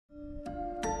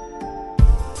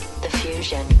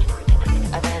fusion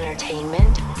of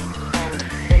entertainment and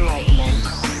enlightenment.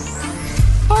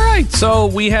 All right, so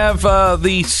we have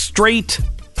the straight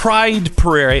Pride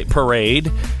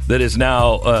parade that is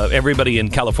now, everybody in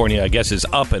California, I guess, is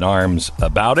up in arms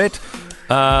about it.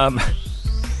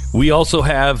 We also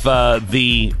have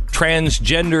the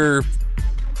transgender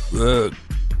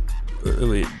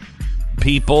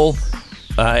people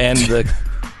and the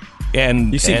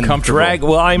and you seem and comfortable. drag.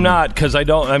 Well, I'm not, because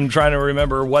I'm trying to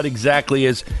remember what exactly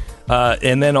is,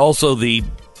 and then also the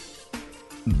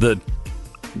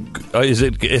is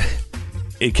it?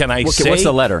 Can I say? What's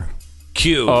the letter?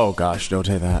 Q. Oh gosh, don't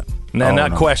say that. No,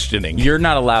 not questioning. You're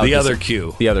not allowed. The other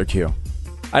Q. The other Q.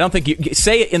 I don't think you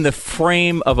say it in the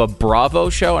frame of a Bravo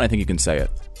show, and I think you can say it.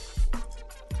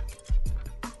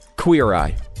 Queer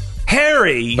Eye.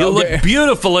 Harry, you look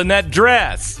beautiful in that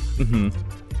dress. Mm-hmm.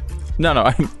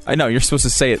 No, I know you're supposed to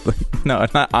say it. No,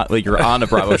 it's not like you're on a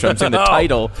Bravo show. I'm saying the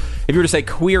title. If you were to say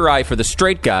Queer Eye for the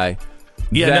straight guy,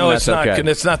 yeah, no, it's not. Okay.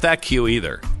 It's not that Q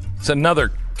either. It's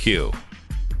another Q.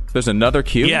 There's another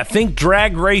Q? Yeah, think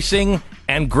drag racing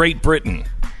and Great Britain.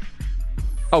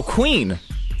 Oh, Queen.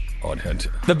 Oh,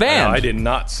 the band. I did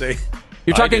not say.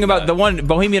 You're talking about the one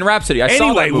Bohemian Rhapsody. I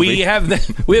saw that movie.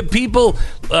 we have people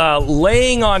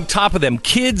laying on top of them,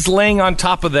 kids laying on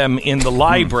top of them in the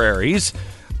libraries,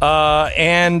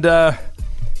 and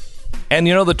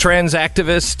you know the trans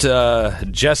activist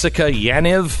Jessica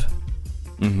Yaniv.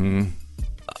 Mm-hmm.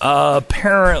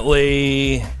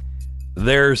 Apparently,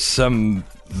 there's some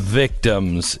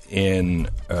victims in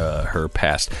her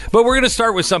past, but we're going to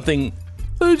start with something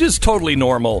just totally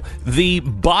normal. The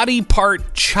body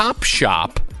part chop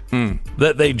shop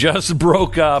that they just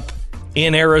broke up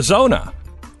in Arizona.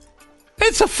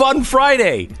 It's a fun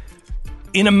Friday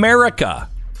in America,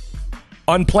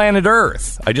 on planet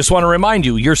Earth. I just want to remind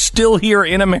you, you're still here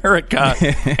in America,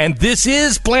 and this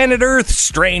is planet Earth,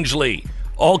 strangely.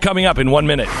 All coming up in 1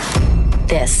 minute.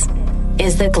 This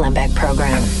is the Glenn Beck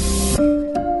Program.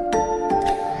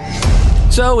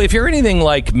 So, if you're anything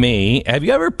like me, have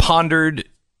you ever pondered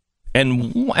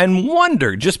and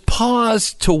wondered, just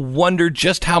pause to wonder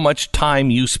just how much time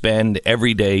you spend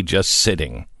every day just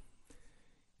sitting?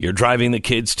 You're driving the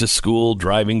kids to school,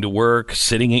 driving to work,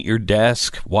 sitting at your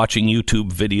desk, watching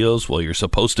YouTube videos while you're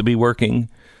supposed to be working,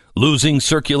 losing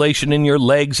circulation in your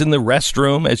legs in the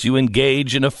restroom as you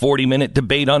engage in a 40-minute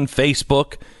debate on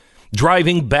Facebook,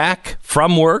 driving back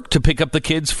from work to pick up the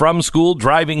kids from school,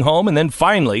 driving home, and then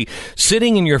finally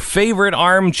sitting in your favorite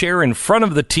armchair in front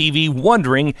of the TV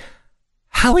wondering,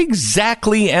 how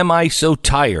exactly am I so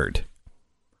tired?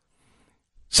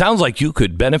 Sounds like you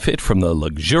could benefit from the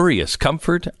luxurious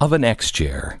comfort of an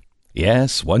X-Chair.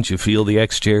 Yes, once you feel the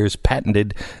X-Chair's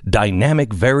patented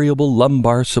dynamic variable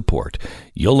lumbar support,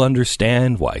 you'll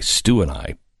understand why Stu and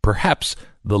I, perhaps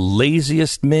the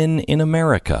laziest men in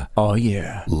America,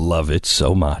 love it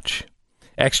so much.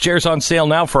 X-Chair's on sale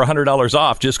now for $100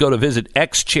 off. Just go to visit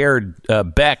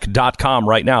xchairbeck.com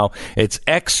right now. It's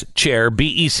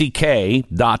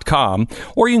xchairbeck.com,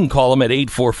 or you can call them at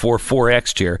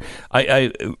 844-4XChair.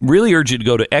 I really urge you to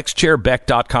go to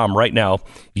xchairbeck.com right now.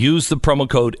 Use the promo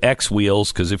code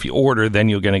XWheels, because if you order, then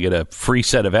you're going to get a free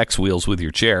set of X wheels with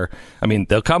your chair. I mean,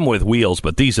 they'll come with wheels,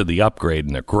 but these are the upgrade,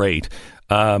 and they're great.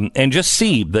 And just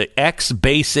see the X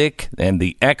Basic and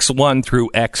the X1 through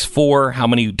X4, how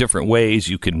many different ways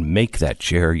you can make that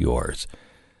chair yours.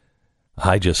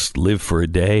 I just live for a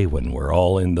day when we're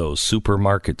all in those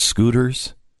supermarket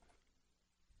scooters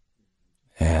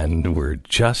and we're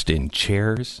just in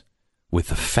chairs with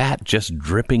the fat just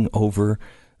dripping over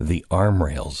the arm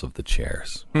rails of the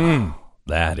chairs.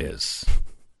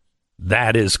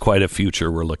 That is quite a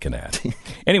future we're looking at.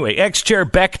 Anyway,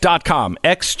 xchairbeck.com.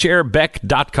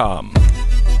 xchairbeck.com.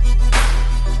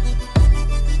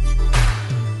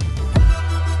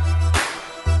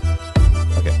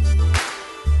 Okay.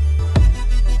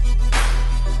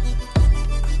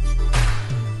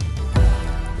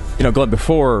 You know, Glenn,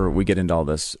 before we get into all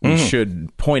this, we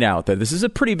should point out that this is a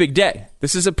pretty big day.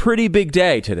 This is a pretty big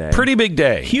day today. Pretty big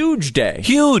day. Huge day.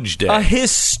 Huge day. A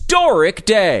historic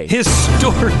day.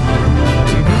 Historic.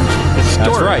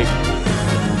 That's right.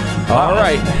 All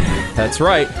right. That's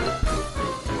right.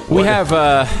 We have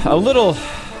a little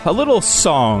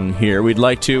song here we'd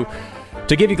like to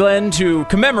give you, Glenn, to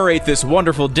commemorate this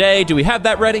wonderful day. Do we have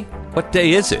that ready? What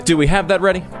day is it? Do we have that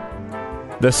ready?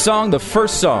 The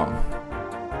first song.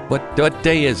 What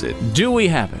day is it? Do we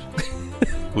have it?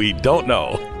 We don't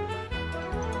know.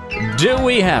 Do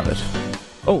we have it?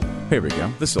 Oh, here we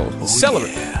go. This will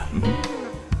celebrate. Yeah.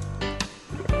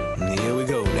 Here we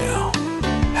go now.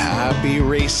 Happy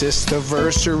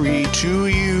Racistversary to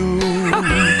you.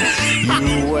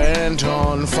 You went on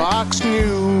Fox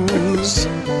News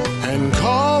and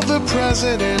called the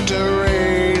president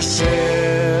a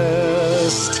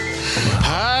racist.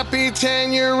 Happy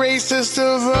 10-year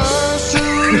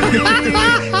racist-versary to you.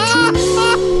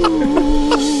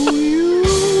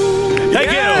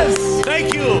 Thank you.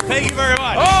 Thank you. Thank you very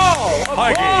much. Oh,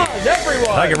 applause,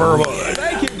 everyone. Thank you very much.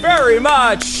 Thank you very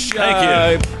much.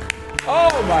 Thank you.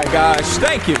 Oh, my gosh.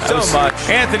 Thank you so much.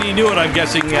 Anthony knew it, I'm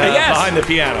guessing, behind the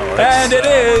piano. And it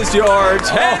is your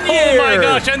 10 year. Oh, my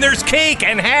gosh. And there's cake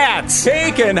and hats.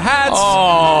 Cake and hats.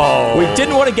 Oh. We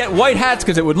didn't want to get white hats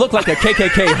because it would look like a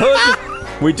KKK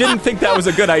hood. We didn't think that was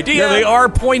a good idea. Yeah, they are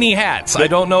pointy hats. I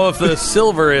don't know if the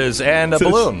silver is and a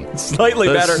balloon. Slightly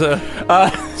better.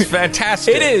 It's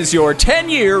fantastic. It is your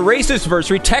 10-year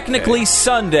racistversary, technically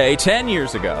Sunday, 10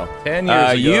 years ago. 10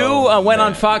 years ago. You went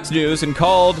on Fox News and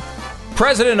called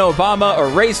President Obama a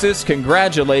racist.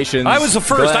 Congratulations. I was the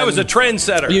first. Glenn. I was a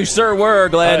trendsetter. You sure were,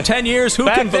 Glenn. 10 years. Who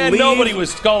back can then, believe? nobody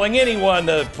was calling anyone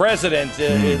the president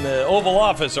in the Oval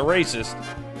Office a racist.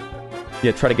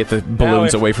 Yeah, try to get the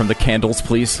balloons away from the candles,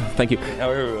 please. Thank you.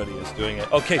 Now everybody is doing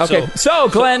it. Okay. So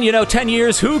Glenn, 10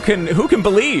 years. Who can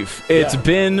believe it's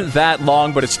been that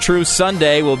long? But it's true.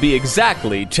 Sunday will be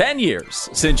exactly 10 years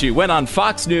since you went on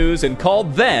Fox News and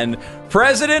called then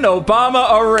President Obama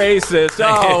a racist.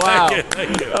 Oh, wow.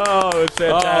 Thank you. Oh, it's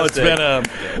fantastic. Oh, it's been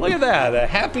look at that, a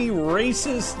happy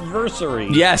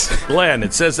racistversary. Yes. Glenn,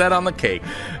 it says that on the cake.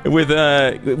 With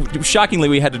shockingly,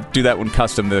 we had to do that one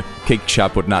custom. The cake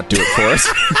shop would not do it for us.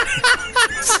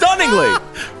 Stunningly.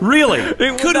 Really?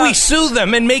 Could we sue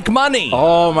them and make money?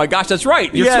 Oh, my gosh, that's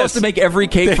right. You're supposed to make every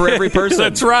cake for every person.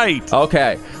 That's right.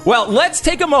 Okay. Well, let's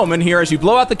take a moment here as you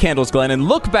blow out the candles, Glenn, and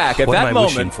look back at that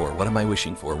moment. What am I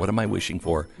wishing for? What am I wishing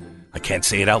for? I can't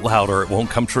say it out loud or it won't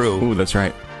come true. Ooh, that's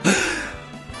right.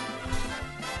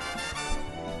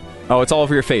 Oh, it's all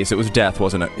over your face. It was death,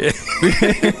 wasn't it?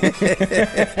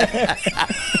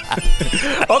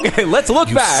 Okay, let's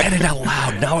look back. You said it out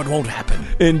loud. Now it won't happen.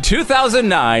 In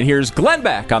 2009, here's Glenn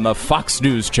Beck on the Fox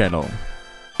News Channel.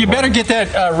 You better get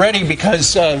that ready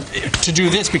because to do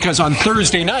this, because on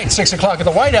Thursday night, 6 o'clock at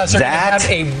the White House, they're going to have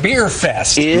a beer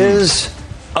fest. Is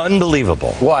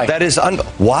unbelievable. Why? That is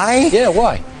why? Yeah,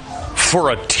 why?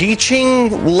 For a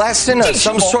teaching lesson,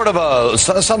 some sort of a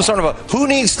who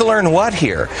needs to learn what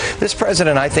here? This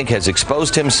president, I think, has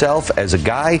exposed himself as a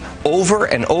guy over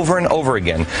and over and over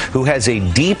again who has a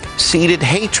deep-seated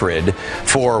hatred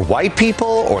for white people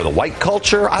or the white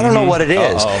culture. I don't know what it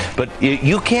is, but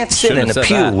you can't sit in a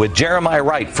pew with Jeremiah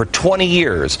Wright for 20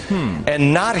 years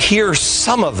and not hear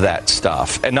some of that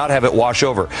stuff and not have it wash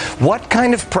over. What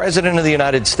kind of president of the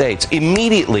United States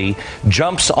immediately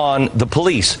jumps on the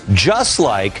police? Just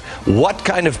like what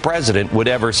kind of president would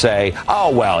ever say,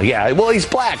 oh, well, he's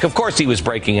black. Of course he was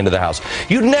breaking into the house.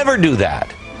 You'd never do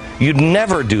that. You'd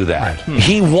never do that. Right.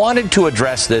 He wanted to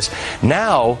address this.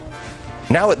 Now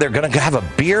they're going to have a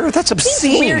beer? That's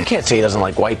obscene. Weird. Can't say he doesn't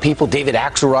like white people. David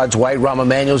Axelrod's white. Rahm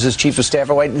Emanuel's his chief of staff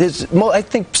are white. I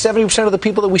think 70% of the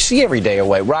people that we see every day are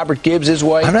white. Robert Gibbs is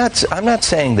white. I'm not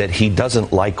saying that he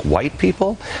doesn't like white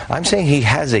people. I'm saying he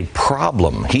has a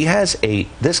problem.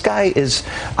 This guy is,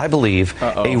 I believe,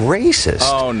 a racist.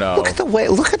 Oh no! Look at the way.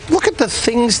 Look at the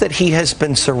things that he has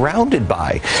been surrounded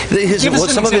by. Give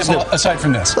us an example aside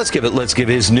from this. Let's give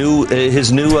his new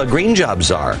green job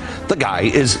czar. The guy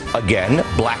is again.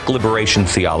 Black liberation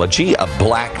theology, a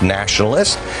black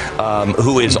nationalist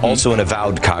who is also an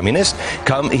avowed communist.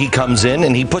 He comes in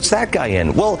and he puts that guy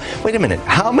in. Well, wait a minute.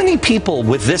 How many people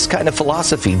with this kind of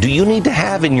philosophy do you need to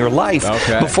have in your life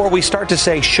before we start to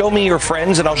say, "Show me your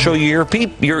friends, and I'll show you your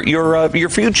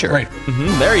future"? Right.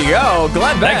 There you go,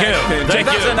 Glenn Beck. Thank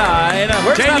you. 2009.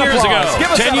 10 years ago. Give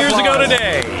us 10 years ago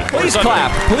today. Please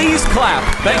clap. Please clap.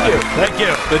 Thank you. Thank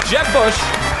you. The Jeb Bush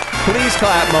please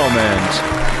clap moment.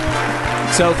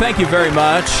 So thank you very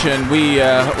much, and we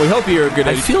hope you're good.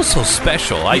 I feel so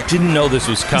special. I didn't know this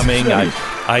was coming.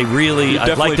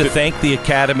 I'd like to thank the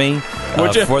Academy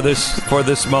for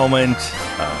this moment.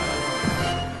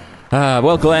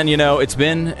 Well, Glenn, it's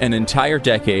been an entire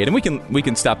decade, and we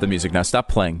can stop the music now. Stop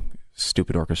playing,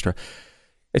 stupid orchestra.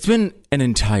 It's been an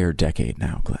entire decade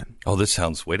now, Glenn. Oh,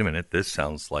 wait a minute. This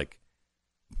sounds like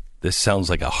a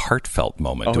heartfelt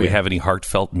moment. Do we have any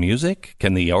heartfelt music?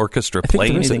 Can the orchestra play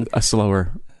anything? There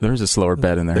is a slower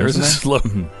bed in there. There's a slow.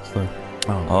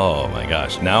 Oh my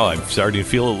gosh! Now I'm starting to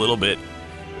feel a little bit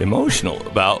emotional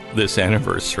about this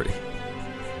anniversary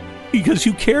because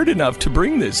you cared enough to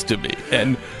bring this to me,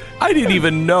 and I didn't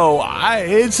even know.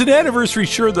 It's an anniversary,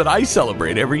 sure, that I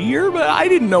celebrate every year, but I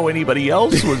didn't know anybody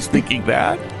else was thinking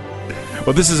that.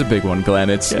 Well, this is a big one, Glenn.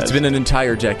 It's been an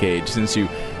entire decade since you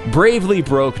bravely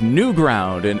broke new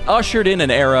ground and ushered in an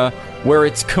era where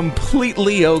it's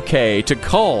completely okay to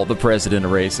call the president a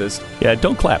racist. Yeah,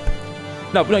 don't clap.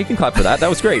 No, you can clap for that. That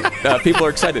was great. People are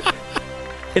excited.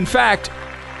 In fact,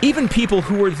 even people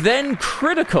who were then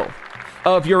critical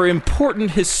of your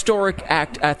important historic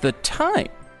act at the time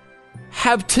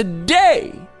have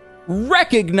today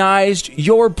recognized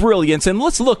your brilliance. And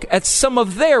let's look at some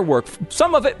of their work,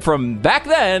 some of it from back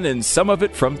then and some of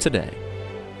it from today.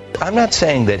 I'm not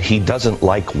saying that he doesn't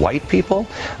like white people.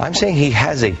 I'm saying he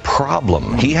has a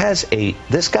problem.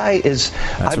 This guy is,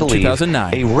 I believe,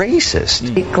 2009. a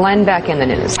racist. Glenn Beck in the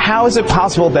news. How is it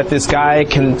possible that this guy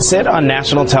can sit on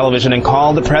national television and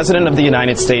call the president of the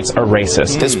United States a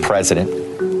racist? This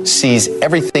president sees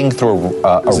everything through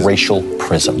a racial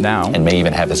prism now, and may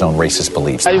even have his own racist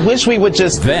beliefs. I wish we would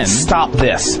just stop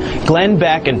this. Glenn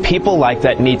Beck and people like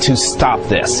that need to stop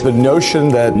this. The notion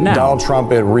that Donald Trump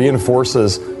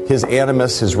reinforces his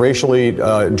animus, his racially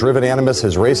driven animus,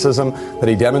 his racism, that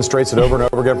he demonstrates it over and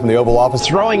over again from the Oval Office.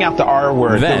 Throwing out the R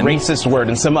word, the racist word,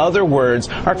 and some other words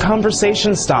are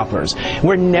conversation stoppers.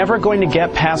 We're never going to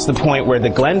get past the point where the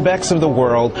Glenn Becks of the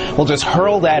world will just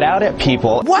hurl that out at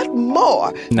people. What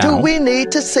more do we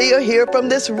need to see or hear from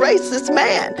this racist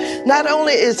man? Not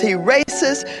only is he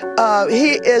racist,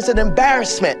 he is an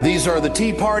embarrassment. These are the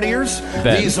Tea Partiers.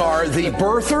 These are the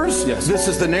birthers. Yes. This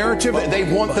is the narrative. They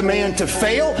want the man to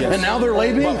fail. Yes. And now they're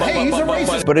labeling, hey, he's a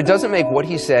racist. But it doesn't make what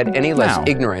he said any less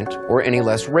ignorant or any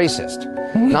less racist.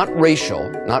 Not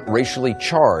racial, not racially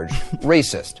charged,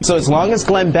 racist. So as long as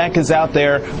Glenn Beck is out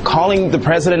there calling the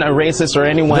president a racist or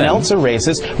anyone else a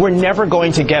racist, we're never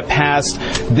going to get past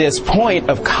this point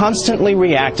of constantly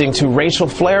reacting to racial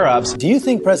flare-ups. Do you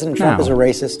think President Trump is a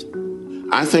racist?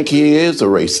 I think he is a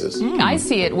racist. I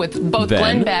see it with both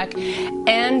Glenn Beck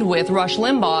and with Rush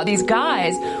Limbaugh. These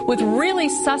guys with really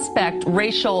suspect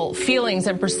racial feelings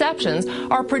and perceptions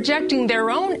are projecting their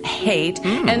own hate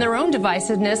and their own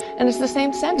divisiveness. And it's the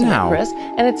same sentiment, Chris,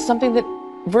 and it's something that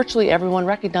virtually everyone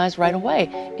recognized right away.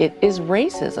 It is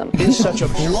racism. It's such a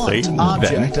blunt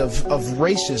object of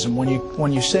racism.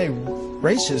 When you say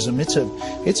racism,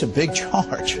 it's a big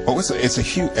charge. Oh, it's a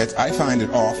huge. I find it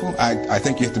awful. I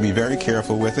think you have to be very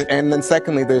careful with it. And then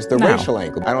secondly, there's the racial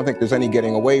angle. I don't think there's any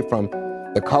getting away from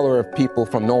the color of people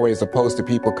from Norway as opposed to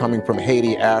people coming from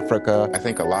Haiti, Africa. I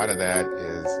think a lot of that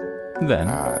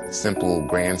is simple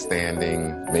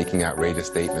grandstanding, making outrageous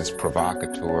statements,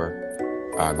 provocateur.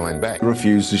 Glenn Beck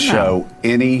refused to show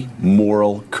any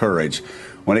moral courage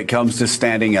when it comes to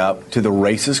standing up to the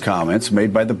racist comments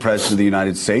made by the President of the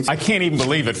United States. I can't even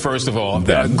believe it, first of all.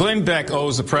 Glenn Beck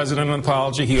owes the President an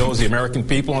apology. He owes the American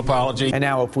people an apology. And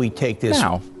now if we take this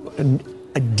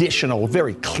additional,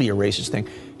 very clear racist thing,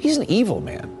 he's an evil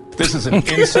man. This is an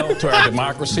insult to our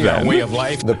democracy, our way of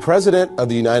life. The President of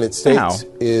the United States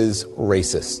is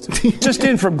racist. Just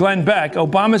in from Glenn Beck,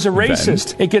 Obama's a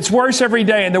racist. It gets worse every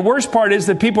day, and the worst part is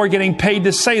that people are getting paid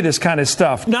to say this kind of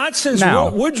stuff. Not since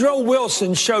Woodrow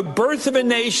Wilson showed Birth of a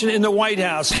Nation in the White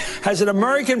House has an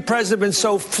American president been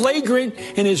so flagrant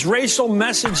in his racial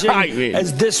messaging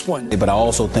as this one. But I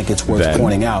also think it's worth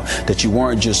pointing out that you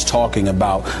weren't just talking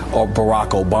about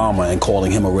Barack Obama and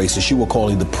calling him a racist. You were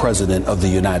calling the President of the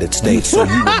United States. So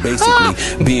you were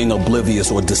basically being oblivious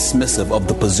or dismissive of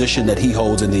the position that he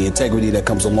holds and the integrity that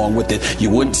comes along with it. You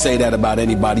wouldn't say that about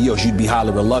anybody else. You'd be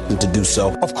highly reluctant to do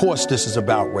so. Of course, this is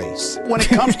about race. When it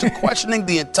comes to questioning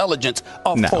the intelligence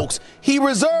of folks, he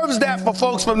reserves that for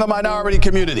folks from the minority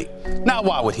community. Now,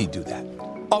 why would he do that?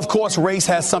 Of course, race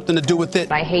has something to do with it.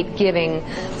 I hate giving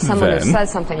someone who says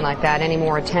something like that any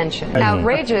more attention.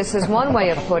 Outrageous is one way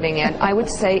of putting it. I would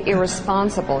say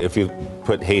irresponsible. If you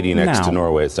put Haiti next to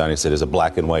Norway, it's Donnie said, is a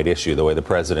black and white issue, the way the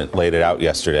president laid it out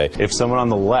yesterday. If someone on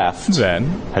the left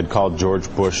had called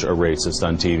George Bush a racist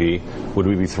on TV, would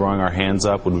we be throwing our hands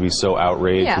up? Would we be so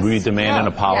outraged? Yes. Would we demand an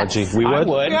apology? Yes. We would? I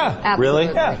would. Yeah. Really?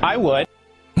 Yeah, I would.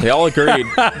 They all agreed.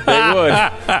 They would.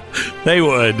 They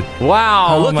would.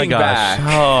 Wow. Oh, looking my gosh. back.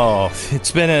 Oh,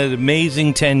 it's been an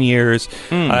amazing 10 years.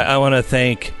 I want to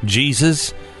thank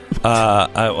Jesus.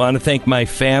 I want to thank my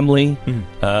family.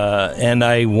 And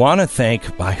I want to thank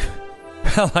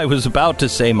I was about to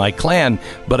say my clan,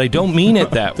 but I don't mean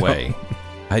it that way.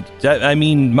 I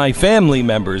mean my family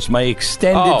members, my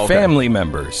extended family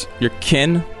members. Your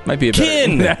kin might be a better.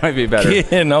 Kin. That might be better.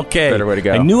 Kin, okay. Better way to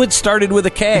go. I knew it started with a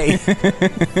K.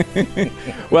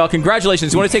 Well,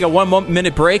 congratulations. You want to take a 1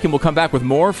 minute break and we'll come back with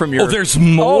more from your... Oh, there's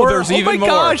more? Oh, there's even more.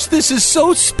 Oh, my gosh, this is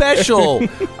so special.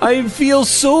 I feel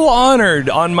so honored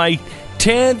on my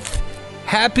 10th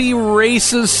Happy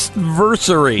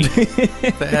Racistversary.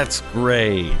 That's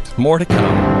great. More to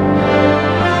come.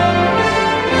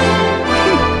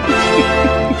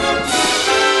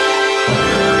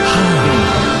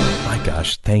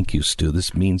 gosh. Thank you, Stu.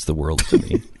 This means the world to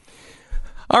me.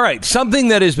 All right. Something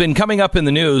that has been coming up in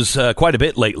the news quite a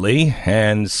bit lately,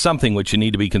 and something which you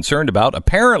need to be concerned about,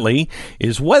 apparently,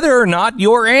 is whether or not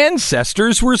your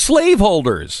ancestors were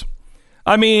slaveholders.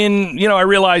 I mean, I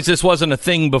realize this wasn't a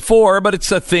thing before, but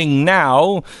it's a thing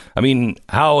now. I mean,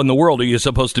 how in the world are you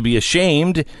supposed to be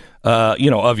ashamed,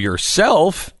 of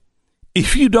yourself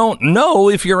if you don't know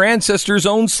if your ancestors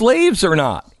owned slaves or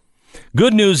not?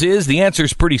 Good news is the answer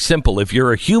is pretty simple. If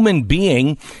you're a human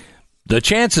being, the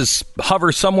chances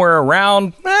hover somewhere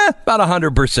around about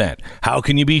 100%. How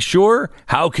can you be sure?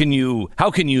 How can you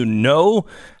know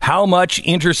how much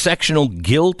intersectional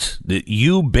guilt that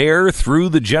you bear through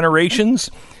the generations?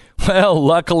 Well,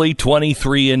 luckily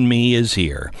 23andMe is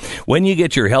here. When you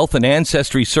get your health and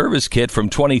ancestry service kit from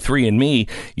 23andMe,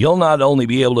 you'll not only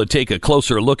be able to take a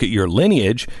closer look at your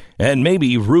lineage and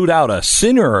maybe root out a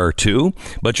sinner or two,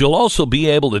 but you'll also be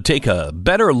able to take a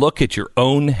better look at your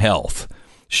own health.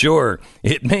 Sure,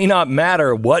 it may not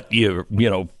matter what you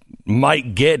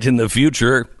might get in the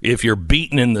future if you're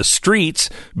beaten in the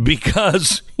streets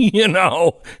because,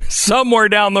 somewhere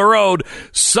down the road,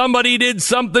 somebody did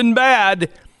something bad.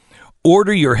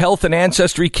 Order your health and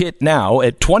ancestry kit now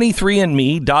at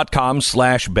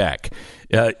 23andme.com/Beck.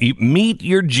 Meet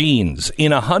your genes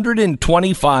in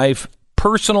 125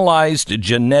 personalized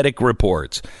genetic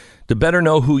reports. To better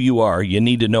know who you are, you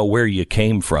need to know where you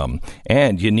came from,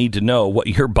 and you need to know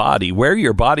where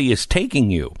your body is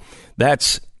taking you.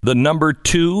 That's the number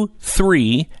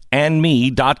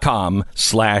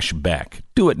 23andme.com/Beck.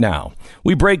 Do it now.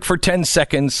 We break for 10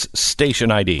 seconds. Station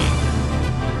ID.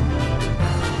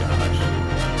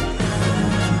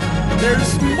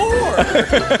 There's more.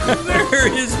 There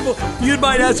is more. You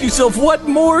might ask yourself, what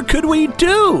more could we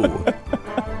do?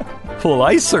 Well,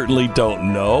 I certainly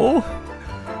don't know.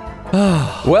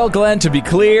 Well, Glenn, to be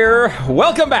clear,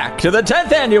 welcome back to the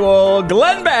 10th annual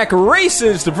Glenn Beck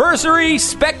Racistversary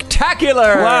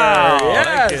Spectacular. Wow.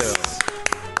 Yes. Thank you.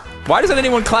 Why doesn't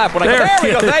anyone clap when I go? There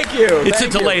we go. Thank you. It's a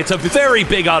delay. It's a very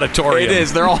big auditorium. It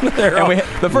is. They're all there.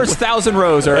 The first 1,000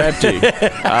 rows are empty.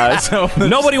 So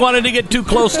nobody wanted to get too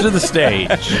close to the stage.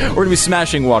 We're going to be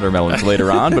smashing watermelons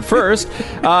later on. But first,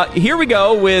 here we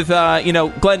go with,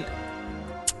 Glenn,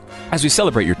 as we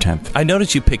celebrate your 10th. I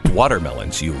noticed you picked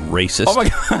watermelons, you racist. Oh, my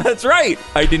God. That's right.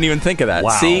 I didn't even think of that.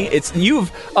 Wow. See,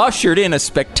 you've ushered in a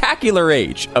spectacular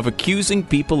age of accusing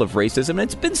people of racism. And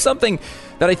it's been something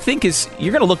that I think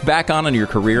you're going to look back on in your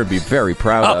career and be very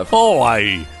proud of.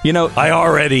 I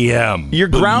already am. Your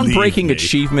groundbreaking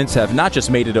achievements have not just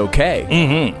made it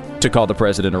okay to call the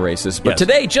president a racist, but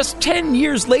today, just 10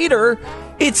 years later,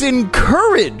 it's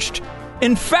encouraged.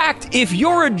 In fact, if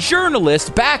you're a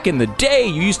journalist, back in the day,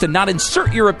 you used to not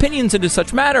insert your opinions into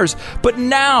such matters, but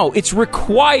now it's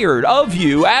required of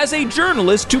you as a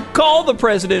journalist to call the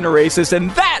president a racist,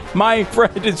 and that, my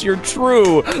friend, is your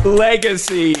true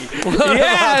legacy.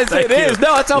 Yes, it is.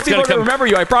 No, that's how people are going to remember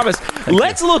you, I promise.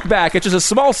 Let's look back at just a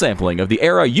small sampling of the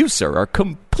era you, sir, are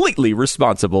completely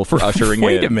responsible for ushering in.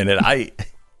 Wait a minute.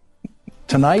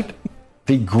 Tonight,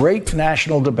 the great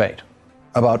national debate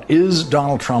about is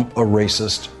Donald Trump a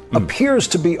racist appears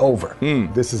to be over.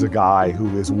 This is a guy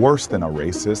who is worse than a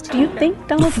racist. Do you think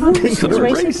Donald Trump is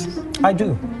racist? I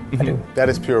do. That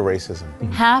is pure racism.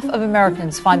 Half of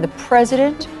Americans find the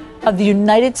president of the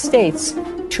United States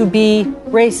to be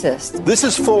racist. This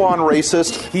is full-on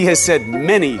racist. He has said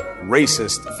many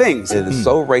racist things. It is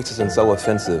so racist and so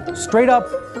offensive. Straight up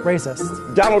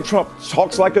racist. Donald Trump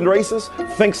talks like a racist,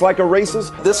 thinks like a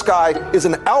racist. This guy is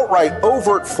an outright,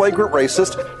 overt, flagrant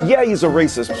racist. Yeah, he's a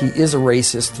racist. He is a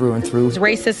racist through and through. His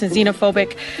racist and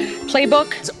xenophobic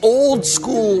playbook. It's old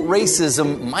school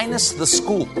racism minus the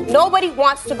school. Nobody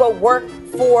wants to go work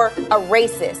for a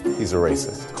racist. He's a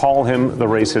racist. Call him the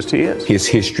racist he is. His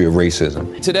history of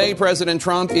racism. Today, President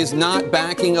Trump is not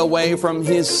backing away from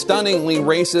his stunningly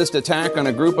racist attack on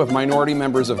a group of minority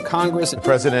members of Congress. The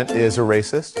president is a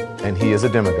racist, and he is a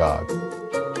demagogue.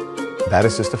 That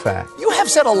is just a fact. You have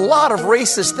said a lot of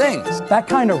racist things. That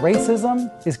kind of racism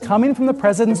is coming from the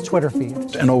president's Twitter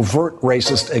feed. An overt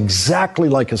racist, exactly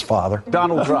like his father.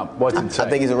 Donald Trump, what's it say? I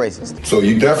think he's a racist. So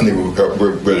you definitely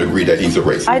would agree that he's a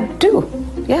racist? I do,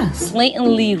 yes.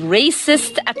 Blatantly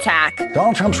racist attack.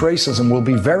 Donald Trump's racism will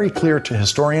be very clear to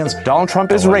historians. Donald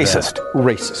Trump is racist.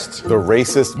 Racist. The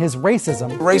racist. His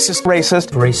racism. Racist.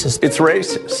 Racist. Racist. It's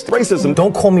racist. Racism.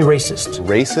 Don't call me racist.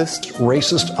 Racist.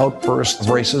 Racist outbursts,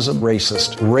 racism, racist.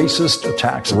 Racist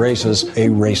attacks, raises a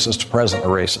racist president, a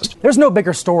racist. There's no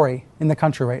bigger story in the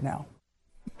country right now.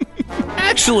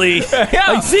 Actually,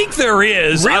 I think there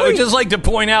is. Really? I would just like to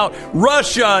point out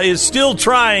Russia is still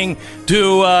trying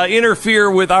to interfere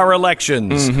with our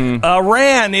elections. Mm-hmm.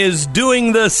 Iran is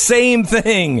doing the same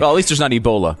thing. Well, at least there's not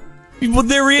Ebola. Well,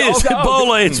 there is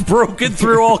Ebola. It's broken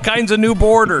through all kinds of new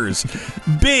borders.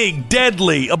 Big,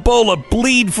 deadly Ebola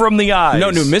bleed from the eyes. No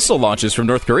new missile launches from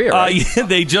North Korea, right? Yeah,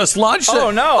 they just launched it.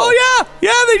 Oh, no. Oh, yeah.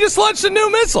 Yeah, they just launched a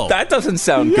new missile. That doesn't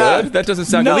sound good. That doesn't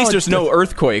sound good. At least there's no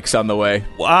earthquakes on the way.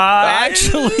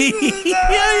 Actually,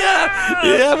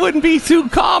 yeah. It wouldn't be too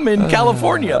calm in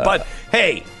California. But,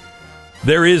 hey,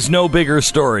 there is no bigger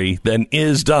story than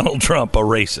is Donald Trump a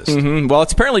racist? Mm-hmm. Well,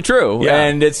 it's apparently true,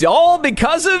 and it's all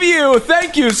because of you.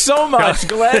 Thank you so much,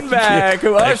 Glenn Beck,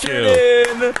 who ushered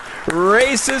in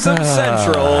Racism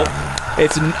Central.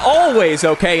 It's always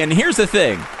okay, and here's the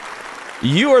thing.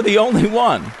 You are the only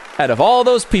one out of all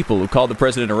those people who called the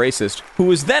president a racist who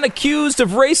was then accused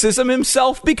of racism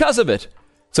himself because of it.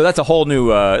 So that's a whole new,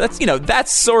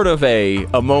 that's sort of a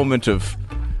moment of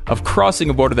crossing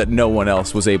a border that no one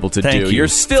else was able to do. You're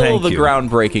still the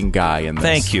groundbreaking guy in this.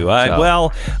 Thank you.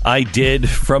 I did,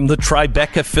 from the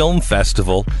Tribeca Film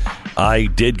Festival, I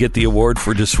did get the award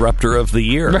for Disruptor of the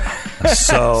Year.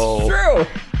 So true.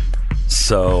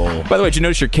 So, by the way, did you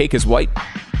notice your cake is white?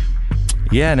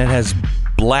 Yeah, and it has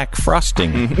black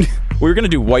frosting. We were going to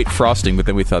do white frosting, but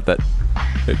then we thought that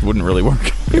it wouldn't really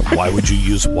work. Why would you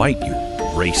use white, you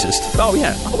racist? Oh,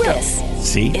 yeah.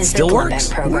 See, it still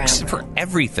works. Works for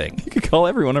everything. You could call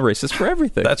everyone a racist for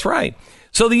everything. That's right.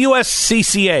 So the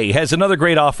USCCA has another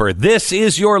great offer. This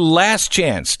is your last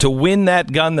chance to win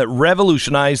that gun that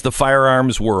revolutionized the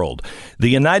firearms world. The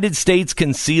United States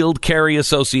Concealed Carry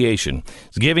Association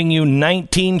is giving you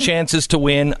 19 chances to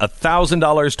win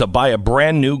 $1,000 to buy a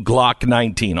brand new Glock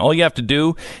 19. All you have to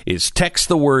do is text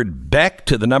the word Beck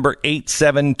to the number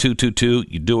 87222.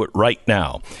 You do it right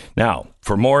now. Now,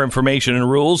 for more information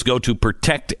and rules, go to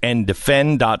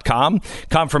protectanddefend.com.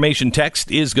 Confirmation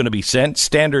text is going to be sent.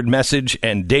 Standard message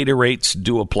and data rates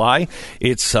do apply.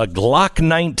 It's a Glock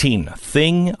 19,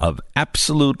 thing of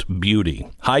absolute beauty.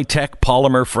 High-tech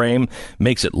polymer frame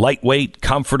makes it lightweight,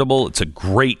 comfortable. It's a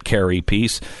great carry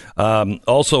piece.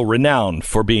 Also renowned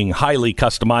for being highly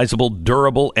customizable,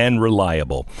 durable, and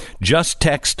reliable. Just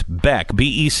text BECK,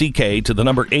 B-E-C-K, to the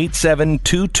number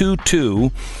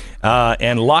 87222.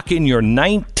 And lock in your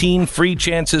 19 free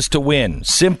chances to win.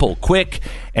 Simple, quick,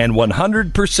 and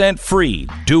 100% free.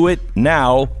 Do it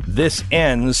now. This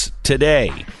ends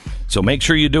today. So make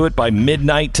sure you do it by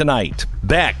midnight tonight.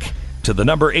 Beck to the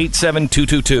number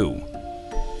 87222.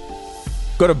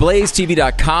 Go to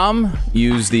blazetv.com.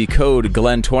 Use the code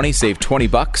Glenn20. Save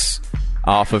 $20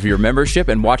 off of your membership.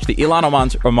 And watch the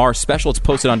Ilhan Omar special. It's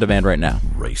posted on demand right now.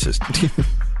 Racist.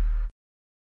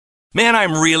 Man,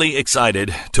 I'm really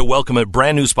excited to welcome a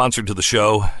brand new sponsor to the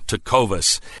show,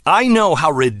 Tecovas. I know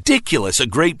how ridiculous a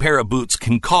great pair of boots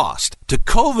can cost.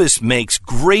 Tecovas makes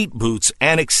great boots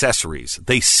and accessories.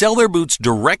 They sell their boots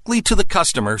directly to the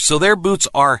customer, so their boots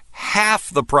are half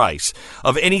the price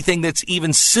of anything that's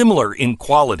even similar in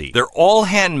quality. They're all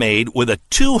handmade with a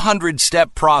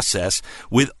 200-step process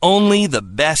with only the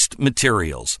best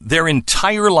materials. Their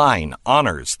entire line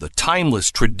honors the timeless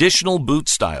traditional boot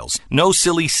styles. No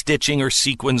silly stitching or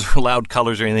sequins or loud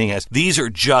colors or anything else. These are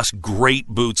just great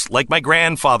boots like my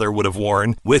grandfather would have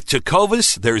worn. With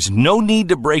Tecovas, there's no need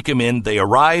to break them in. They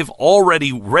arrive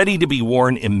already ready to be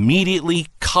worn immediately,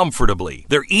 comfortably.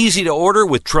 They're easy to order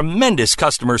with tremendous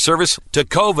customer service.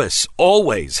 Tecovas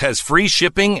always has free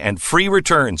shipping and free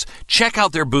returns. Check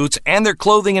out their boots and their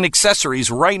clothing and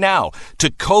accessories right now.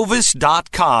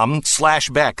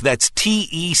 Tecovas.com/Beck. That's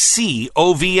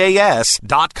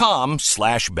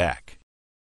TECOVAS.com/Beck.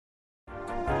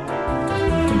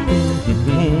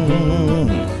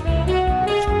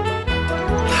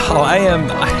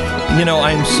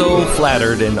 I'm so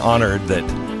flattered and honored that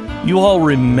you all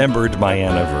remembered my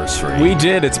anniversary. We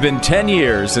did. It's been 10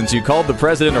 years since you called the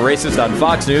president a racist on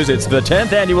Fox News. It's the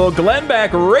 10th annual Glenn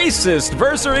Beck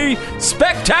Racistversary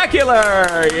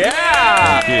Spectacular.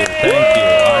 Yeah. Thank you.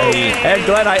 And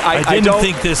Glenn, I didn't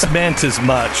think this meant as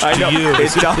much to you.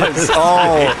 It does.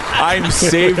 I'm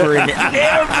savoring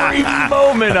every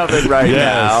moment of it right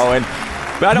now.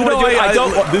 But I don't want to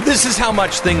do it. This is how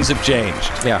much things have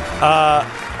changed. Yeah.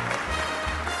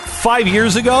 5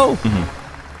 years ago,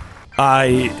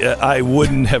 I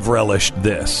wouldn't have relished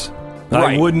this.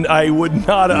 Right. I would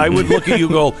not. I would look at you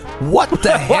and go, what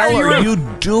the hell are you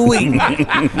doing?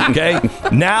 Okay.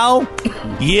 Now,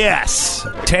 yes.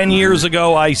 10 years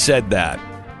ago, I said that.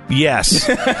 Yes.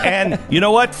 And you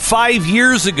know what? 5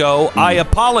 years ago, I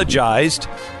apologized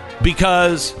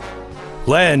because,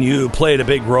 Glenn, you played a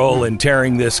big role in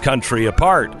tearing this country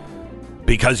apart.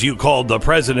 because you called the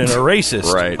president a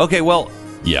racist. Right. Okay, well,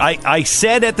 I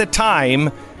said at the time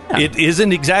it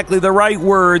isn't exactly the right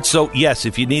word, so yes,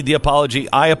 if you need the apology,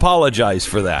 I apologize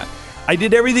for that. I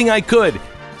did everything I could.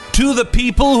 To the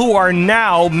people who are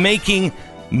now making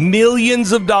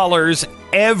millions of dollars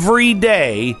every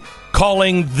day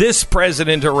calling this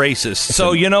president a racist.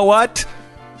 So you know what?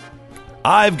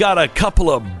 I've got a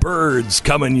couple of birds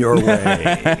coming your way.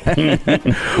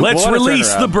 Let's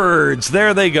release the birds.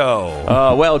 There they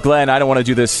go. Well, Glenn, I don't want to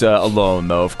do this alone,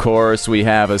 though. Of course, we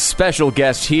have a special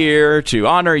guest here to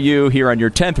honor you here on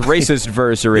your 10th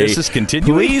Racistversary. This is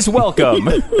continuing. Please welcome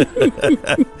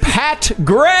Pat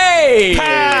Gray.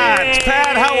 Pat,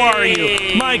 how are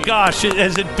you? My gosh,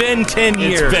 has it been 10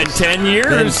 years? It's been 10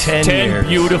 years. 10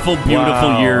 beautiful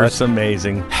years. That's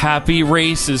amazing. Happy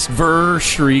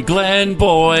Racistversary Glenn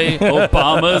boy,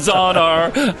 Obama's on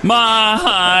our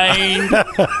mind.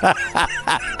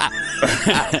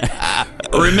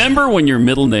 Remember when your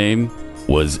middle name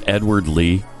was Edward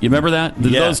Lee? You remember that?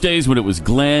 Those days when it was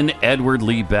Glenn Edward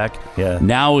Lee Beck? Yeah.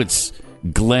 Now it's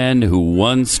Glenn, who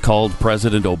once called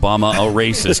President Obama a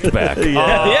racist Beck.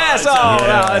 Yes.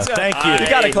 Thank you. You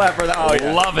got to clap for that.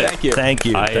 Love it. Thank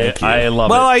you. Thank you. I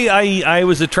love well, it. I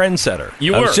was a trendsetter.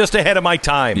 You I were. was just ahead of my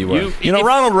time. You were.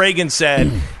 Ronald Reagan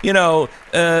said,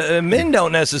 men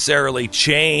don't necessarily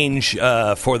change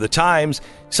for the times.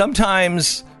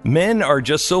 Sometimes men are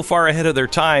just so far ahead of their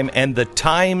time, and the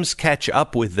times catch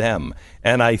up with them.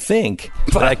 And I think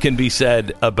that can be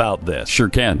said about this. Sure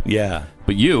can. Yeah.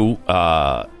 But you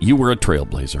were a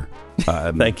trailblazer.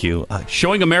 Thank you.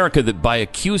 Showing America that by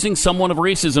accusing someone of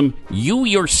racism, you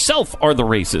yourself are the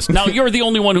racist. Now, you're the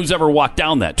only one who's ever walked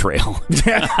down that trail.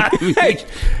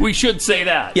 We should say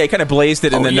that. Yeah, he kind of blazed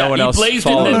it and then no one else blazed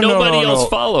followed. it and then nobody else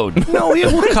followed. No, it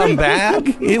will come back.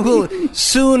 It will.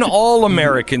 Soon all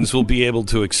Americans will be able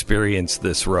to experience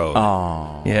this road.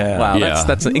 Oh. Yeah. Wow,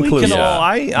 that's inclusive.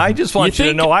 I just want you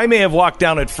to know I may have walked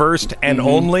down it first and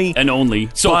only.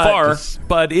 So far.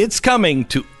 But it's coming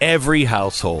to every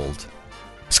household.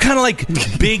 It's kind of like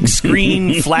big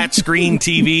screen, flat screen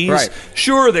TVs. Right.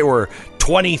 Sure, they were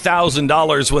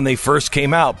 $20,000 when they first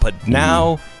came out, but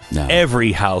now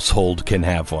every household can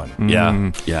have one.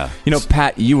 Yeah. You know,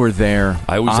 Pat, you were there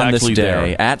I was on this actually day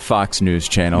there. at Fox News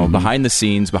Channel, behind the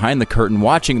scenes, behind the curtain,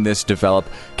 watching this develop.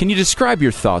 Can you describe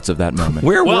your thoughts of that moment?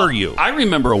 Where were you? I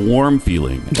remember a warm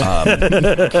feeling.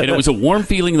 And it was a warm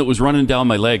feeling that was running down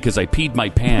my leg because I peed my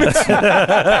pants,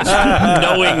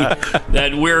 knowing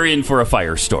that we're in for a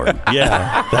firestorm.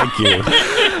 Yeah, thank you.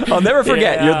 I'll never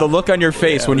forget the look on your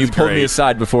face when you pulled me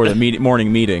aside before the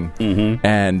morning meeting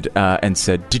and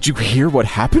said, "Did you hear what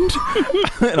happened?"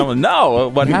 And I'm like, "No,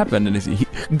 what happened?" And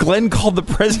Glenn called the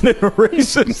president a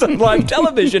racist on live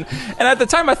television. And at the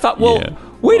time I thought,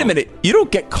 wait a minute, you don't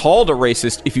get called a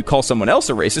racist if you call someone else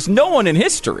a racist. No one in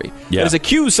history that has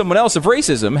accused someone else of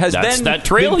racism has been that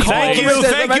trail. Been Thank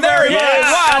you very much.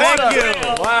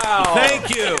 Wow.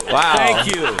 Thank you. Wow.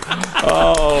 Thank you.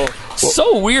 Oh.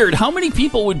 So weird. How many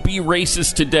people would be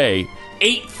racist today?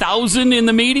 8,000 in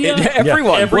the media?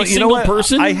 Everyone. Every single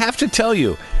person? I have to tell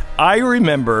you, I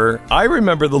remember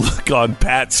the look on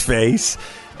Pat's face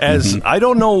as I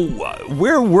don't know,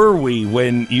 where were we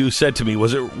when you said to me,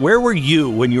 where were you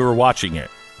when you were watching it?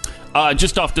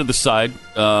 Just off to the side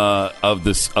of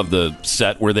the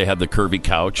set where they had the curvy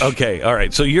couch. Okay, all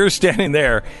right. So you're standing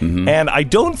there, and I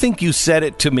don't think you said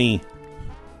it to me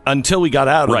until we got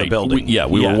out of the building.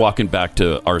 We were walking back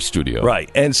to our studio. Right.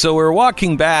 And so we were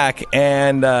walking back,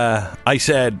 and I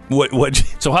said,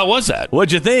 So how was that?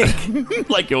 What'd you think?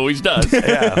 Like he always does.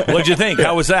 Yeah. What'd you think?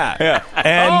 How was that? Yeah.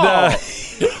 And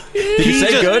did you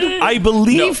say good? I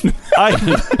believe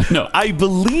No. I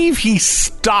believe he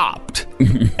stopped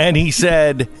and he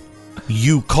said,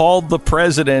 "You called the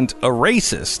president a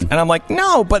racist." And I'm like,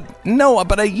 no, but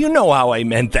you know how I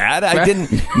meant that. I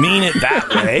didn't mean it that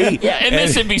way. Yeah, and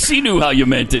MSNBC knew how you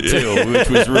meant it too, which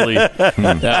was really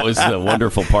that was the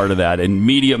wonderful part of that. And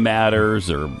Media Matters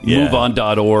or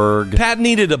MoveOn.org. Pat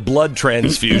needed a blood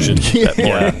transfusion.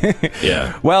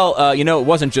 Yeah. Well, it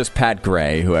wasn't just Pat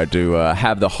Gray who had to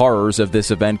have the horrors of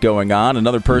this event going on.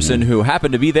 Another person who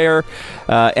happened to be there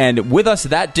and with us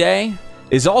that day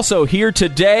is also here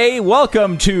today.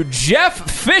 Welcome to Jeff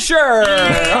Fisher.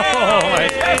 Oh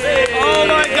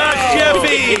my gosh,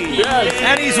 Jeffy! Yes.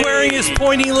 And he's wearing his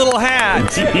pointy little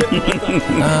hat.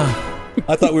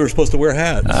 I thought we were supposed to wear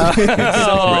hats.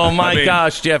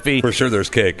 Gosh, Jeffy! For sure, there's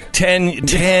cake. 10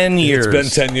 years. It's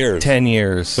been 10 years. 10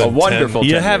 years. A wonderful.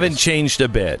 You haven't changed a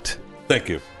bit. Thank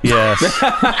you. Yes.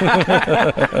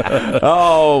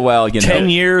 Oh, well, 10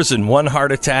 years and one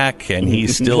heart attack, and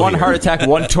he's still one here. heart attack,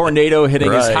 one tornado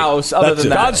hitting his house. Other than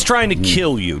that, God's trying to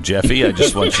kill you, Jeffy. I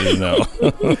just want you to know.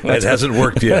 It hasn't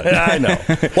worked yet. I know.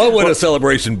 What would a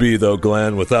celebration be, though,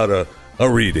 Glenn, without a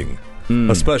reading?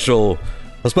 A special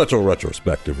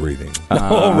retrospective reading.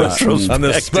 Retrospective. On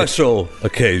this special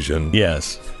occasion.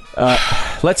 Yes.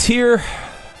 Let's hear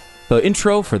the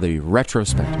intro for the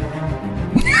retrospective.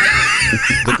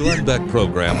 The Glenn Beck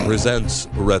program presents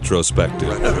Retrospective.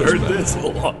 I've heard this a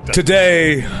long time.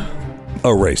 Today, a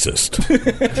racist.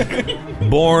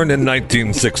 Born in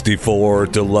 1964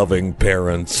 to loving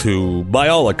parents who, by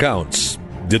all accounts,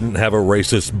 didn't have a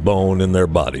racist bone in their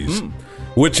bodies.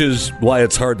 Which is why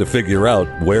it's hard to figure out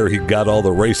where he got all the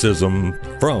racism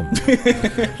from.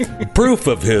 Proof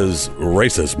of his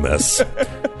racism-ness.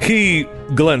 He,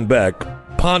 Glenn Beck,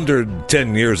 pondered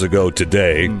 10 years ago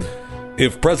today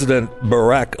if President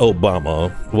Barack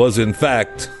Obama was in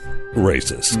fact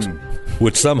racist,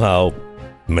 which somehow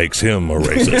makes him a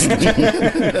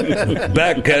racist.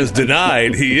 Beck has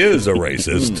denied he is a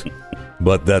racist,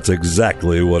 but that's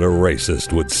exactly what a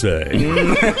racist would say.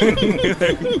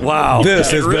 Wow.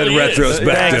 This has been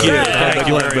Retrospective. Thank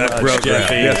you Glenn very Beck much, program.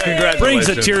 Jeffy. Yes, congratulations. Brings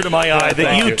a tear to my eye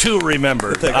that you too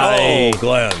remembered.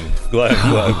 Glenn. What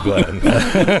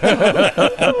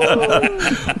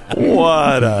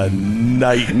a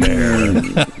nightmare.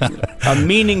 A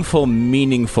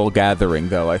meaningful gathering,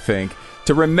 though, I think,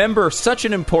 to remember such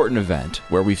an important event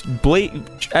where we've,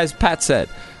 as Pat said,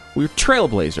 we're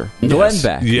trailblazer, Glenn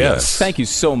Beck. Yes. Thank you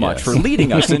so much for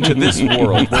leading us into this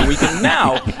world where we can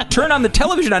now turn on the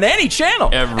television on any channel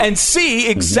and see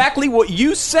exactly what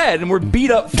you said and were beat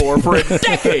up for a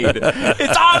decade.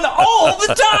 It's on all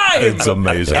the time. It's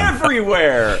amazing.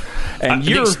 Everywhere. And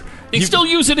they still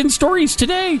use it in stories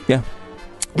today. Yeah.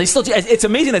 They still. It's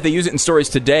amazing that they use it in stories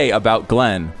today about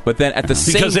Glenn, but then at the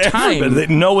same time, they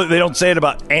don't say it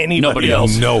about anybody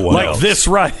else. No one like else. this,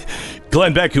 right?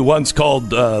 Glenn Beck, who once called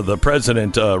the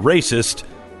president racist,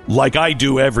 like I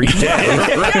do every day.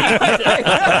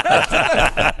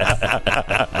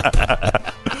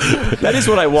 That is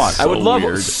what I want. I would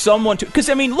love someone to, because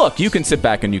I mean, look, you can sit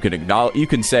back and you can acknowledge, you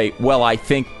can say, well, I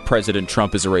think President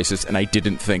Trump is a racist, and I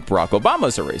didn't think Barack Obama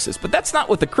is a racist. But that's not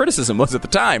what the criticism was at the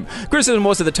time. Criticism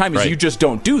most of the time is you just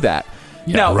don't do that.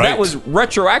 Yeah, now that was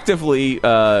retroactively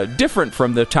different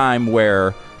from the time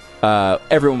where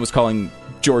everyone was calling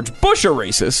George Bush a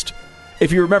racist.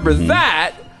 If you remember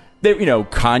that.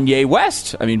 Kanye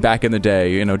West. I mean, back in the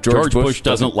day, George Bush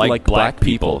doesn't like black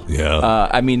people. Yeah.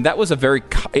 I mean, that was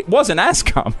it wasn't as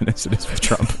common as it is with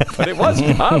Trump, but it was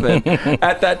common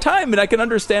at that time, and I can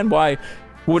understand why it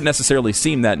wouldn't necessarily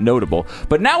seem that notable.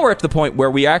 But now we're at the point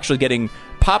where we're actually getting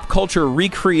pop culture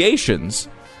recreations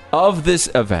of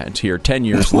this event here 10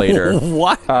 years later.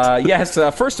 What? Yes.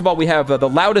 First of all, we have The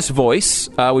Loudest Voice.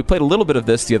 We played a little bit of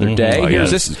this the other day. Here's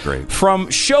this is great. From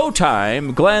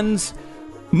Showtime, Glenn's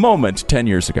moment 10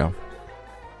 years ago.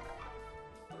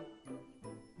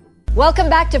 Welcome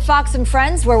back to Fox and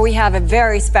Friends, where we have a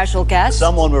very special guest.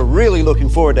 Someone we're really looking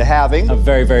forward to having. A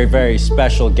very, very, very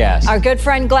special guest. Our good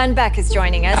friend Glenn Beck is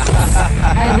joining us.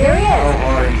 And here he is.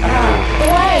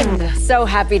 Glenn, so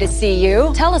happy to see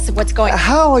you. Tell us what's going on.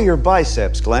 How are your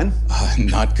biceps, Glenn?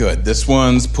 Not good. This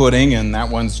one's pudding and that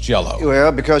one's Jell-O.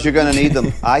 Well, because you're going to need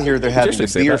them. I hear they're having a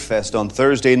beer fest on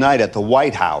Thursday night at the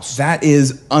White House. That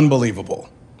is unbelievable.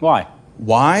 Why?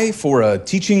 Why? For a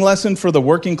teaching lesson for the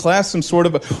working class? Some sort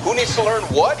of a... Who needs to learn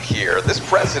what here? This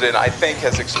president, I think,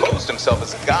 has exposed himself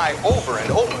as a guy over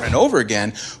and over and over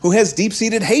again who has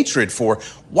deep-seated hatred for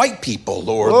white people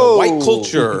or the white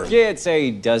culture. You can't say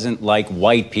he doesn't like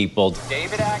white people.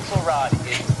 David Axelrod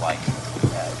is white.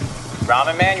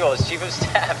 Rahm Emanuel is chief of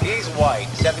staff. He's white.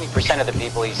 70% of the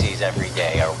people he sees every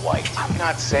day are white. I'm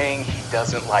not saying he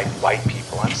doesn't like white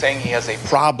people. I'm saying he has a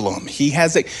problem.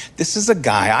 This is a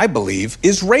guy, I believe,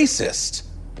 is racist.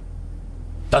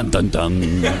 Dun, dun, dun.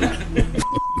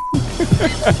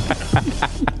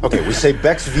 Okay, we say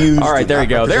Beck's views. All right, there you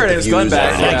go. There it is, Glenn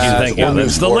Beck. Thank you.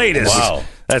 That's the latest. Wow.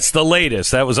 That's the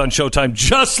latest. That was on Showtime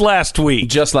just last week.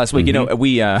 Mm-hmm.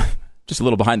 We just a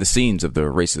little behind the scenes of the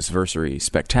Racistversary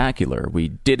Spectacular. We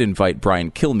did invite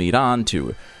Brian Kilmeade on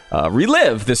to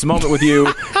relive this moment with you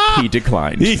He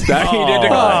declined. He did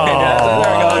decline. There we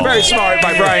go. Very smart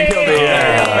by Brian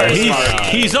Kilby.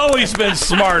 He's always been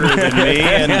smarter than me,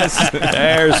 and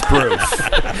there's proof.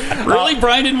 Really?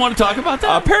 Brian didn't want to talk about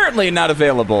that? Apparently not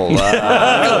available.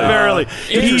 Apparently.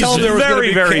 He's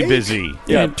very, very busy.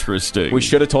 Yeah. Interesting. We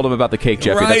should have told him about the cake,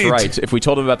 Jeffy. That's right. If we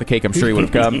told him about the cake, I'm sure he would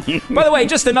have come. By the way,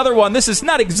 just another one. This is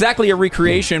not exactly a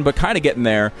recreation, but kind of getting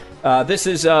there. This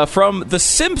is from The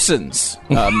Simpsons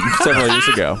several years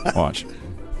ago. Watch.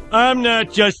 I'm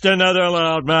not just another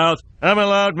loudmouth. I'm a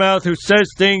loudmouth who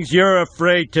says things you're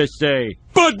afraid to say.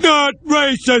 But not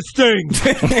racist things.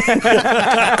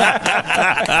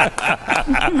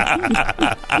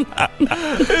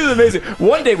 This is amazing.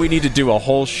 One day we need to do a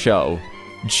whole show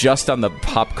just on the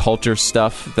pop culture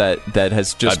stuff that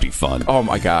has just... That'd be fun. Oh,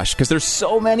 my gosh. Because there's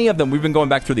so many of them. We've been going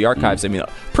back through the archives. I mean,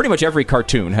 pretty much every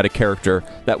cartoon had a character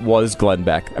that was Glenn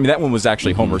Beck. I mean, that one was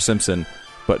actually Homer Simpson.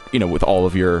 But, with all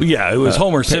of your... Yeah, it was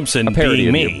Homer Simpson a parody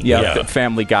being of me. Yeah,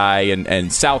 Family Guy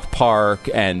and South Park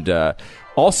and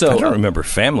also... I don't remember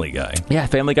Family Guy. Yeah,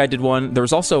 Family Guy did one. There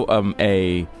was also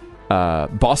a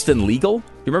Boston Legal. You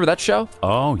remember that show?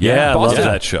 Oh, yeah. Love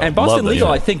that show. And Boston Legal,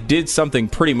 show. I think, did something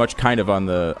pretty much kind of on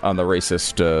the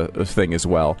racist thing as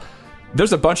well.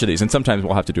 There's a bunch of these, and sometimes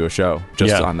we'll have to do a show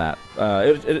just on that.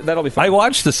 That'll be fun. I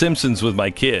watched The Simpsons with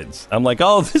my kids. I'm like,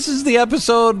 oh, this is the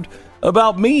episode...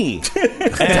 about me.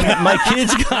 And my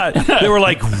kids they were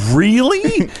like,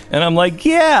 really? And I'm like,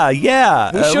 yeah.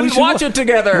 We should watch it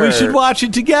together. We should watch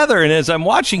it together. And as I'm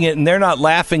watching it, and they're not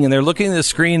laughing, and they're looking at the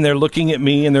screen, they're looking at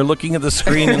me, and they're looking at the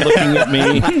screen and looking at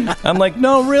me. I'm like,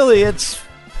 no, really, it's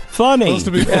funny. Supposed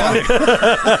to be funny.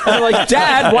 I'm like,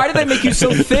 Dad, why did they make you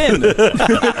so thin? You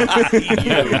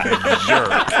jerk.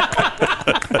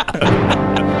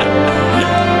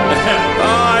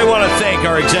 I want to thank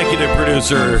our executive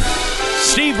producer,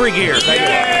 Steve Regier.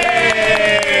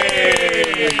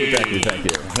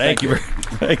 Thank you.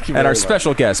 And our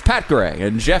special guests, Pat Gray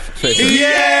and Jeff Fisher.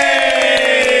 Yay!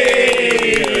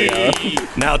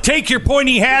 Now take your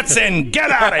pointy hats and get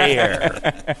out of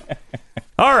here.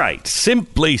 All right,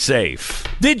 Simply Safe.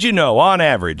 Did you know, on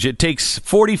average, it takes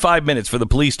 45 minutes for the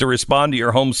police to respond to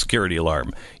your home security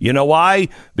alarm? You know why?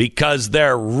 Because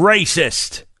they're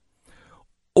racist.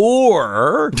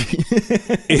 Or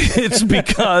it's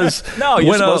because... No,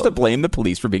 you're supposed to blame the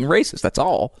police for being racist. That's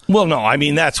all. Well, no, I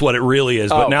mean, that's what it really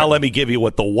is. But now let me give you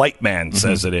what the white man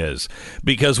says it is.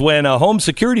 Because when a home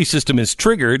security system is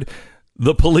triggered,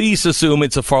 the police assume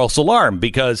it's a false alarm.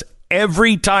 Because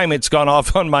every time it's gone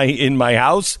off in my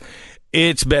house,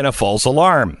 it's been a false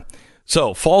alarm.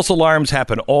 So false alarms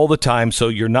happen all the time. So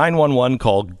your 911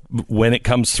 call, when it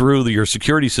comes through your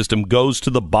security system, goes to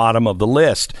the bottom of the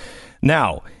list.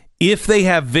 Now, if they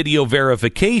have video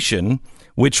verification,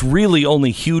 which really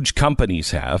only huge companies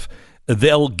have,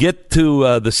 they'll get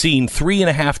to the scene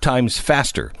 3.5 times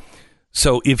faster.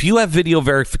 So if you have video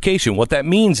verification, what that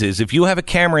means is if you have a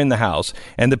camera in the house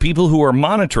and the people who are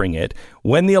monitoring it,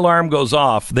 when the alarm goes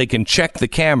off, they can check the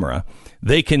camera,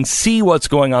 they can see what's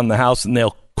going on in the house, and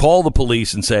they'll call the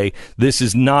police and say, this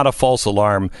is not a false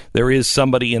alarm. There is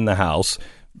somebody in the house.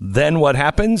 Then what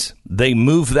happens? They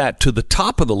move that to the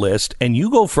top of the list, and you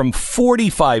go from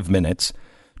 45 minutes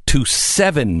to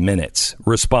 7 minutes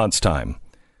response time.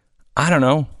 I don't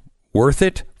know. Worth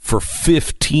it for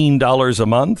 $15 a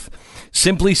month?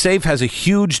 Simply Safe has a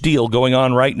huge deal going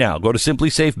on right now. Go to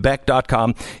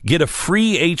simplysafebeck.com. Get a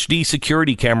free HD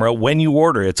security camera when you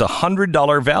order. It's a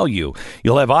 $100 value.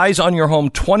 You'll have eyes on your home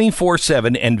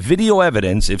 24/7 and video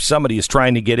evidence if somebody is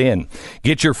trying to get in.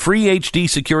 Get your free HD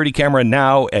security camera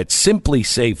now at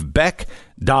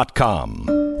simplysafebeck.com.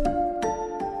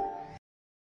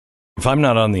 If I'm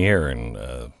not on the air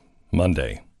on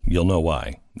Monday, you'll know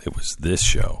why. It was this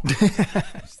show.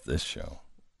 It's this show.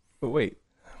 But wait.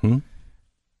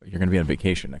 You're going to be on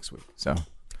vacation next week, so...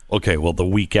 Okay, well, the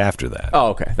week after that. Oh,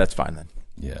 okay. That's fine, then.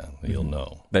 Yeah, you'll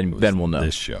know. Then we'll know.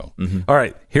 This show. All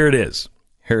right, here it is.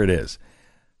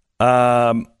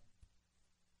 The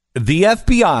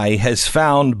FBI has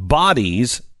found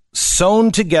bodies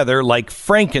sewn together like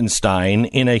Frankenstein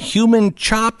in a human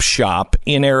chop shop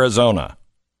in Arizona.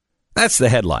 That's the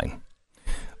headline.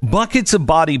 Buckets of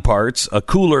body parts, a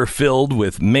cooler filled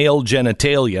with male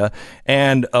genitalia,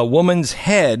 and a woman's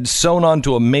head sewn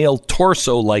onto a male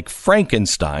torso like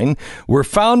Frankenstein were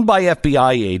found by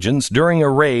FBI agents during a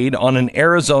raid on an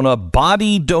Arizona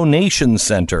body donation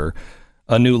center,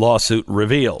 a new lawsuit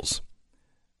reveals.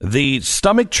 The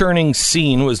stomach-churning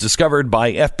scene was discovered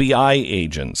by FBI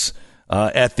agents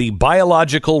at the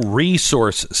Biological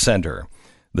Resource Center.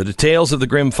 The details of the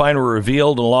grim find were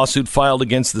revealed in a lawsuit filed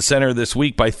against the center this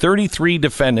week by 33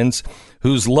 defendants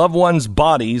whose loved ones'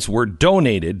 bodies were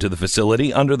donated to the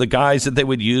facility under the guise that they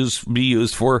would be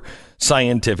used for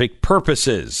scientific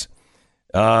purposes.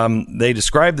 They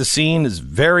described the scene as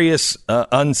various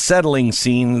unsettling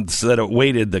scenes that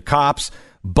awaited the cops,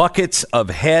 buckets of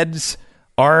heads,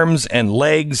 arms, and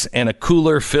legs, and a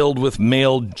cooler filled with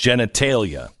male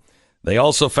genitalia. They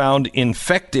also found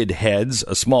infected heads,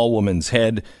 a small woman's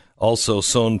head, also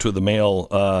sewn to the male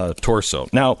torso.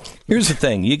 Now, here's the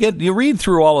thing. You read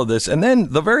through all of this, and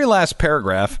then the very last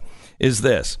paragraph is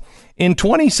this. In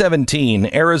 2017,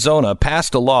 Arizona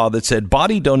passed a law that said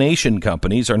body donation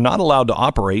companies are not allowed to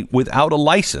operate without a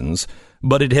license,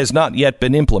 but it has not yet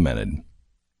been implemented.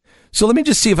 So let me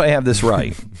just see if I have this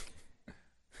right.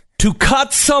 To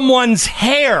cut someone's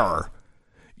hair,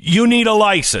 you need a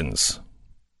license.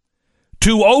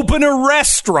 To open a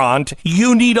restaurant,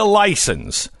 you need a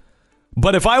license.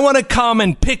 But if I want to come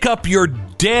and pick up your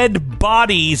dead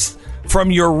bodies from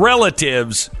your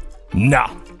relatives, no.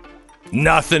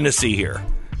 Nothing to see here.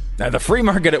 Now, the free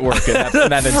market at work in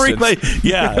that instance.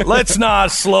 Yeah, let's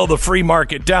not slow the free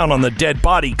market down on the dead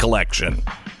body collection.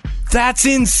 That's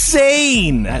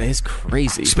insane. That is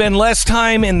crazy. Spend less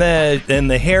time in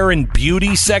the hair and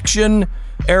beauty section,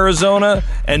 Arizona,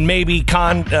 and maybe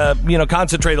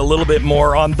concentrate a little bit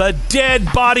more on the dead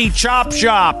body chop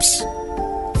shops.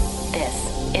 This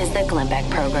is the Glenn Beck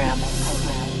Program.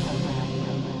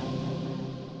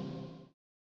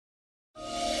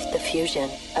 The fusion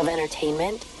of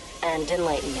entertainment and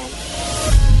enlightenment.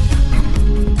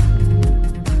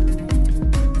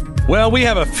 Well, we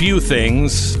have a few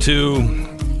things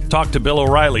to talk to Bill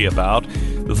O'Reilly about.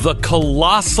 The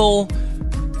colossal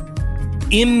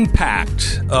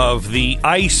impact of the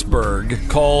iceberg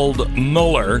called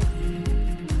Mueller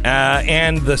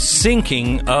and the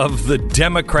sinking of the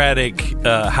Democratic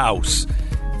House.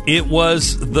 It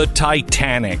was the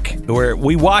Titanic, where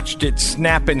we watched it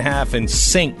snap in half and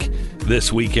sink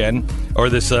this weekend, or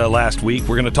this last week.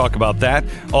 We're going to talk about that.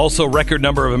 Also, record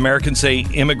number of Americans say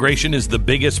immigration is the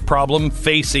biggest problem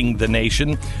facing the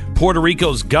nation. Puerto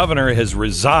Rico's governor has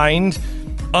resigned.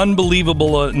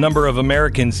 Unbelievable number of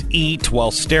Americans eat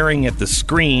while staring at the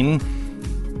screen.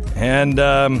 And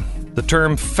the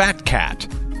term fat cat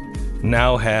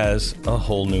now has a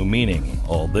whole new meaning.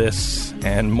 All this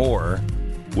and more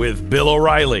with Bill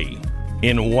O'Reilly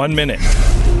in 1 minute.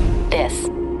 This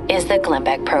is the Glenn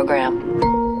Beck Program.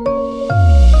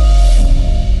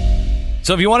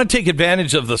 So if you want to take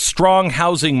advantage of the strong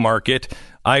housing market,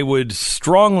 I would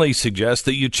strongly suggest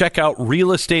that you check out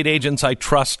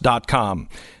realestateagentsitrust.com.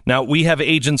 Now, we have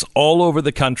agents all over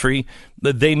the country.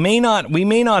 We may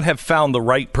not have found the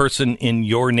right person in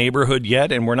your neighborhood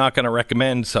yet, and we're not going to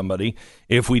recommend somebody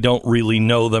if we don't really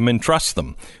know them and trust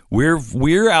them.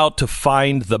 We're out to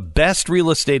find the best real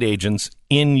estate agents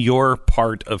in your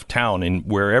part of town, and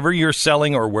wherever you're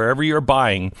selling or wherever you're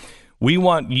buying. We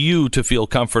want you to feel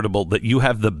comfortable that you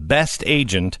have the best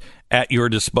agent at your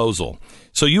disposal.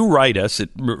 So you write us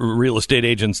at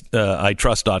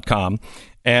realestateagentsitrust.com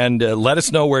and let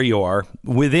us know where you are.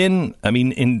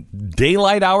 In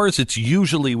daylight hours, it's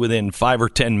usually within 5 or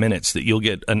 10 minutes that you'll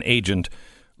get an agent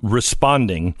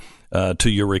responding to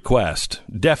your request.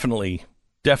 Definitely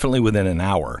within an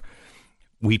hour.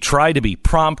 We try to be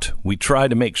prompt. We try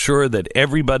to make sure that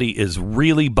everybody is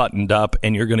really buttoned up,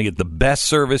 and you're going to get the best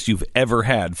service you've ever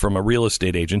had from a real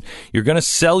estate agent. You're going to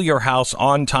sell your house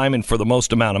on time and for the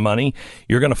most amount of money.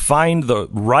 You're going to find the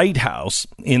right house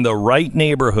in the right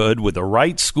neighborhood with the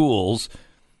right schools.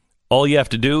 All you have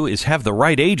to do is have the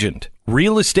right agent.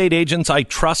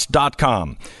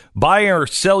 realestateagentsitrust.com. Buy or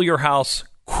sell your house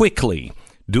quickly.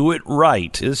 Do it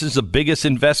right. This is the biggest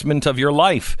investment of your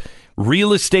life.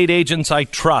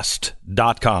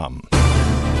 realestateagentsitrust.com.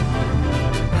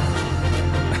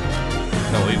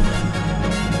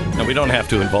 No, we don't have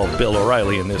to involve Bill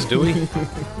O'Reilly in this, do we?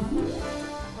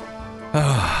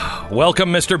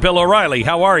 Welcome, Mr. Bill O'Reilly.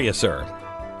 How are you, sir?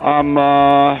 I'm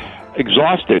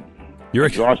exhausted. You're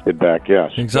exhausted, Beck,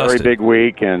 yes. Exhausted. Very big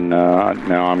week, and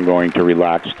now I'm going to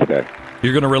relax today.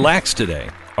 You're going to relax today?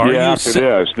 After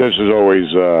this. This is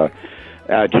always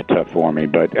agita for me,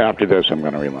 but after this, I'm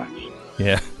going to relax.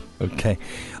 Yeah. Okay.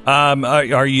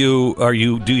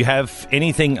 Do you have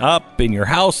anything up in your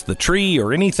house, the tree,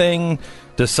 or anything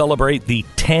to celebrate the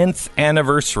 10th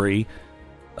anniversary?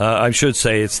 I should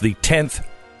say it's the 10th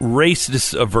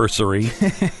Racistversary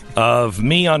of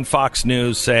me on Fox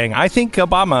News saying, I think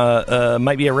Obama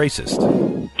might be a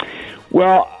racist.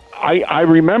 Well, I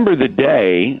remember the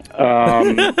day.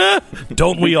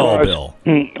 Don't we all, Bill?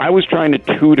 I was trying to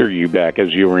tutor you back,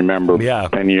 as you remember,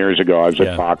 10 years ago. I was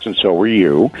at Fox, and so were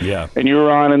you. Yeah. And you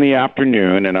were on in the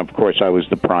afternoon, and of course I was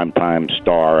the primetime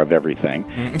star of everything.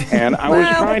 And I was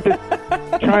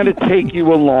trying to take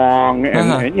you along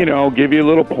and give you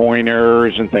little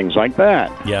pointers and things like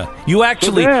that. Yeah. You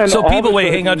actually, so people,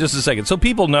 wait, hang on just a second. So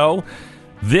people know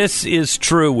this is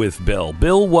true with Bill.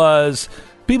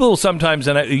 People sometimes,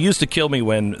 and it used to kill me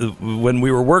when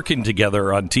we were working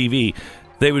together on TV,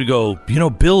 they would go,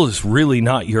 Bill is really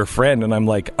not your friend. And I'm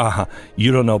like,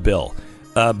 you don't know Bill.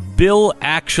 Bill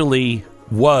actually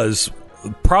was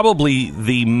probably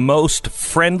the most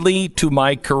friendly to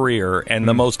my career and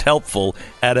the most helpful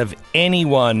out of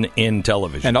anyone in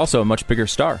television. And also a much bigger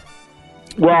star.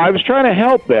 Well, I was trying to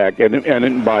help Beck,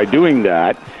 and by doing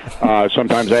that,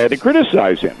 sometimes I had to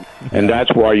criticize him. And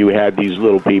that's why you had these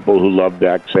little people who loved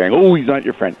Beck saying, oh, he's not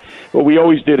your friend. But we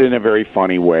always did it in a very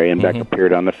funny way, and Beck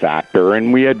appeared on The Factor,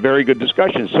 and we had very good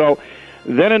discussions. So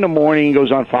then in the morning, he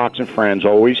goes on Fox and Friends,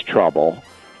 always trouble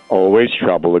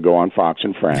to go on Fox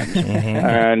and Friends.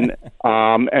 And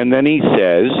then he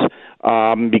says,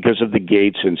 because of the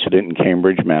Gates incident in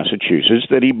Cambridge, Massachusetts,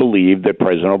 that he believed that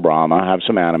President Obama had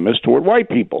some animus toward white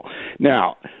people.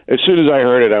 Now, as soon as I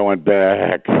heard it, I went,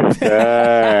 Beck.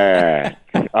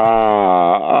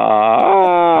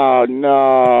 Oh,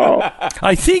 no.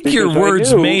 I think your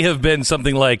words may have been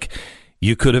something like,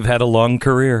 you could have had a long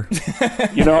career.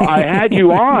 I had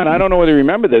you on. I don't know whether you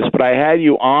remember this, but I had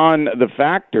you on The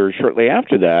Factor shortly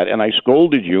after that, and I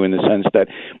scolded you in the sense that,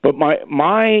 but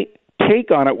my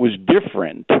take on it was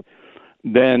different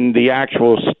than the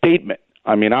actual statement.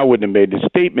 I mean, I wouldn't have made the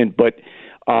statement, but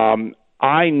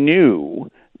I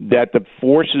knew that the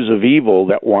forces of evil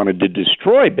that wanted to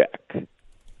destroy Beck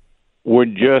were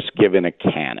just given a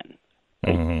cannon,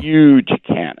 a huge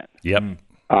cannon. Yep.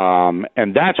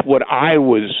 And that's what I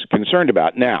was concerned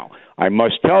about. Now, I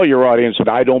must tell your audience that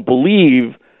I don't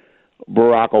believe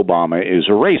Barack Obama is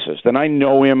a racist, and I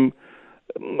know him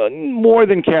more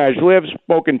than casually. I've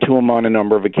spoken to him on a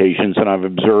number of occasions, and I've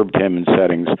observed him in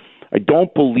settings. I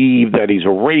don't believe that he's a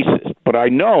racist, but I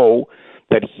know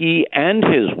that he and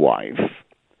his wife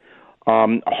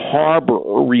harbor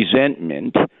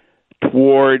resentment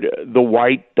toward the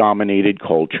white-dominated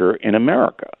culture in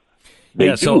America.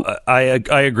 So I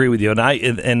agree with you, and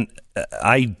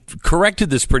I corrected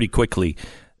this pretty quickly.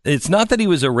 It's not that he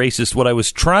was a racist. What I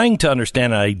was trying to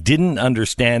understand, and I didn't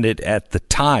understand it at the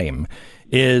time,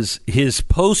 is his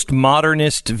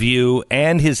postmodernist view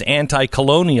and his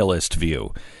anti-colonialist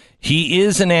view. He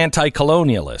is an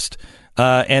anti-colonialist,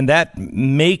 and that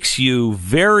makes you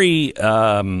very,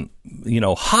 hostile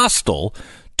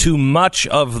to much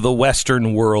of the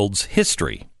Western world's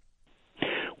history.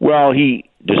 Well, he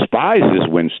despises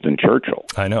Winston Churchill.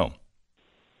 I know.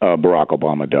 Barack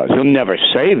Obama does. He'll never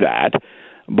say that,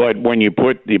 but when you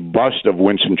put the bust of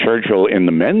Winston Churchill in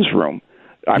the men's room,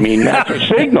 I mean, that's a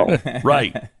signal.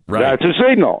 Right. That's a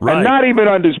signal. Right. And not even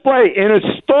on display, in a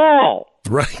stall.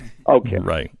 Right. Okay.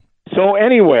 Right. So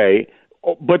anyway,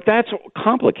 but that's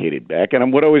complicated, Beck.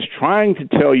 And what I was trying to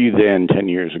tell you then 10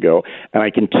 years ago, and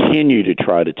I continue to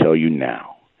try to tell you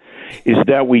now, is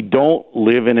that we don't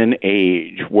live in an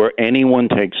age where anyone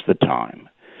takes the time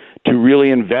to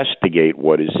really investigate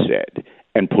what is said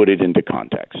and put it into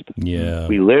context. Yeah.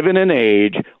 We live in an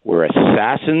age where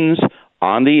assassins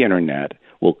on the internet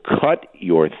will cut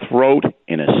your throat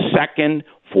in a second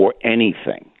for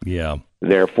anything. Yeah.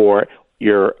 Therefore,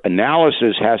 your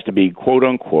analysis has to be, quote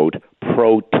unquote,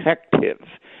 protective.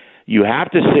 You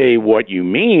have to say what you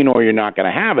mean or you're not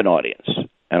going to have an audience.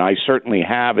 And I certainly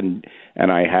have, and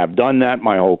I have done that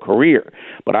my whole career.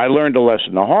 But I learned a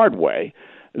lesson the hard way,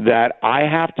 that I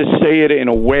have to say it in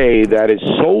a way that is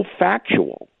so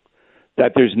factual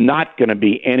that there's not going to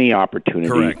be any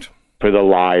opportunity for the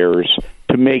liars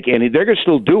to make any. They're going to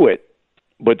still do it,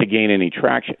 but to gain any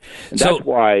traction. And that's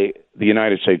why the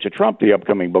United States of Trump, the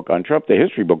upcoming book on Trump, the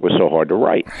history book, was so hard to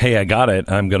write. Hey, I got it.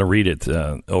 I'm going to read it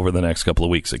over the next couple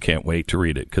of weeks. I can't wait to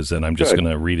read it, because then I'm just going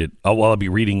to read it. I'll be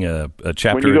reading a chapter a day on the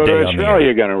air. When you go to Australia,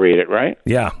 you're going to read it, right?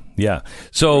 Yeah.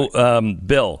 So,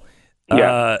 Bill,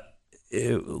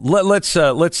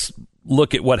 let's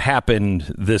look at what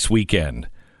happened this weekend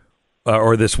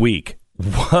or this week.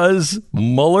 Was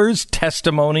Mueller's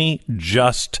testimony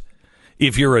just,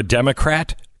 if you're a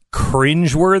Democrat,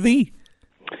 cringeworthy?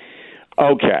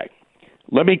 Okay.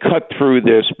 Let me cut through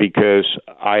this because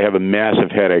I have a massive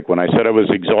headache. When I said I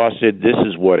was exhausted, this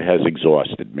is what has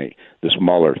exhausted me, this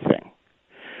Mueller thing.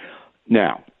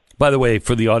 Now, by the way,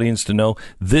 for the audience to know,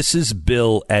 this is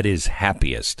Bill at his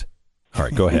happiest. All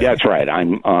right, go ahead. That's right.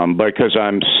 I'm because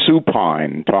I'm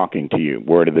supine talking to you.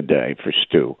 Word of the day for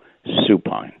Stu.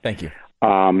 supine. Thank you.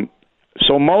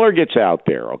 So Mueller gets out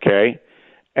there, okay?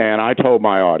 And I told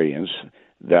my audience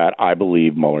that I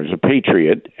believe Mueller's a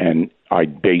patriot, and I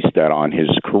based that on his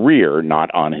career,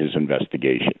 not on his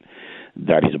investigation.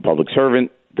 That he's a public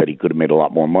servant, that he could have made a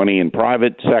lot more money in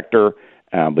private sector,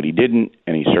 but he didn't,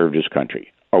 and he served his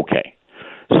country. Okay.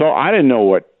 So I didn't know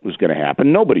what was going to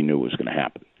happen. Nobody knew what was going to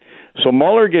happen. So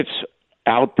Mueller gets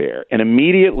out there and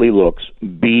immediately looks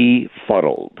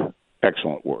befuddled.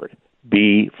 Excellent word.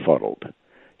 Befuddled.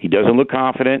 He doesn't look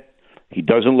confident. He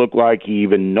doesn't look like he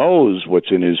even knows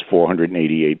what's in his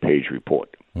 488-page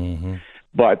report. Mm-hmm.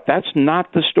 But that's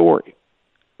not the story.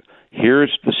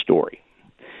 Here's the story.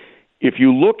 If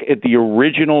you look at the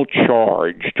original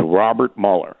charge to Robert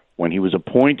Mueller when he was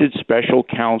appointed special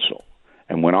counsel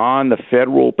and went on the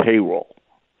federal payroll,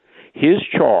 his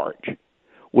charge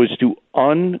was to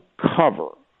uncover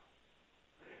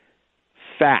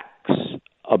facts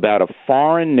about a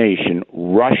foreign nation,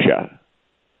 Russia,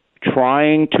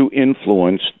 trying to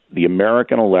influence the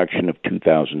American election of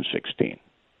 2016.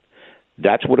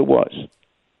 That's what it was.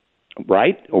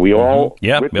 Right? Are we all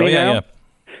with me now? Yeah.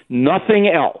 Nothing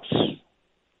else.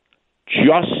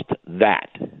 Just that.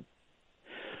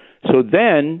 So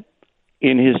then,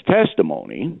 in his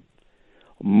testimony,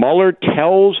 Mueller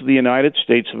tells the United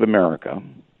States of America,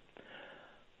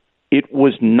 it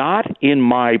was not in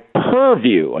my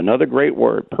purview, another great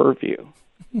word, purview,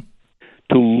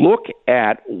 to look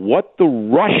at what the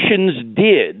Russians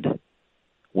did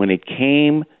when it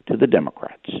came to the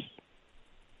Democrats.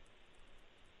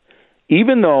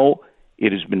 Even though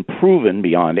it has been proven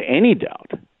beyond any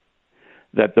doubt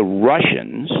that the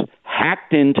Russians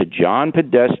hacked into John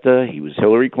Podesta, he was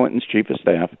Hillary Clinton's chief of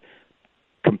staff,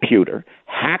 computer,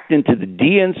 hacked into the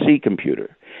DNC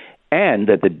computer, and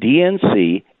that the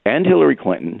DNC and Hillary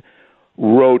Clinton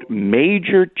wrote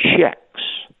major checks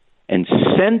and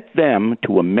sent them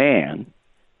to a man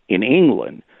in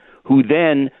England who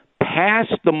then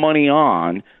passed the money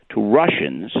on to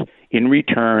Russians in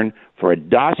return for a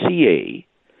dossier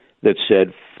that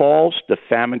said false,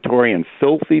 defamatory, and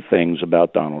filthy things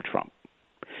about Donald Trump.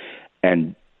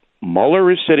 And Mueller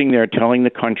is sitting there telling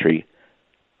the country,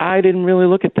 I didn't really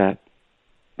look at that.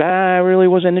 I really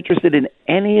wasn't interested in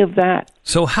any of that.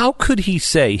 So how could he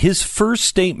say his first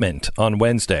statement on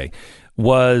Wednesday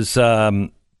was,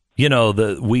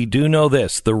 we do know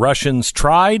this. The Russians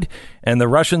tried, and the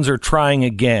Russians are trying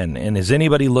again. And is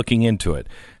anybody looking into it?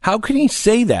 How can he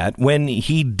say that when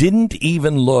he didn't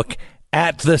even look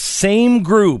at the same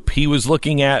group he was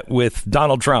looking at with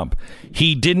Donald Trump?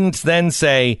 He didn't then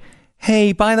say,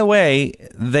 hey, by the way,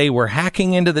 they were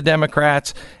hacking into the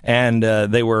Democrats, and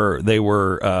they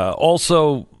were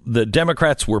also, the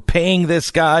Democrats were paying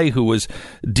this guy who was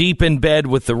deep in bed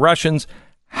with the Russians.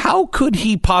 How could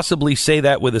he possibly say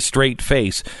that with a straight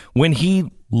face when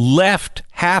he left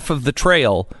half of the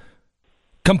trail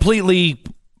completely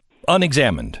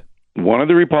unexamined? One of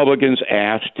the Republicans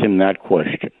asked him that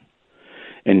question,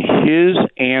 and his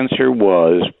answer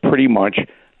was pretty much,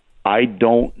 I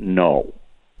don't know.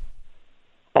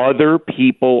 Other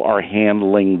people are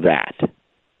handling that.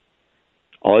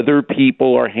 Other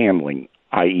people are handling,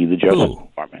 i.e. the Justice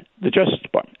Department. The Justice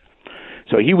Department.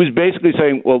 So he was basically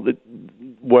saying,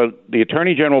 the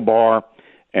Attorney General Barr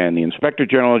and the Inspector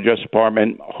General of the Justice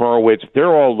Department, Horowitz,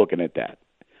 they're all looking at that.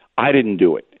 I didn't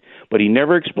do it. But he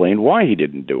never explained why he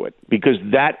didn't do it, because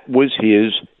that was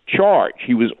his charge.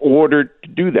 He was ordered to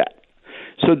do that.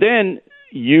 So then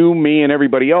you, me, and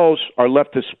everybody else are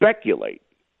left to speculate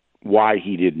why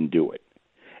he didn't do it.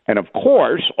 And of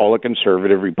course, all the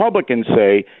conservative Republicans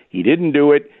say he didn't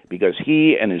do it because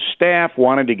he and his staff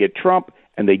wanted to get Trump,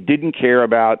 and they didn't care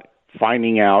about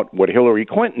finding out what Hillary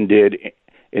Clinton did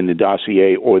in the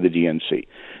dossier or the DNC.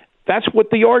 That's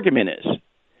what the argument is.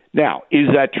 Now, is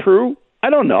that true? I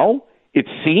don't know. It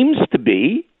seems to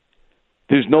be.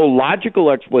 There's no logical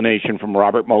explanation from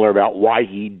Robert Mueller about why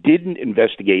he didn't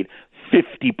investigate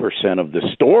 50% of the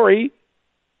story,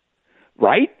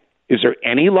 right? Is there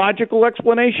any logical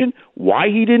explanation why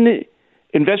he didn't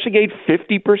investigate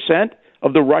 50%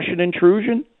 of the Russian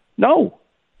intrusion? No,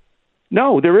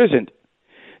 there isn't.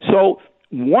 So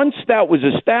once that was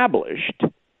established,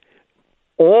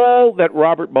 all that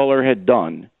Robert Mueller had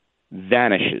done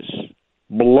vanishes,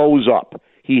 blows up.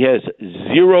 He has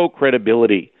zero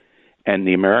credibility, and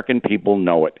the American people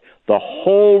know it. The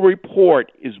whole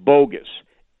report is bogus.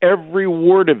 Every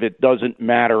word of it doesn't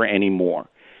matter anymore,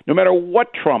 no matter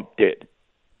what Trump did.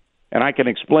 And I can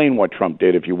explain what Trump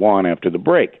did if you want after the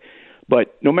break.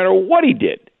 But no matter what he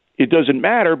did, it doesn't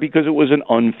matter because it was an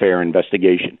unfair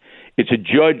investigation. It's a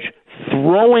judge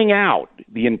throwing out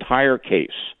the entire case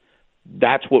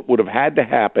that's what would have had to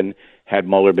happen had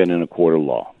Mueller been in a court of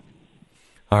law.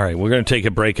 All right, we're going to take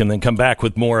a break and then come back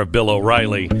with more of Bill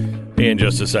O'Reilly in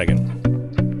just a second.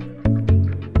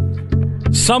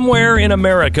 Somewhere in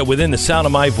America, within the sound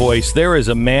of my voice, there is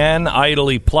a man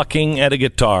idly plucking at a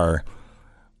guitar.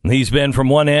 He's been from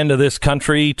one end of this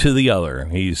country to the other.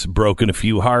 He's broken a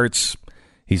few hearts.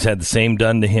 He's had the same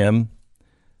done to him.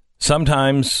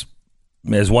 Sometimes,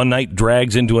 as one night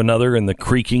drags into another and the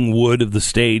creaking wood of the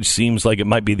stage seems like it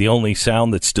might be the only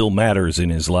sound that still matters in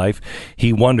his life,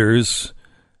 he wonders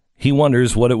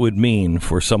what it would mean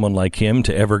for someone like him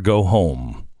to ever go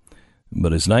home.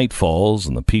 But as night falls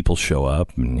and the people show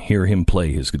up and hear him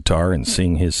play his guitar and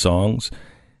sing his songs,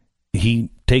 he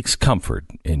takes comfort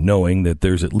in knowing that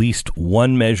there's at least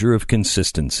one measure of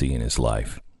consistency in his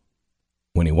life.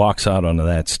 When he walks out onto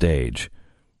that stage,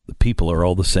 the people are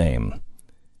all the same,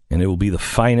 and it will be the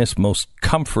finest, most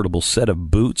comfortable set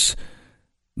of boots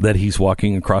that he's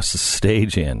walking across the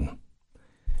stage in.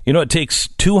 You know, it takes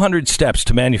 200 steps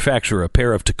to manufacture a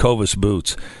pair of Tecovas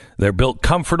boots. They're built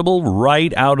comfortable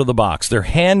right out of the box. They're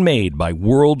handmade by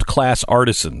world-class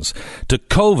artisans.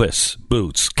 Tecovas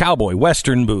boots, cowboy,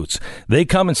 western boots. They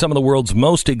come in some of the world's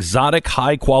most exotic,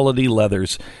 high-quality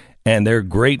leathers, and they're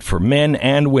great for men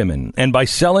and women. And by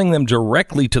selling them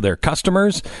directly to their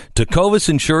customers, Tecovas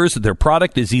ensures that their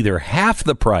product is either half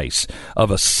the price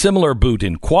of a similar boot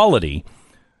in quality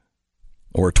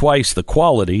or twice the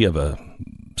quality of a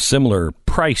similar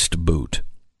priced boot.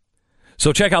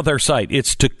 So check out their site.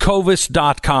 It's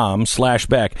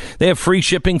tecovas.com/Beck. They have free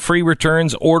shipping, free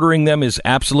returns. Ordering them is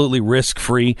absolutely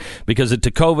risk-free because at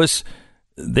Tecovas,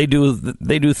 they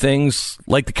do things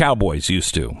like the Cowboys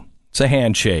used to. It's a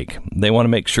handshake. They want to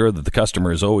make sure that the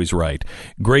customer is always right.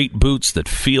 Great boots that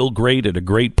feel great at a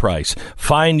great price.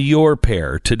 Find your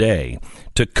pair today.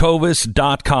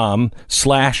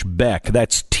 Tecovas.com/Beck.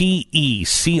 That's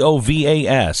TECOVAS.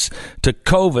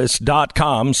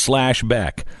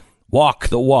 Tecovas.com/Beck. Walk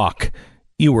the walk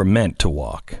you were meant to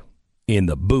walk in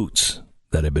the boots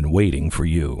that have been waiting for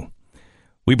you.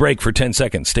 We break for 10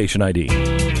 seconds. Station ID.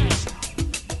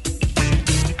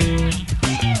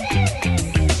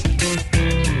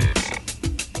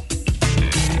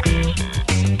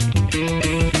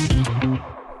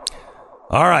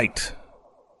 All right,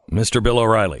 Mr. Bill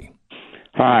O'Reilly.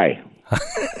 Hi.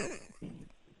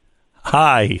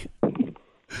 Hi.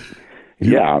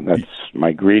 Yeah, that's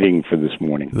my greeting for this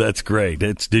morning. That's great.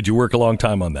 Did you work a long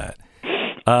time on that?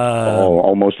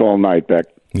 Almost all night, Beck.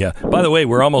 Yeah. By the way,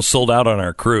 we're almost sold out on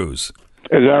our cruise.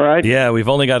 Is that right? Yeah, we've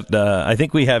only got, I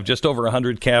think we have just over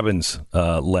 100 cabins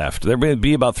left. There will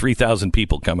be about 3,000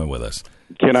 people coming with us.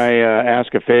 Can I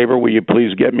ask a favor? Will you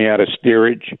please get me out of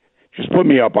steerage? Just put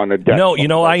me up on the deck.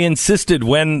 No, I insisted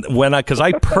because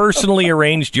I personally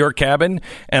arranged your cabin,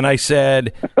 and I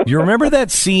said, you remember that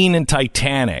scene in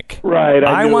Titanic? Right.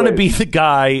 I want to be the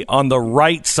guy on the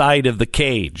right side of the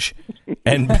cage,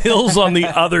 and Bill's on the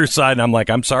other side. And I'm like,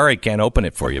 I'm sorry, I can't open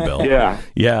it for you, Bill. Yeah.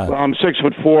 Yeah. Well, I'm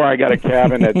 6'4". I got a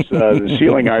cabin that's the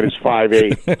ceiling height is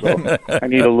 5'8", so I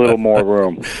need a little more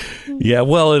room. Yeah,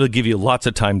 well, it'll give you lots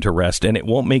of time to rest, and it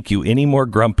won't make you any more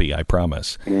grumpy, I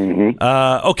promise. Mm-hmm.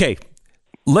 Okay,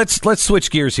 let's switch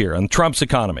gears here on Trump's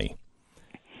economy.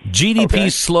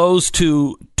 GDP slows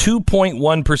to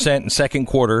 2.1% in second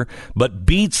quarter, but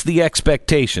beats the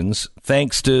expectations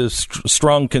thanks to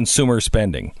strong consumer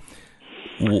spending.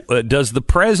 Does the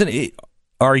president?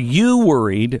 Are you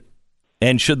worried?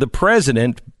 And should the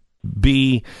president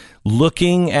be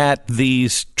looking at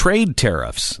these trade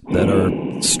tariffs that are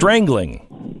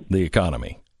strangling the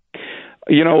economy?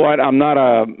 You know what? I'm not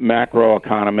a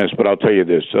macroeconomist, but I'll tell you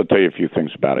this. I'll tell you a few things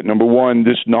about it. Number one,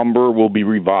 this number will be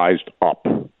revised up,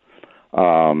 and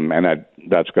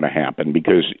that's going to happen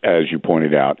because, as you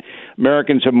pointed out,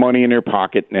 Americans have money in their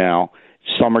pocket now.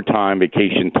 Summertime,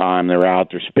 vacation time, they're out,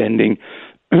 they're spending.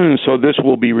 So this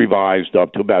will be revised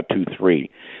up to about 2.3.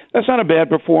 That's not a bad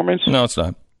performance. No, it's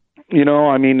not. You know,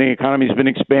 I mean, the economy's been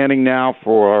expanding now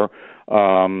for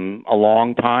a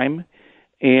long time.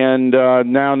 And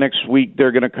now next week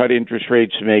they're going to cut interest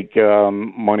rates to make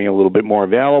money a little bit more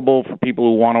available for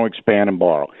people who want to expand and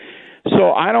borrow.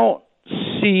 So I don't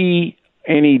see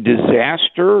any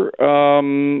disaster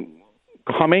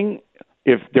coming.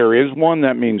 If there is one,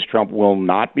 that means Trump will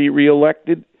not be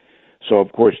reelected. So,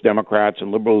 of course, Democrats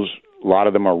and liberals, a lot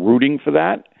of them are rooting for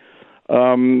that.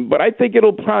 But I think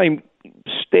it'll probably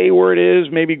stay where it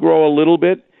is, maybe grow a little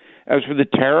bit. As for the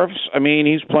tariffs, I mean,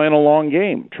 he's playing a long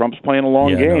game. Trump's playing a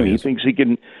long game. No, he thinks he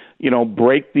can,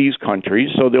 break these countries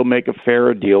so they'll make a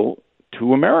fairer deal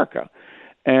to America.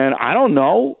 And I don't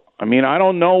know. I mean, I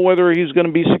don't know whether he's going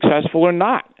to be successful or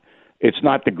not. It's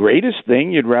not the greatest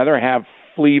thing. You'd rather have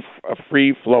a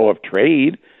free flow of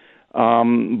trade,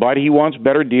 but he wants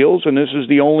better deals, and this is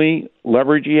the only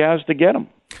leverage he has to get them.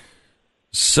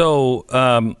 So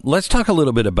let's talk a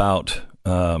little bit about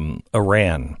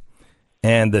Iran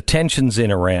and the tensions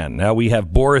in Iran. Now we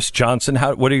have Boris Johnson.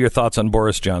 What are your thoughts on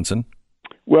Boris Johnson?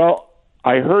 Well,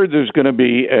 I heard there's going to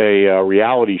be a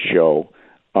reality show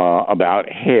about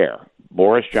hair.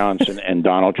 Boris Johnson and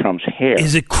Donald Trump's hair.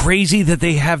 Is it crazy that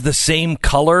they have the same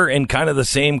color and kind of the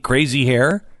same crazy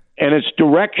hair? And it's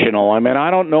directional. I mean, I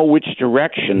don't know which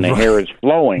direction the hair is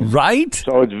flowing. Right?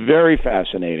 So it's very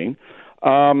fascinating.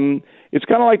 It's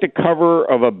kind of like the cover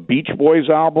of a Beach Boys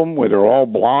album where they're all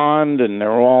blonde and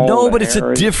they're all... No, but it's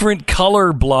a different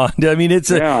color blonde. I mean,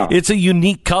 it's a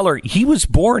unique color. He was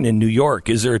born in New York.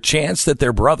 Is there a chance that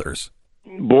they're brothers?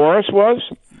 Boris was?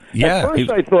 Yeah. At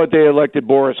first I thought they elected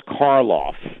Boris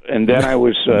Karloff, and then I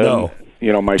was, my...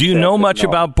 Do you know much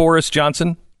about Boris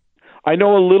Johnson? I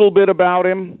know a little bit about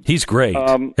him. He's great.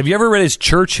 Have you ever read his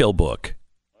Churchill book?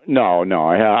 No,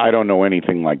 I don't know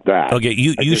anything like that. Okay,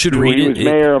 you should read it. He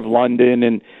was mayor of London,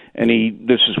 and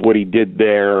this is what he did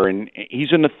there, and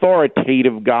he's an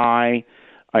authoritative guy.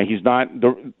 He's not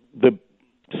the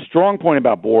strong point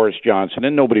about Boris Johnson,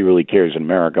 and nobody really cares in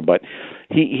America, but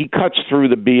he cuts through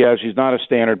the BS. He's not a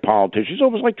standard politician. He's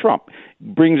almost like Trump.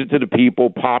 Brings it to the people,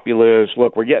 populist.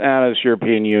 Look, we're getting out of this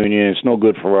European Union. It's no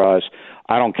good for us.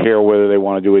 I don't care whether they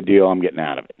want to do a deal. I'm getting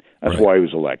out of it. That's why he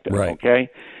was elected. Right. Okay?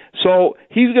 So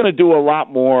he's going to do a lot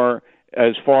more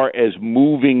as far as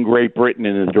moving Great Britain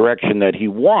in the direction that he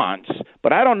wants,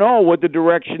 but I don't know what the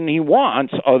direction he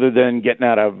wants other than getting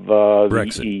out of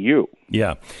the EU.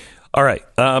 Yeah. All right.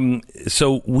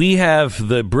 So we have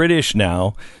the British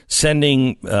now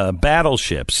sending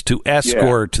battleships to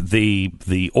escort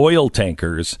the oil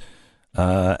tankers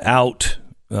out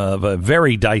of a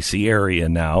very dicey area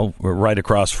now. We're right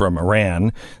across from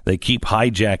Iran. They keep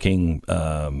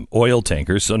hijacking oil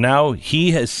tankers. So now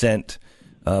he has sent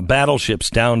battleships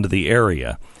down to the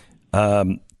area.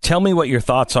 Tell me what your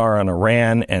thoughts are on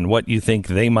Iran and what you think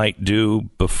they might do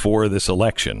before this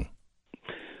election.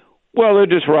 Well, they're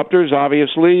disruptors,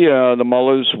 obviously. The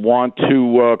mullahs want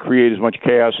to create as much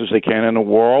chaos as they can in the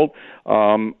world.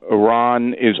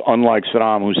 Iran is unlike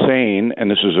Saddam Hussein, and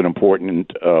this is an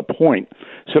important point.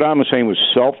 Saddam Hussein was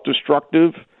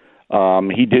self-destructive.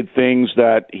 He did things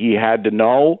that he had to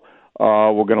know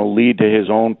were going to lead to his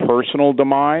own personal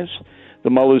demise. The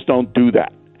mullahs don't do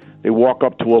that. They walk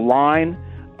up to a line.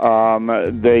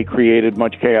 They create as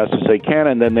much chaos as they can,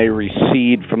 and then they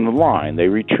recede from the line. They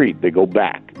retreat. They go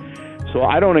back. So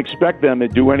I don't expect them to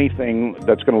do anything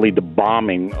that's going to lead to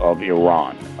bombing of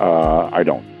Iran. I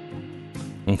don't.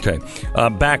 Okay.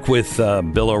 Back with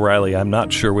Bill O'Reilly. I'm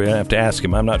not sure. We have to ask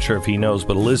him. I'm not sure if he knows,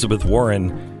 but Elizabeth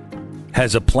Warren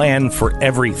has a plan for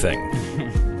everything.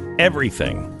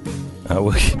 Everything.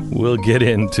 We'll get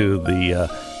into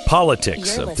the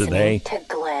politics of today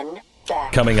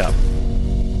coming up.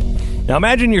 Now,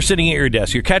 imagine you're sitting at your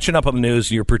desk, you're catching up on the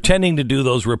news, you're pretending to do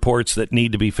those reports that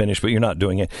need to be finished, but you're not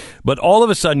doing it. But all of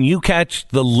a sudden, you catch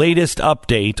the latest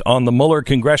update on the Mueller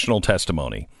congressional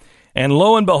testimony. And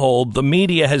lo and behold, the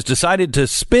media has decided to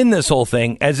spin this whole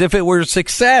thing as if it were a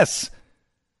success.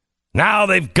 Now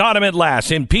they've got him at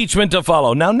last. Impeachment to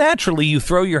follow. Now, naturally, you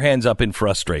throw your hands up in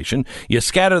frustration. You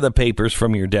scatter the papers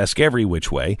from your desk every which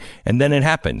way. And then it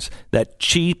happens. That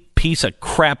cheap piece of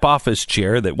crap office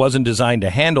chair that wasn't designed to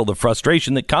handle the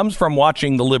frustration that comes from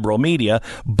watching the liberal media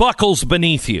buckles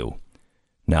beneath you.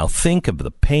 Now think of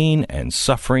the pain and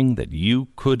suffering that you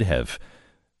could have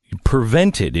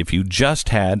prevented if you just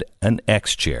had an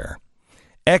X chair.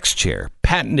 X-Chair,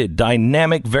 patented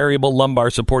dynamic variable lumbar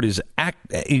support, is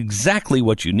exactly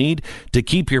what you need to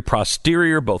keep your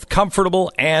posterior both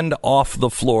comfortable and off the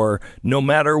floor, no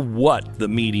matter what the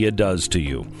media does to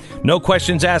you. No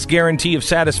questions asked guarantee of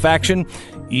satisfaction.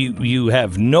 You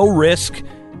have no risk.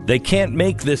 They can't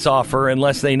make this offer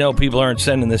unless they know people aren't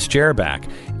sending this chair back.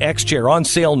 X-Chair on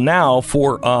sale now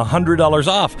for $100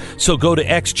 off. So go to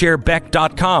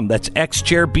xchairbeck.com. That's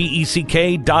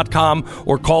xchairbeck.com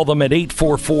or call them at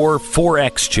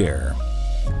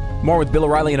 844-4XChair. More with Bill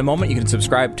O'Reilly in a moment. You can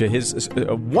subscribe to his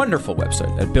wonderful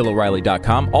website at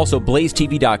BillO'Reilly.com. Also,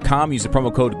 BlazeTV.com. Use the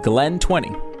promo code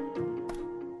Glenn20.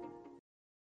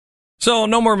 So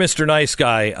no more Mr. Nice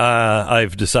Guy,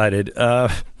 I've decided.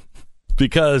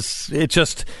 Because it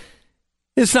just,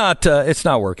 It's not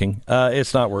working.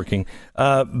 It's not working.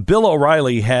 Bill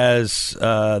O'Reilly has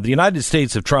The United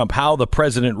States of Trump, How the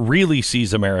President Really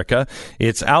Sees America.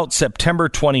 It's out September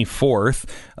 24th.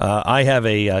 I have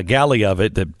a galley of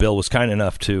it that Bill was kind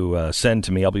enough to send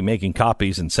to me. I'll be making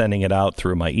copies and sending it out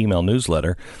through my email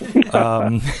newsletter.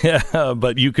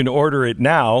 But you can order it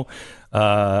now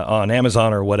on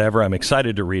Amazon or whatever. I'm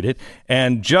excited to read it.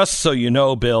 And just so you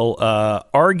know, Bill,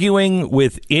 Arguing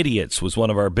with Idiots was one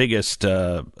of our biggest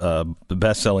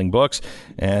best-selling books,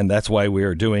 and that's why we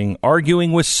are doing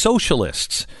Arguing with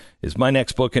Socialists is my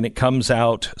next book, and it comes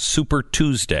out Super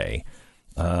Tuesday.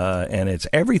 And it's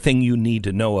everything you need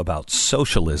to know about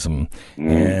socialism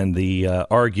and the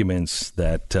arguments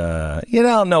that,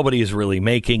 nobody is really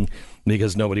making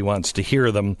because nobody wants to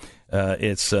hear them.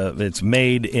 It's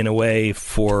made in a way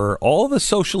for all the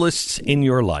socialists in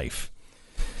your life.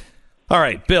 All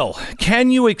right, Bill,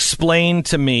 can you explain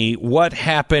to me what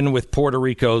happened with Puerto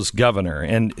Rico's governor,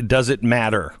 and does it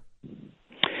matter?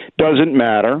 Doesn't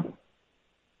matter.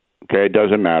 Okay, it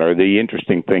doesn't matter. The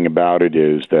interesting thing about it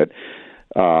is that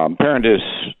apparently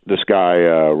this guy,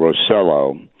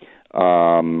 Rossello,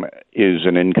 is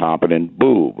an incompetent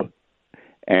boob.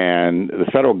 And the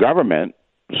federal government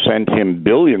sent him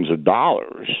billions of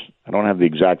dollars. I don't have the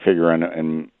exact figure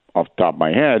off the top of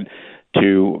my head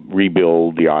to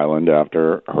rebuild the island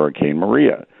after Hurricane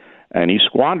Maria. And he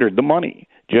squandered the money,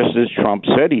 just as Trump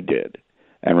said he did.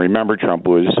 And remember, Trump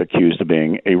was accused of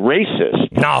being a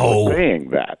racist. No. For saying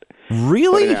that.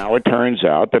 Really? But now it turns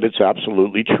out that it's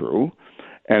absolutely true.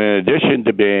 And in addition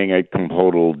to being a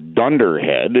total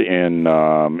dunderhead in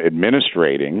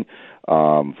administrating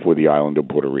for the island of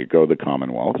Puerto Rico, the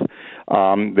Commonwealth,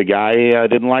 the guy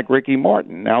didn't like Ricky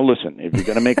Martin. Now, listen, if you're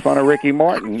going to make fun of Ricky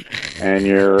Martin and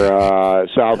you're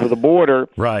south of the border,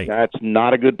 right, that's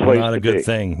not a good place to be. Not a good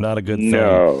thing. Not a good thing.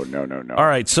 No. All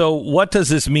right, so what does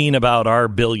this mean about our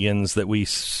billions that we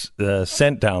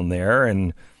sent down there?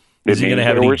 And is he going to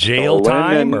have any jail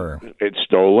time? Or it's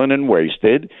stolen and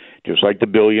wasted, just like the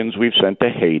billions we've sent to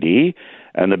Haiti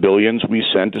and the billions we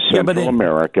sent to Central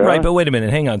America. Right, but wait a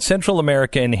minute. Hang on. Central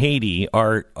America and Haiti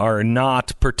are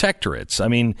not protectorates. I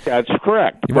mean, that's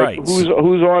correct. Right. But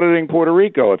who's auditing Puerto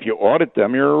Rico? If you audit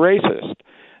them, you're a racist.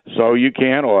 So you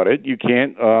can't audit, you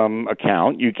can't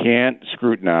account, you can't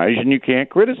scrutinize, and you can't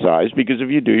criticize, because if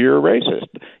you do, you're a racist.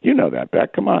 You know that,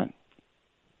 Beck. Come on.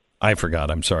 I forgot.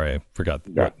 I'm sorry. I forgot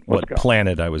what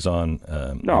planet I was on.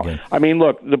 No, again. I mean,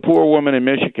 look, the poor woman in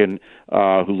Michigan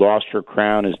who lost her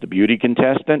crown as the beauty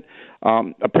contestant,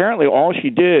 apparently all she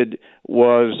did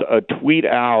was tweet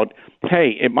out,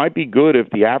 hey, it might be good if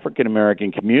the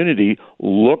African-American community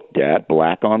looked at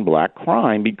black-on-black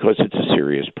crime because it's a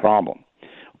serious problem.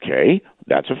 Okay,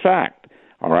 that's a fact.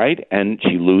 All right, and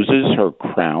she loses her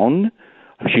crown.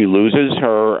 She loses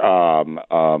her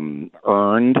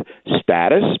earned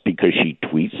status because she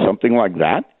tweets something like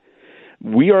that.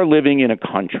 We are living in a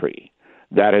country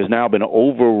that has now been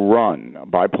overrun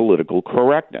by political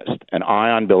correctness. And I,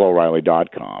 on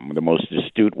BillO'Reilly.com, the most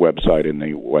astute website in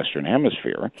the Western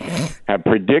Hemisphere, have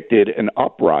predicted an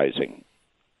uprising.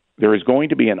 There is going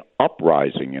to be an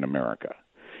uprising in America.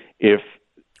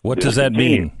 What does that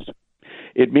mean?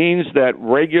 It means that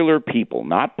regular people,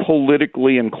 not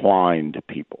politically inclined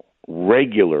people,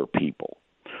 regular people,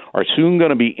 are soon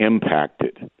going to be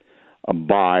impacted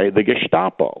by the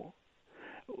Gestapo,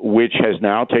 which has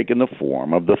now taken the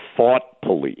form of the thought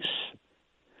police.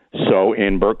 So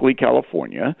in Berkeley,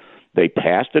 California, they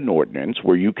passed an ordinance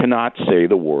where you cannot say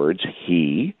the words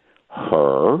he,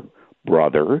 her,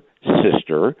 brother,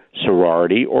 sister,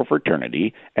 sorority, or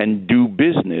fraternity and do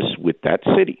business with that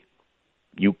city.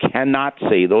 You cannot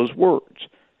say those words.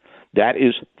 That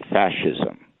is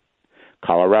fascism.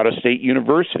 Colorado State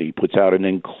University puts out an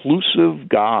inclusive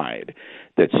guide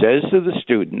that says to the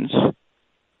students,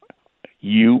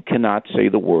 you cannot say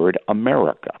the word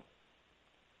America.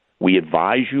 We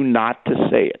advise you not to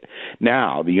say it.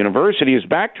 Now, the university has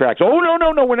backtracked. Oh,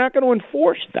 no, we're not going to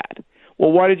enforce that.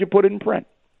 Well, why did you put it in print?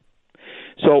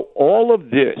 So all of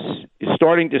this is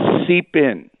starting to seep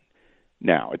in.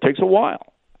 Now, it takes a while.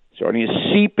 Starting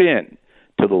to seep in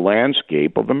to the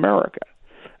landscape of America.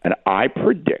 And I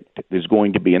predict there's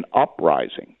going to be an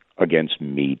uprising against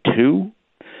Me Too,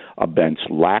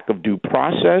 against lack of due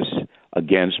process,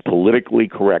 against politically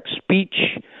correct speech,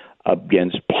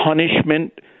 against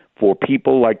punishment for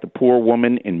people like the poor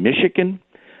woman in Michigan.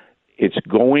 It's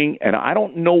going, and I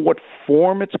don't know what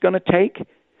form it's going to take,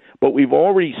 but we've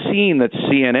already seen that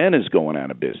CNN is going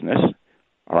out of business.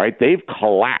 All right, they've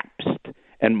collapsed.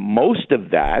 And most of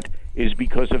that is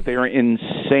because of their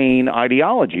insane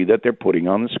ideology that they're putting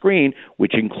on the screen,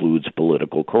 which includes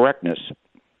political correctness.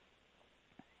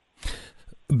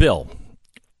 Bill,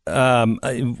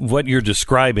 what you're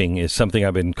describing is something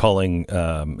I've been calling,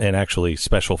 and actually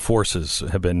special forces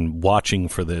have been watching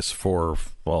for this for,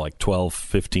 like 12,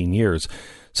 15 years,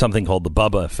 something called the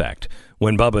Bubba effect.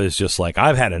 When Bubba is just like,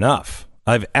 I've had enough.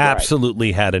 I've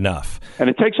absolutely had enough. And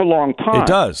it takes a long time. It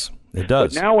does. It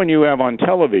does. But now when you have on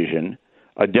television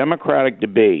a Democratic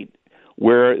debate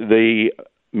where the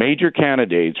major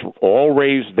candidates all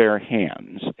raise their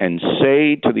hands and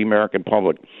say to the American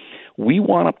public, we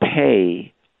want to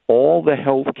pay all the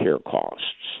health care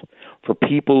costs for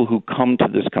people who come to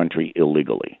this country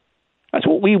illegally. That's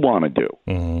what we want to do.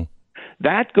 Mm-hmm.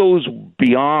 That goes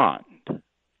beyond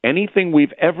anything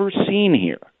we've ever seen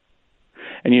here.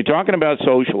 And you're talking about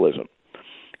socialism.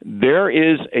 There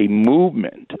is a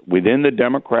movement within the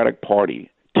Democratic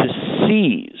Party to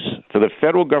seize, for the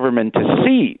federal government to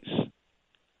seize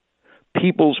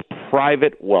people's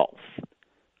private wealth.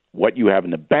 What you have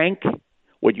in the bank,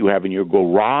 what you have in your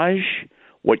garage,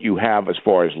 what you have as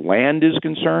far as land is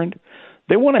concerned.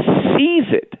 They want to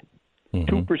seize it.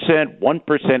 2%,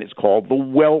 1%. It's called the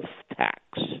wealth tax.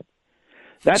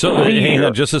 That's so hang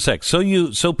on just a sec.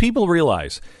 So people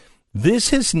realize this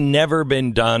has never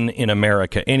been done in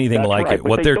America, anything That's like right, it. But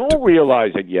What they don't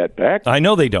realize it yet, Beck. I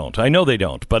know they don't.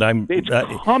 But it's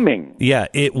coming. Yeah,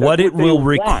 what it will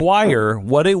require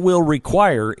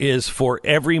is for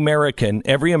every American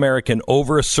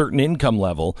over a certain income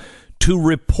level to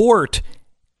report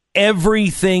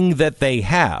everything that they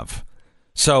have.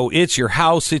 So it's your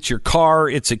house, it's your car,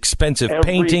 it's expensive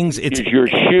paintings, it's your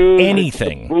shoes,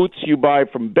 anything. It's the boots you buy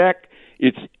from Beck,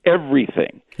 it's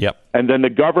everything. Yep. And then the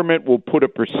government will put a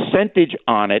percentage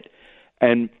on it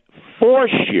and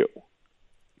force you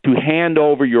to hand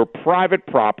over your private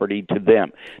property to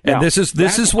them. Now, and this is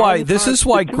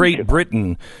why Great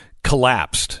Britain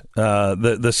collapsed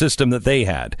the system that they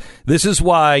had. This is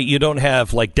why you don't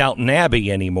have like Downton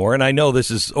Abbey anymore. And I know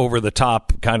this is over the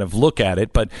top kind of look at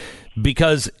it, but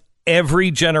because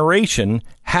every generation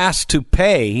has to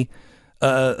pay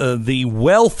the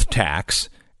wealth tax,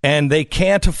 and they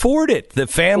can't afford it. The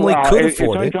family could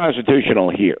afford it. It's unconstitutional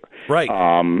here. Right.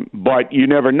 But you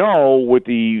never know with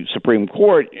the Supreme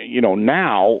Court,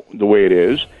 now the way it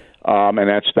is, and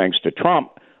that's thanks to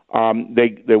Trump,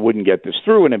 they wouldn't get this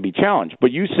through and it'd be challenged.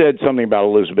 But you said something about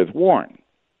Elizabeth Warren.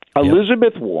 Yep.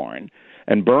 Elizabeth Warren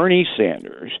and Bernie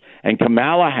Sanders and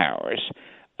Kamala Harris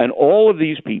and all of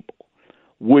these people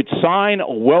would sign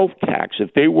a wealth tax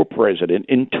if they were president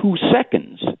in 2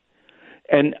 seconds.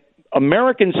 And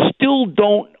Americans still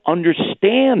don't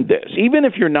understand this. Even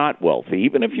if you're not wealthy,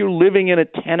 even if you're living in a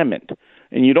tenement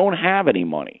and you don't have any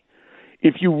money,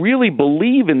 if you really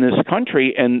believe in this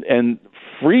country and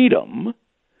freedom,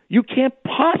 you can't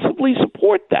possibly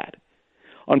support that.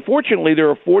 Unfortunately, there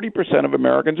are 40% of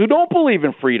Americans who don't believe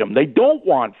in freedom. They don't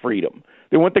want freedom.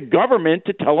 They want the government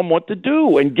to tell them what to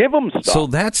do and give them stuff. So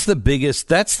that's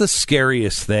the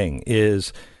scariest thing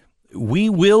is we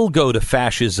will go to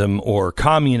fascism or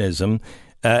communism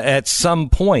at some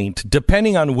point,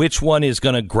 depending on which one is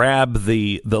going to grab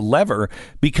the lever,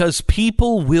 because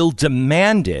people will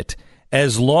demand it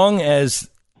as long as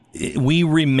we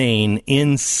remain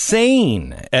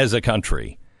insane as a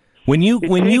country. When you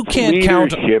can't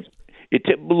count.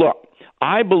 Look,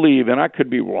 I believe, and I could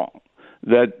be wrong,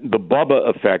 that the Bubba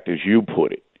effect, as you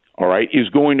put it, all right, is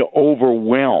going to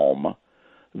overwhelm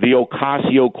the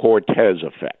Ocasio-Cortez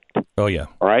effect. Oh, yeah.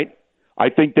 All right? I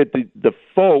think that the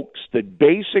folks, the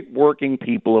basic working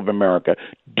people of America,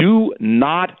 do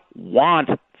not want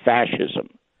fascism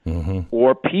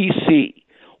or PC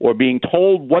or being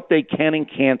told what they can and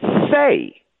can't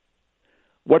say,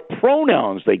 what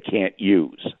pronouns they can't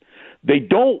use. They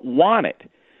don't want it.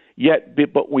 Yet,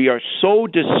 but we are so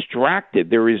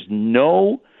distracted.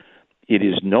 It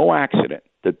is no accident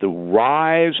that the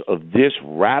rise of this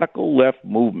radical left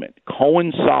movement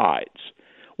coincides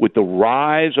with the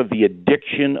rise of the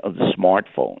addiction of the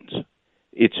smartphones.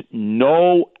 It's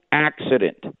no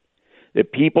accident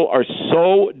that people are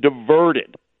so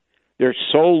diverted. They're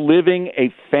so living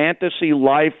a fantasy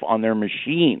life on their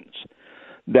machines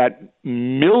that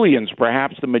millions,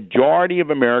 perhaps the majority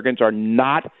of Americans, are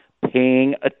not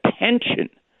paying attention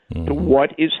to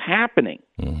what is happening.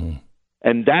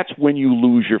 And that's when you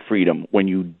lose your freedom, when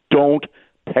you don't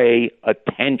pay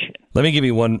attention. Let me give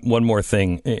you one more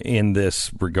thing in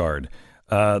this regard.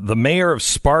 The mayor of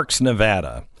Sparks,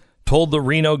 Nevada, told the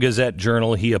Reno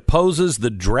Gazette-Journal he opposes the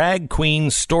drag queen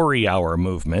story hour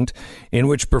movement, in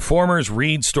which performers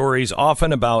read stories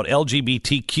often about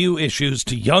LGBTQ issues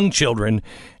to young children,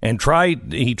 and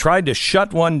he tried to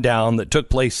shut one down that took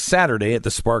place Saturday at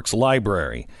the Sparks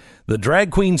Library. The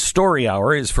Drag Queen Story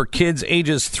Hour is for kids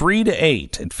ages 3 to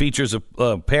 8. It features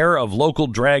a pair of local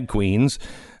drag queens.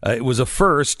 It was a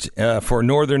first for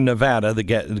Northern Nevada, the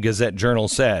Gazette Journal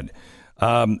said.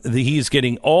 He's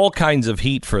getting all kinds of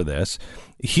heat for this.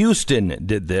 Houston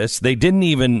did this. They didn't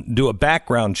even do a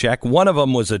background check. One of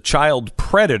them was a child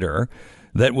predator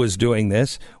that was doing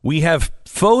this. We have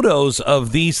photos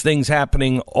of these things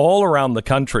happening all around the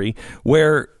country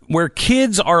where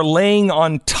kids are laying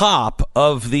on top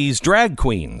of these drag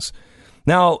queens.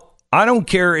 Now, I don't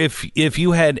care if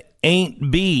you had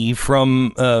Aunt B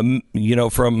from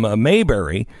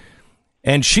Mayberry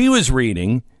and she was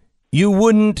reading, you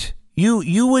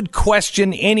would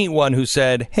question anyone who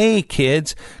said, "Hey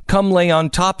kids, come lay on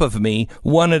top of me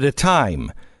one at a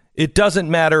time." It doesn't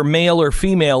matter male or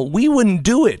female. We wouldn't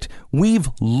do it. We've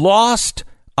lost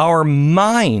our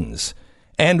minds,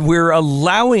 and we're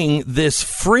allowing this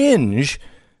fringe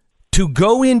to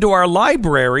go into our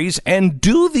libraries and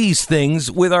do these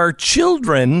things with our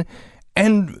children.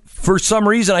 And for some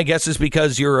reason, I guess it's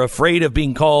because you're afraid of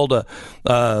being called a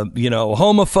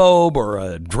homophobe or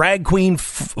a drag queen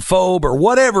phobe or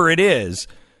whatever it is.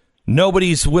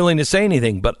 Nobody's willing to say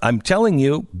anything, but I'm telling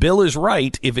you, Bill is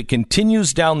right. If it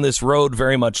continues down this road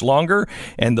very much longer,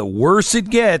 and the worse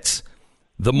it gets,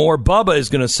 the more Bubba is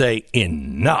going to say,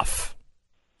 enough.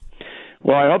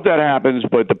 Well, I hope that happens,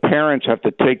 but the parents have to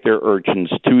take their urchins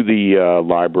to the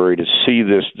library to see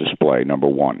this display, number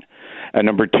one. And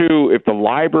number two, if the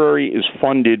library is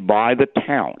funded by the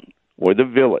town or the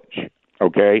village,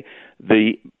 okay,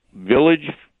 the village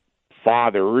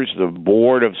fathers, the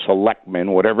board of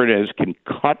selectmen, whatever it is, can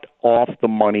cut off the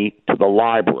money to the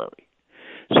library.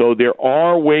 So there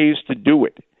are ways to do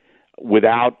it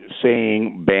without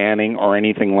saying banning or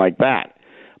anything like that.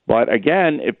 But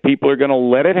again, if people are going to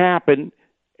let it happen,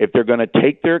 if they're going to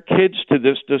take their kids to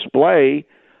this display,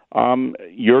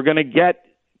 you're going to get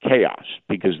chaos,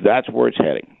 because that's where it's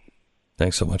heading.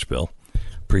 Thanks so much, Bill.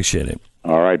 Appreciate it.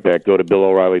 All right, Beck, go to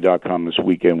BillO'Reilly.com this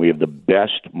weekend. We have the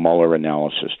best Mueller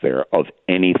analysis there of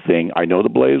anything. I know the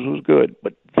Blaze was good,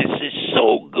 but this is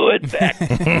so good, Beck.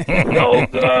 So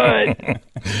good.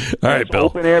 All right, Bill.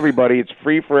 Open to everybody. It's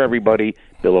free for everybody.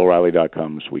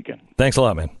 BillO'Reilly.com this weekend. Thanks a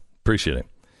lot, man. Appreciate it.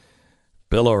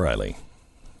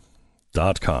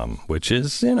 BillO'Reilly.com, which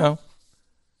is,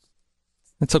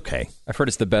 it's okay. I've heard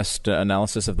it's the best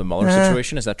analysis of the Mueller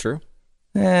situation. Is that true?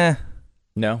 No?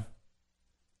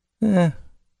 You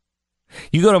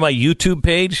go to my YouTube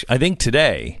page, I think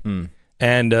today,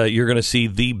 and you're going to see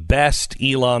the best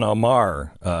Ilhan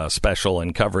Omar special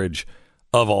and coverage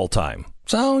of all time.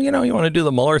 So, you want to do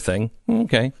the Mueller thing.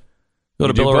 Okay. Go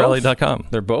to BillO'Reilly.com.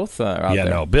 They're both out there.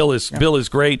 No, Bill is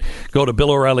great. Go to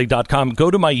BillO'Reilly.com.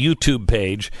 Go to my YouTube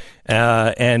page,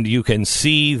 and you can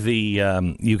see the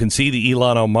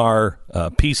Ilhan Omar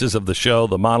pieces of the show,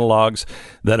 the monologues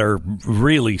that are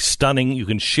really stunning. You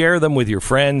can share them with your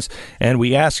friends, and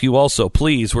we ask you also,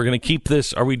 please. We're going to keep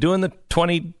this. Are we doing the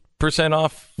 20%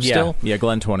 off still? Yeah,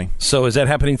 Glenn 20. So is that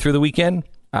happening through the weekend?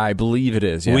 I believe it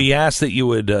is, yeah. We ask that you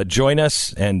would join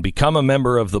us and become a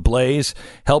member of The Blaze,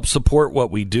 help support what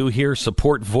we do here,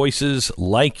 support voices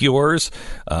like yours.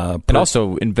 And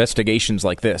also investigations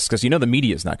like this, because the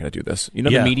media is not going to do this. The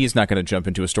media is not going to jump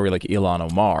into a story like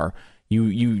Ilhan Omar.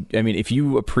 If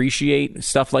you appreciate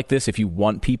stuff like this, if you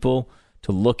want people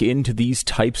to look into these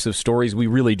types of stories, we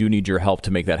really do need your help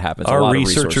to make that happen. It's Our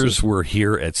researchers were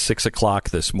here at 6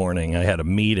 o'clock this morning. I had a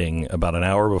meeting about an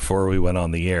hour before we went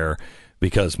on the air,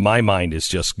 because my mind is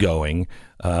just going.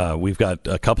 We've got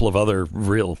a couple of other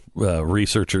real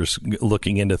researchers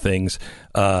looking into things,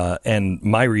 and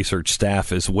my research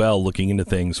staff as well looking into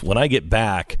things. When I get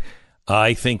back,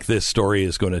 I think this story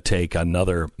is going to take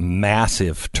another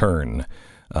massive turn.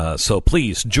 So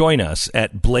please join us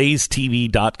at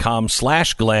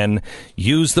blazetv.com/Glenn.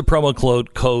 Use the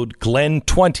promo code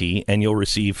Glenn20, and you'll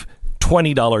receive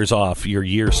 $20 off your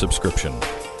year subscription.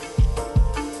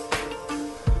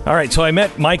 All right, so I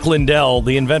met Mike Lindell,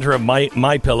 the inventor of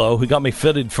MyPillow, who got me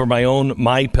fitted for my own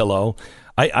MyPillow.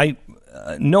 I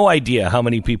no idea how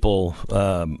many people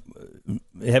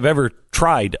have ever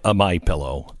tried a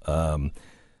MyPillow.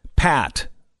 Pat,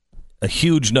 a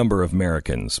huge number of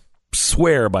Americans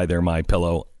swear by their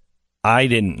MyPillow. I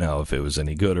didn't know if it was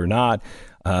any good or not.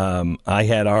 I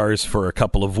had ours for a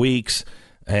couple of weeks,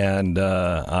 and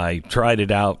I tried it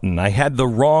out, and I had the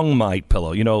wrong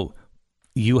MyPillow.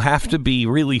 You have to be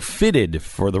really fitted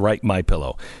for the right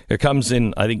MyPillow. It comes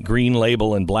in, I think, green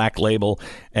label and black label,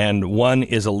 and one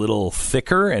is a little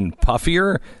thicker and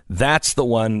puffier. That's the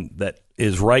one that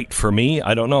is right for me.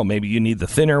 I don't know. Maybe you need the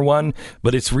thinner one,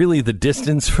 but it's really the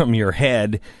distance from your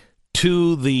head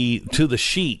to the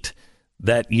sheet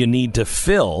that you need to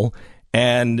fill,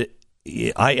 and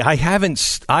I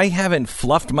haven't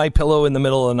fluffed my pillow in the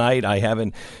middle of the night. I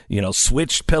haven't,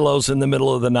 switched pillows in the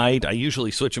middle of the night. I usually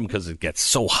switch them because it gets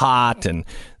so hot and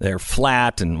they're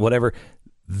flat and whatever.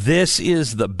 This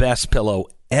is the best pillow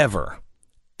ever.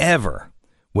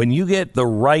 When you get the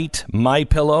right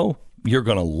MyPillow, you're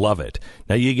going to love it.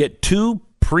 Now, you get 2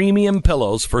 premium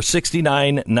pillows for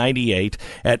 $69.98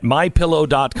 at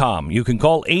MyPillow.com. You can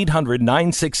call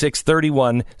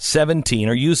 800-966-3117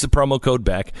 or use the promo code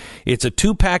Beck. It's a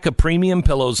 2-pack of premium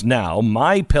pillows now.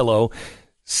 MyPillow,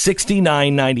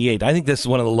 $69.98. I think this is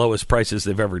one of the lowest prices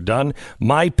they've ever done.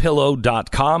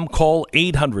 MyPillow.com. Call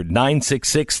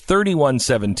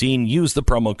 800-966-3117. Use the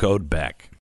promo code Beck.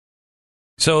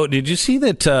 So did you see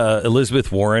that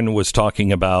Elizabeth Warren was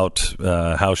talking about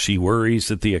how she worries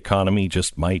that the economy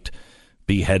just might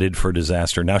be headed for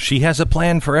disaster? Now, she has a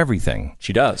plan for everything.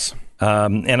 She does.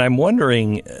 And I'm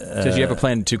wondering... does she have a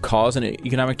plan to cause an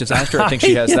economic disaster? I think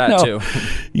she has that, too.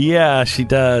 Yeah, she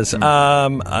does.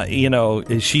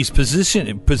 She's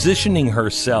positioning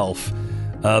herself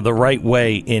the right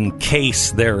way in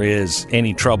case there is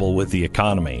any trouble with the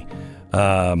economy.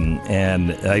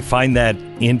 And I find that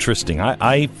interesting.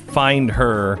 I find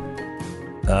her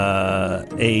that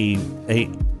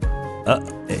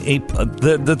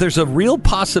there's a real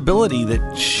possibility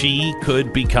that she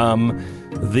could become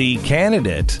the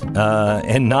candidate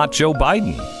and not Joe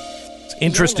Biden. It's an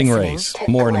interesting race.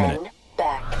 More in a minute.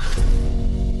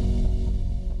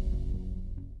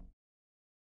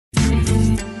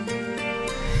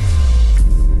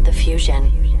 The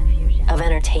fusion of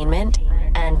entertainment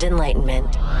and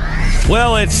enlightenment.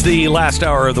 Well, it's the last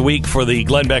hour of the week for the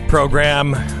Glenn Beck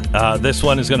program. This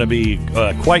one is going to be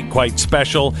quite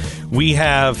special. We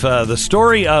have the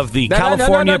story of the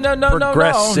California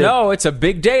Progressive... No, it's a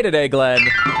big day today, Glenn.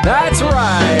 That's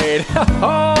right.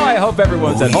 Oh, I hope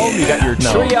everyone's at home. You got your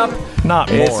tree up. Not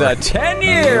more. It's a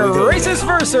 10-year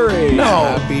Racistversary. No.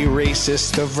 Happy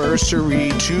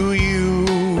Racistversary to you.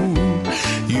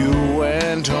 You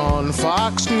went on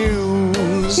Fox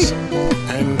News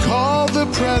and called the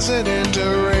president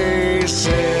a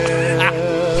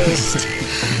racist.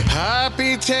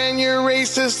 Happy 10-year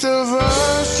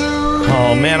Racistversary.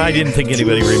 Oh, man, I didn't think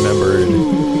anybody remembered.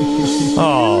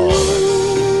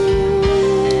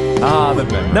 The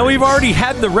memory. Now, we've already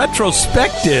had the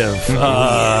retrospective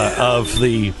of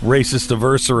the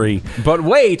Racistversary. But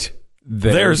wait,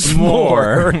 there's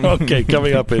more. Okay,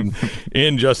 coming up in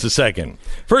just a second.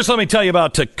 First, let me tell you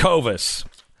about Tecovas.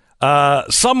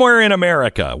 Somewhere in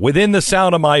America, within the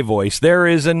sound of my voice, there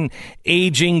is an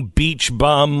aging beach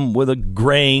bum with a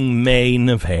graying mane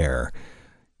of hair.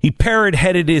 He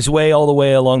parrot-headed his way all the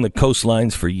way along the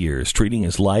coastlines for years, treating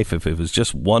his life as if it was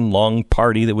just one long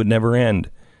party that would never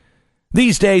end.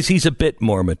 These days, he's a bit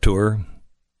more mature.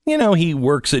 He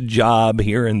works a job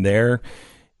here and there,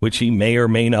 which he may or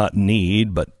may not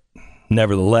need, but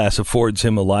nevertheless affords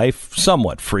him a life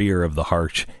somewhat freer of the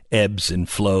harsh ebbs and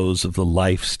flows of the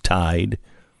life's tide.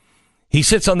 He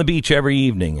sits on the beach every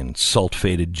evening in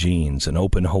salt-faded jeans and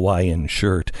open Hawaiian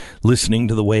shirt, listening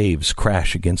to the waves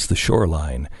crash against the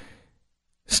shoreline,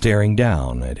 staring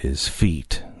down at his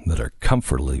feet that are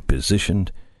comfortably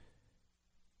positioned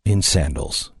in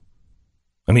sandals.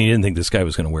 I mean, you didn't think this guy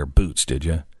was going to wear boots, did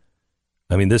you?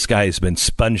 I mean, this guy has been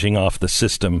sponging off the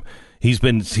system. He's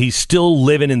still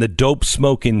living in the dope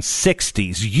smoking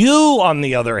 60s. You, on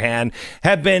the other hand,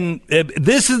 have been,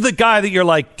 this is the guy that you're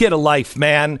like, get a life,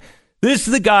 man. This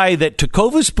is the guy that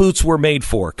Tecovas boots were made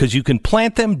for, because you can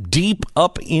plant them deep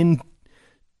up in.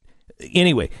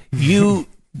 Anyway, you,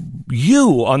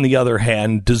 on the other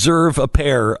hand, deserve a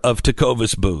pair of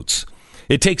Tecovas boots.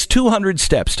 It takes 200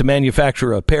 steps to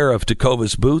manufacture a pair of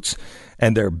Tecovas boots,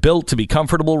 and they're built to be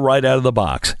comfortable right out of the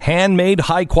box. Handmade,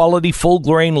 high-quality,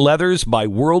 full-grain leathers by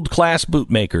world-class boot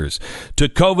makers.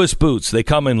 Tecovas boots. They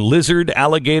come in lizard,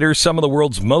 alligator, some of the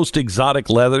world's most exotic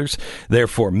leathers. They're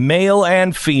for male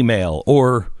and female,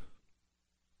 or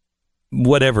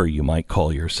whatever you might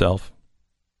call yourself.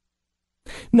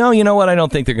 No, you know what? I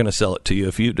don't think they're going to sell it to you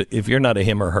if you're not a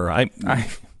him or her.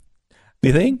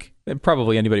 You think?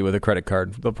 Probably anybody with a credit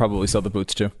card. They'll probably sell the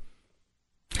boots too.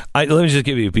 Let me just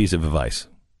give you a piece of advice.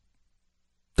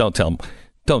 Don't tell them.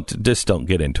 Don't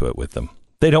get into it with them.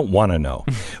 They don't want to know.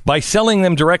 By selling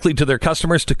them directly to their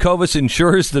customers, Tecovas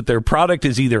ensures that their product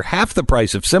is either half the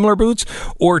price of similar boots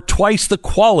or twice the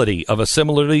quality of a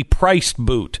similarly priced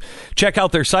boot. Check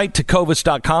out their site,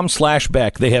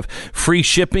 tecovas.com/Beck. They have free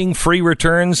shipping, free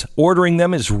returns. Ordering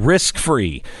them is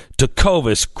risk-free.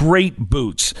 Tecovas, great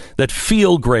boots that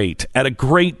feel great at a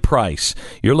great price.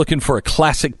 You're looking for a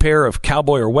classic pair of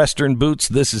cowboy or western boots?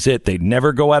 This is it. They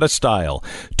never go out of style.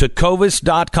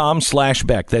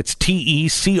 Tecovas.com/Beck. That's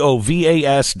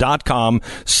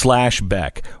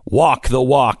TECOVAS.com/Beck. Walk the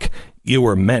walk you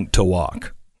were meant to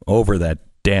walk over that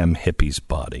damn hippie's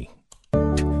body.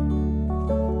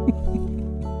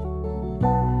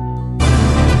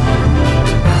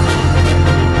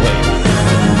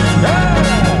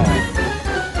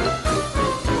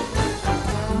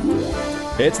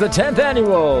 It's the 10th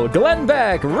annual Glenn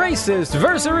Beck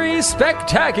Racistversary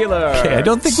Spectacular. Okay, I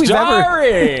don't think we've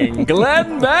starring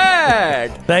Glenn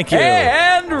Beck. Thank you.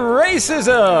 And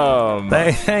racism.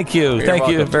 Thank you. Thank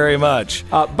you very much.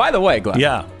 By the way, Glenn.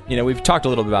 Yeah. You know, we've talked a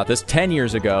little bit about this. 10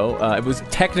 years ago, it was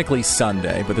technically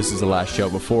Sunday, but this is the last show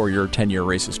before your 10-year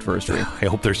Racistversary. I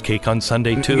hope there's cake on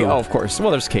Sunday, too. Oh, of course. Well,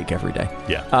 there's cake every day.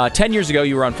 Yeah. 10 years ago,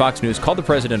 you were on Fox News, called the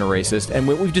president a racist, and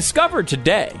what we've discovered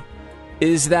today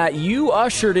is that you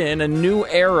ushered in a new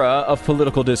era of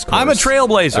political discourse. I'm a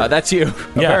trailblazer. That's you,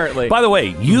 apparently. By the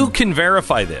way, you can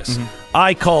verify this.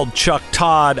 I called Chuck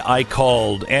Todd. I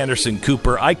called Anderson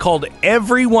Cooper. I called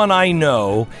everyone I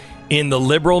know in the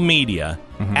liberal media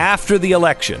after the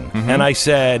election. And I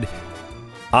said,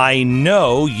 I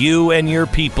know you and your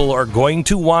people are going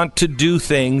to want to do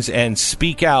things and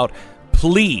speak out.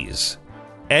 Please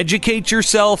educate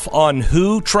yourself on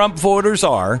who Trump voters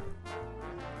are.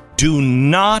 Do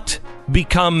not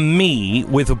become me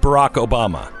with Barack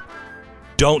Obama.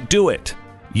 Don't do it.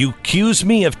 You accuse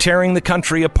me of tearing the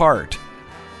country apart.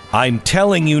 I'm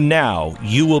telling you now,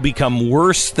 you will become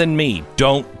worse than me.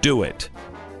 Don't do it.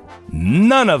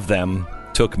 None of them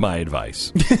took my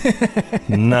advice.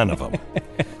 None of them.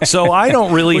 So I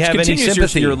don't really have any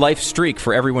sympathy. Your life streak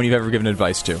for everyone you've ever given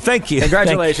advice to. Thank you.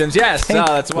 Congratulations. Yes.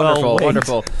 That's wonderful.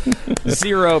 Wonderful.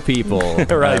 0 people.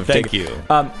 Right. Thank you.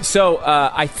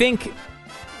 I think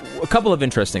a couple of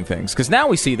interesting things, because now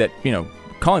we see that,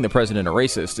 calling the president a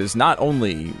racist is not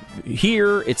only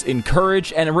here, it's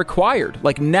encouraged and required.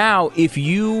 Like now, if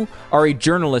you are a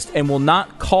journalist and will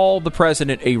not call the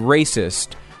president a racist,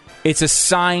 it's a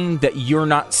sign that you're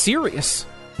not serious,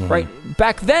 right?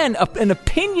 Back then, an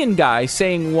opinion guy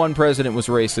saying one president was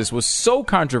racist was so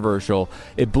controversial,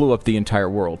 it blew up the entire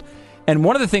world. And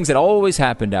one of the things that always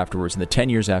happened afterwards, in the 10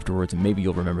 years afterwards, and maybe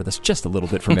you'll remember this just a little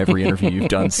bit from every interview you've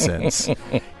done since,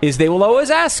 is they will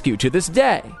always ask you to this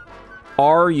day,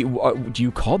 do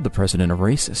you called the president a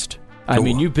racist? I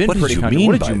mean, you've been pretty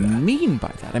controversial. What did you mean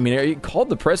by that? I mean, are you called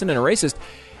the president a racist?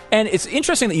 And it's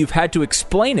interesting that you've had to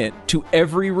explain it to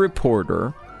every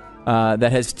reporter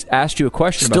that has asked you a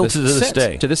question about this.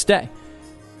 Still to this day.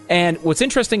 And what's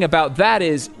interesting about that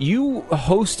is you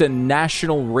host a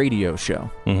national radio show.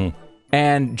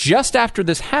 And just after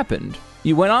this happened,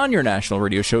 you went on your national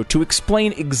radio show to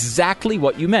explain exactly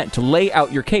what you meant, to lay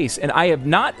out your case. And I have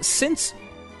not, since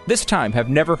this time, have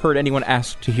never heard anyone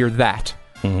ask to hear that.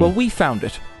 Well, we found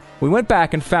it. We went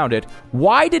back and found it.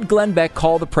 Why did Glenn Beck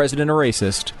call the president a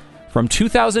racist? From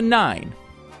 2009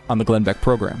 on the Glenn Beck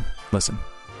program. Listen.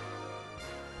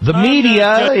 The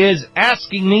media is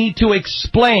asking me to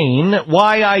explain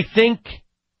why I think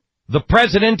the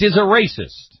president is a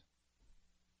racist.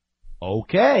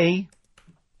 Okay.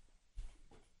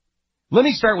 Let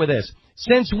me start with this.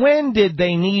 Since when did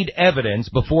they need evidence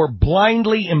before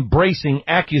blindly embracing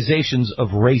accusations of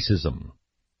racism?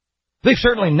 They've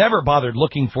certainly never bothered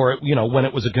looking for it, when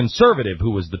it was a conservative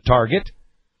who was the target.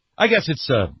 I guess it's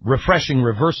a refreshing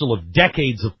reversal of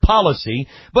decades of policy,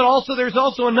 but there's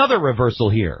also another reversal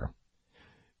here.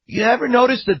 You ever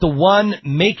notice that the one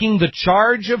making the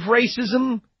charge of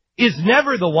racism is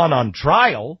never the one on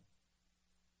trial?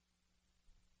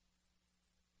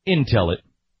 Until it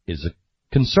is a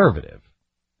conservative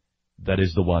that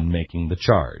is the one making the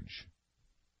charge.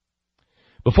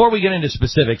 Before we get into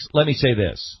specifics, let me say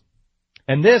this.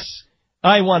 And this,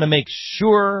 I want to make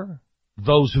sure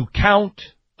those who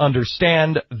count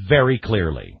understand very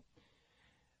clearly.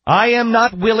 I am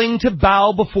not willing to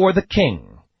bow before the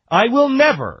king. I will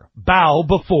never bow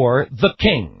before the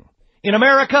king. In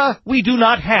America, we do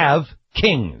not have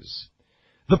kings.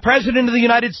 The President of the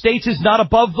United States is not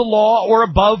above the law or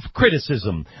above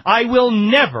criticism. I will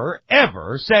never,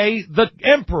 ever say the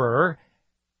emperor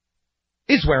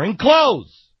is wearing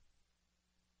clothes.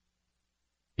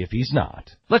 If he's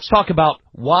not. Let's talk about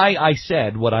why I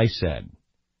said what I said.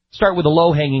 Start with a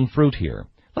low-hanging fruit here.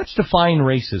 Let's define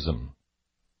racism.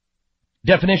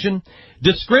 Definition: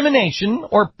 discrimination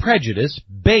or prejudice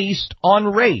based on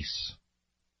race.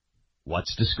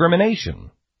 What's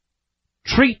discrimination?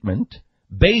 Treatment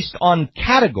based on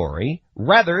category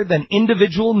rather than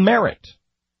individual merit.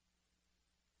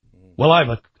 Well,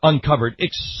 I've uncovered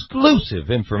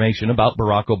exclusive information about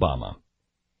Barack Obama.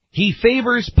 He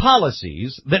favors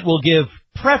policies that will give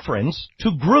preference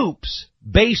to groups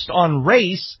based on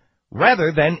race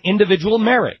rather than individual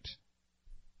merit.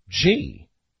 Gee.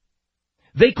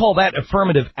 They call that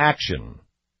affirmative action.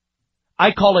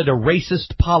 I call it a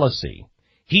racist policy.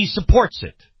 He supports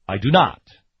it. I do not.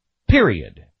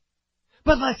 Period.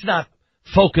 But let's not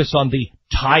focus on the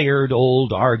tired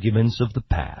old arguments of the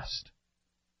past.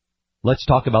 Let's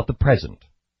talk about the present.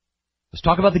 Let's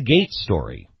talk about the Gates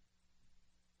story.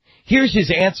 Here's his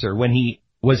answer when he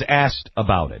was asked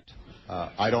about it.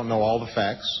 I don't know all the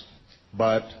facts,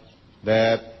 but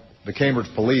that the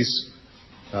Cambridge police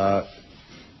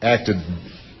acted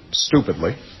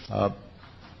stupidly.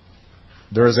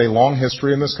 There is a long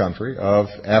history in this country of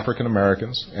African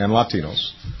Americans and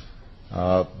Latinos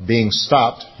being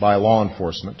stopped by law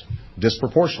enforcement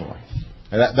disproportionately.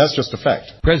 And that's just a fact.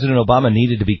 President Obama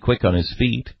needed to be quick on his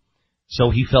feet, so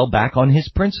he fell back on his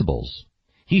principles.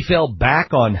 He fell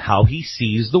back on how he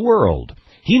sees the world.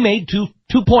 He made two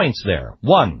points there.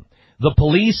 One, the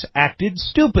police acted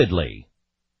stupidly.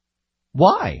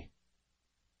 Why?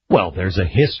 Well, there's a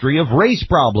history of race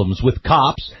problems with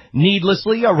cops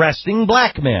needlessly arresting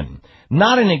black men.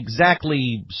 Not an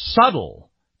exactly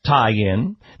subtle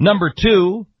tie-in. Number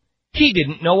two, he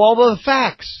didn't know all the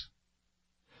facts.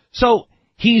 So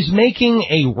he's making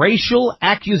a racial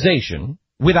accusation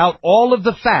without all of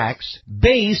the facts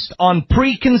based on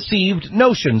preconceived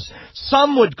notions.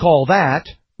 Some would call that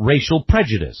racial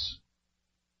prejudice.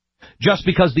 Just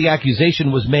because the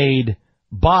accusation was made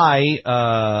by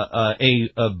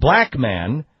a black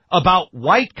man about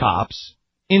white cops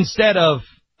instead of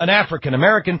an African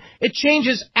American, it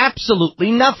changes absolutely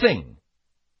nothing.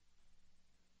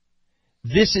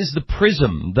 This is the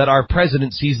prism that our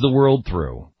president sees the world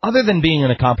through. Other than being an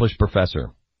accomplished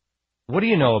professor, what do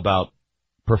you know about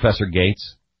Professor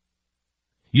Gates?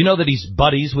 You know that he's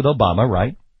buddies with Obama,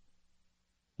 right?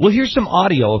 Well, here's some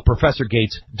audio of Professor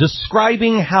Gates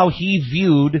describing how he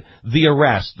viewed the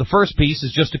arrest. The first piece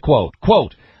is just a quote.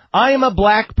 Quote, I am a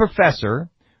black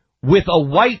professor with a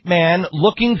white man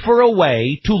looking for a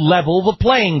way to level the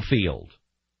playing field.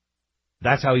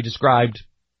 That's how he described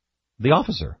the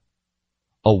officer.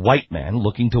 A white man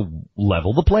looking to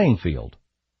level the playing field.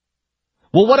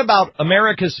 Well, what about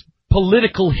America's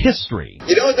political history?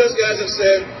 You know what those guys have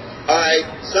said? All right,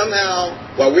 somehow,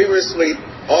 while we were asleep,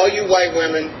 all you white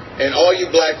women and all you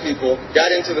black people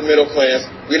got into the middle class.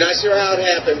 We're not sure how it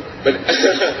happened, but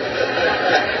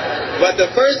but the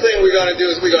first thing we're going to do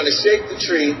is we're going to shake the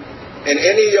tree, and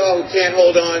any of y'all who can't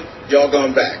hold on, y'all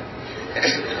going back.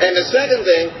 And the second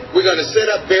thing, we're going to set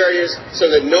up barriers so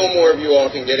that no more of you all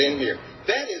can get in here.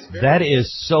 That is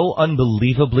so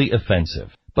unbelievably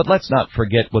offensive. But let's not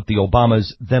forget what the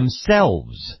Obamas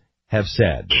themselves have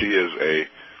said. She is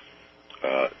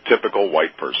a typical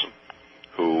white person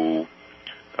who,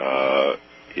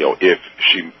 if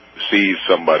she sees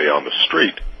somebody on the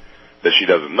street that she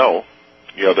doesn't know,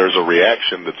 there's a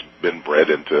reaction that's been bred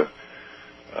into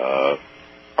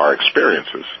our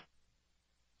experiences.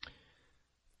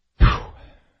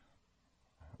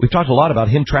 We've talked a lot about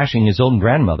him trashing his own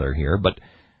grandmother here, but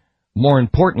more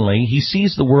importantly, he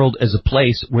sees the world as a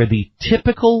place where the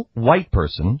typical white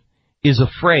person is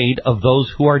afraid of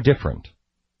those who are different.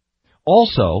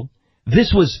 Also,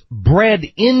 this was bred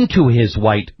into his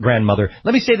white grandmother.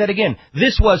 Let me say that again.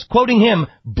 This was, quoting him,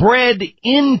 bred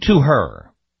into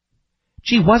her.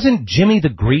 Gee, wasn't Jimmy the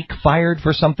Greek fired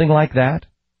for something like that?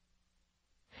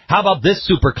 How about this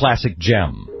super classic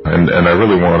gem? And I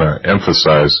really want to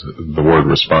emphasize the word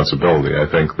responsibility.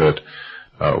 I think that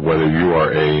whether you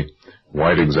are a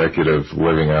white executive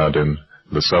living out in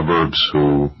the suburbs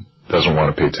who doesn't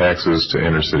want to pay taxes to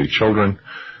inner city children,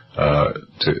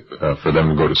 for them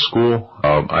to go to school.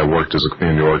 I worked as a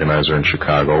community organizer in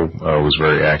Chicago, was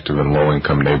very active in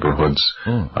low-income neighborhoods.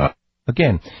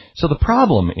 Again, so the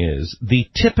problem is the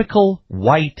typical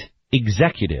white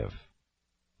executive.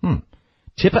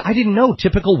 I didn't know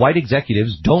typical white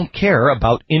executives don't care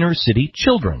about inner-city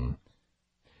children.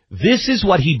 This is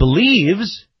what he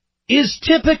believes is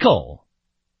typical.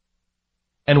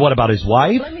 And what about his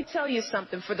wife? Let me tell you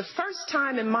something. For the first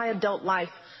time in my adult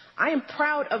life, I am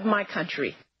proud of my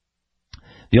country.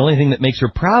 The only thing that makes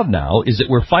her proud now is that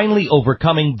we're finally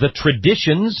overcoming the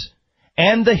traditions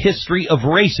and the history of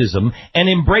racism and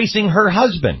embracing her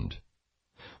husband.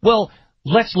 Well,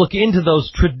 let's look into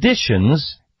those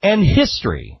traditions and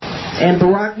history. And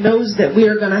Barack knows that we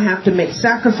are going to have to make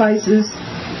sacrifices.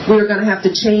 We are going to have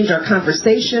to change our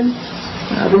conversation.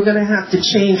 We're going to have to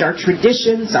change our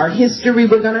traditions, our history.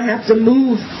 We're going to have to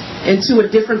move into a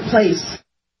different place.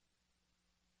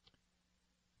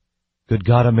 Good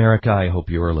God, America, I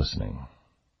hope you are listening.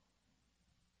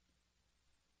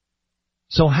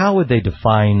 So how would they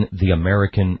define the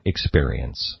American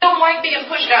experience? Don't like being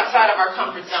pushed outside of our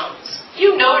comfort zones.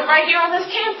 You know it right here on this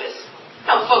campus.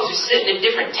 Some folks are sitting at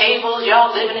different tables,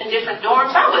 y'all living in different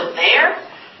dorms. I was there.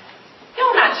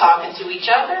 Y'all not talking to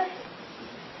each other.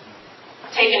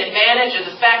 Taking advantage of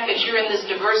the fact that you're in this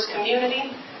diverse community.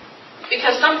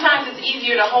 Because sometimes it's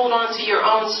easier to hold on to your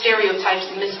own stereotypes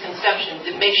and misconceptions.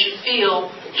 It makes you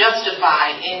feel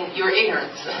justified in your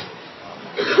ignorance.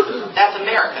 That's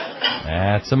America.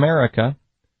 That's America.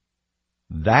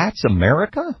 That's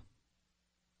America?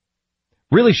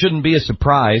 Really shouldn't be a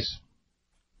surprise.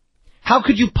 How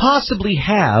could you possibly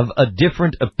have a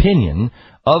different opinion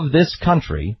of this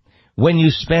country when you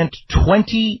spent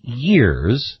 20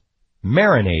 years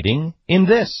marinating in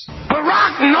this?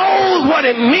 Barack knows what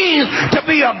it means to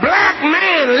be a black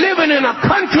man living in a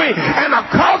country and a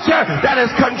culture that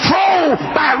is controlled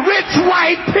by rich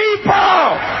white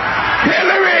people.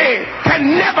 Hillary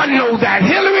can never know that.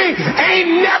 Hillary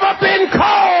ain't never been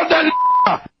called a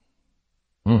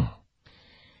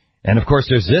And of course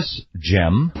there's this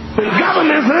gem. The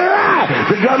government's lied.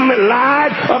 The government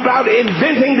lied about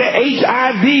inventing the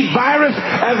HIV virus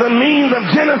as a means of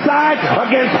genocide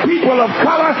against people of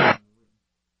color.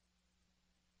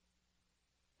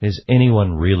 Does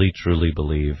anyone really truly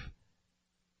believe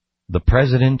the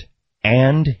president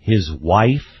and his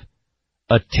wife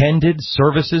attended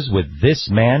services with this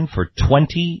man for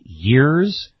 20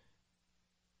 years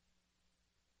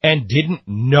and didn't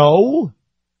know?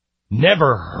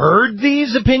 Never heard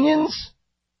these opinions?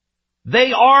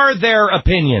 They are their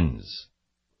opinions.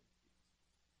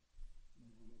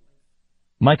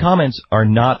 My comments are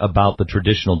not about the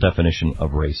traditional definition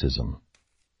of racism.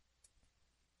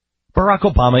 Barack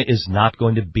Obama is not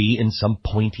going to be in some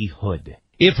pointy hood.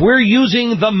 If we're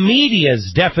using the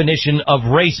media's definition of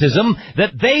racism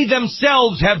that they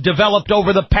themselves have developed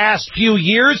over the past few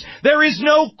years, there is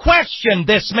no question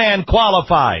this man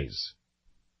qualifies.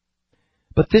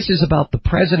 But this is about the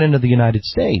President of the United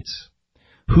States,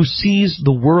 who sees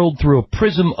the world through a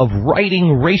prism of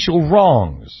righting racial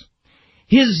wrongs.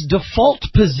 His default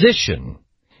position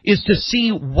is to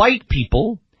see white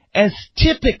people as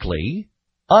typically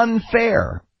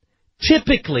unfair,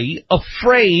 typically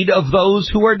afraid of those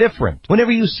who are different.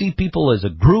 Whenever you see people as a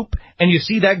group, and you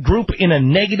see that group in a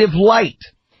negative light,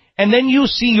 and then you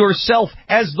see yourself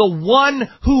as the one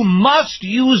who must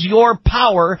use your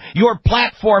power, your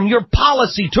platform, your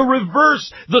policy to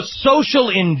reverse the social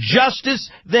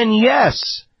injustice, then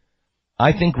yes,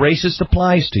 I think racist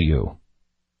applies to you.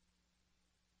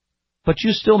 But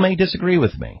you still may disagree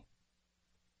with me.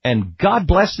 And God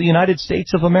bless the United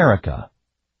States of America,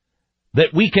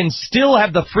 that we can still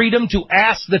have the freedom to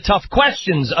ask the tough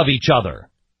questions of each other.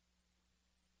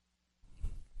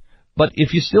 But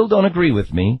if you still don't agree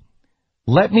with me,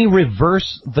 let me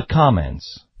reverse the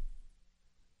comments.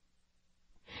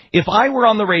 If I were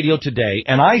on the radio today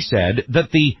and I said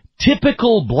that the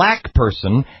typical black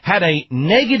person had a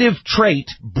negative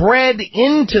trait bred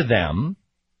into them,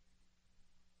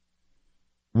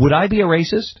 would I be a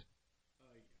racist?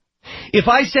 If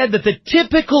I said that the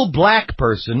typical black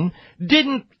person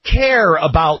didn't care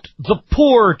about the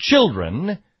poor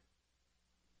children,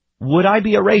 would I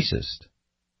be a racist?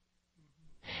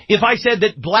 If I said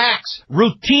that blacks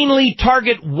routinely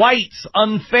target whites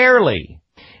unfairly,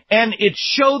 and it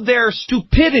showed their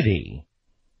stupidity,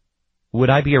 would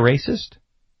I be a racist?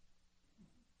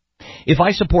 If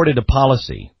I supported a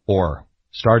policy, or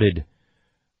started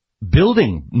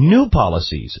building new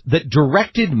policies that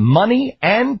directed money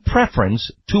and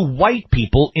preference to white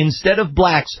people instead of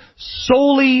blacks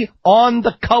solely on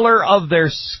the color of their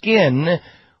skin,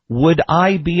 would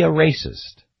I be a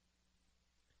racist?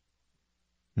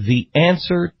 The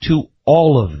answer to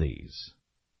all of these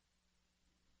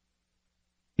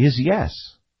is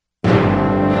yes. 10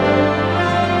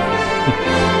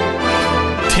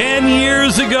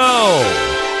 years ago,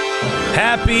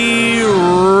 Happy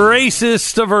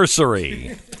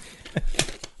Racistversary.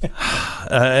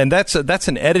 And that's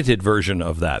an edited version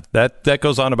of that. That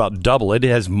goes on about double. It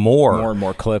has more and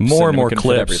more clips. More and more can fit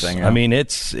clips. everything, yeah. I mean,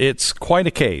 it's quite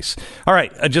a case. All right,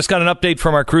 I just got an update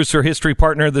from our Cruiser History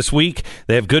partner this week.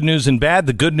 They have good news and bad.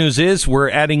 The good news is we're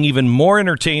adding even more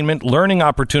entertainment, learning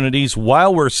opportunities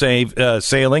while we're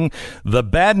sailing. The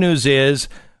bad news is,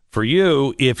 for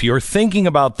you, if you're thinking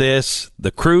about this,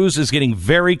 the cruise is getting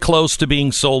very close to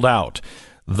being sold out.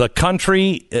 The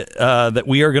country that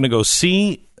we are going to go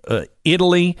see,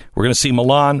 Italy, we're going to see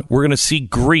Milan, we're going to see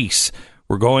Greece.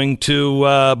 We're going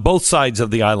to both sides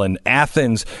of the island,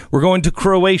 Athens. We're going to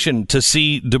Croatia to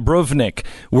see Dubrovnik.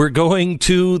 We're going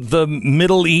to the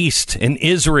Middle East and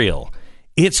Israel.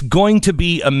 It's going to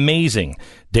be amazing.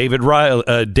 David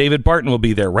Barton will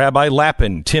be there. Rabbi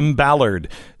Lappin, Tim Ballard,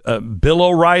 Bill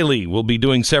O'Reilly will be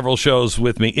doing several shows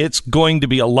with me. It's going to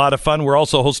be a lot of fun. We're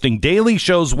also hosting daily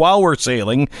shows while we're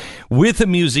sailing with a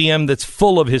museum that's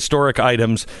full of historic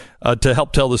items to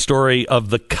help tell the story of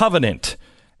the Covenant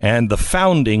and the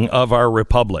founding of our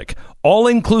republic.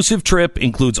 All-inclusive trip,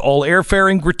 includes all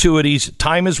airfare and gratuities.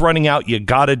 Time is running out. You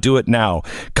got to do it now.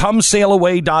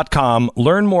 ComeSailAway.com.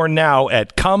 Learn more now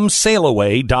at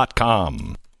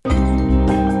ComeSailAway.com.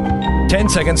 10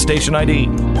 seconds, station ID.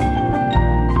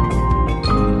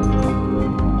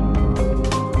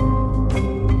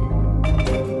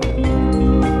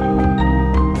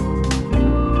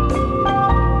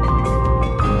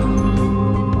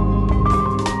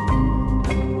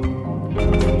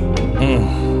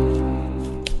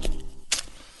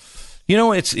 You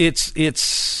know, it's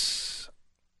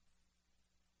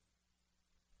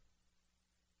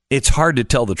hard to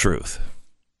tell the truth.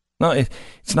 No,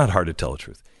 it's not hard to tell the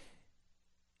truth.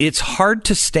 It's hard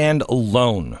to stand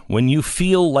alone when you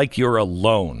feel like you're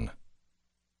alone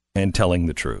and telling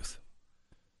the truth.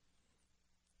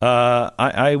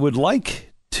 I would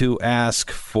like to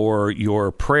ask for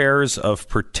your prayers of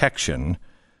protection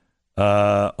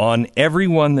on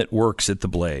everyone that works at the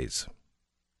Blaze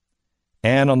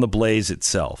and on the Blaze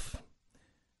itself.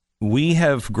 We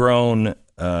have grown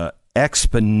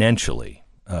exponentially.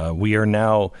 We are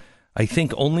now, I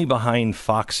think, only behind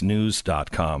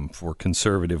foxnews.com for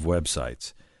conservative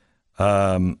websites.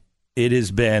 It has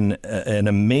been an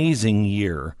amazing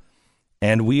year,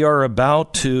 and we are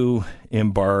about to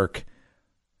embark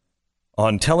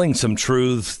on telling some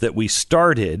truths that we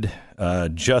started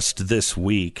just this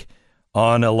week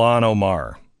on Ilhan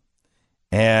Omar.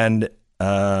 And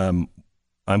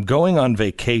I'm going on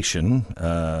vacation,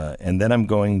 and then I'm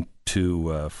going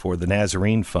to, for the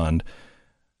Nazarene Fund,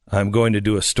 I'm going to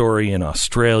do a story in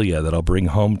Australia that I'll bring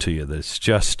home to you that's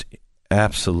just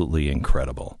absolutely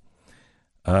incredible.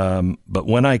 But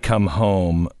when I come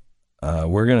home,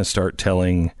 we're going to start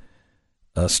telling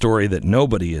a story that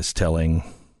nobody is telling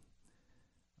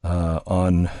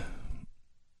on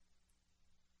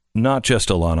not just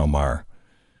Ilhan Omar,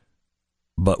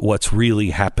 but what's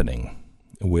really happening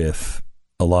with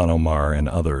Ilhan Omar and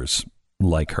others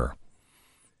like her.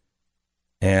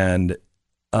 And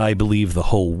I believe the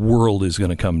whole world is going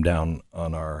to come down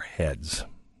on our heads.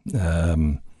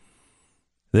 There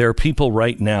are people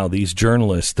right now, these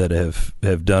journalists that have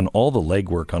done all the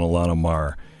legwork on Ilhan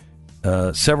Omar.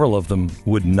 Several of them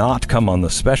would not come on the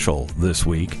special this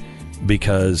week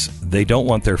because they don't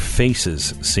want their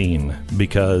faces seen,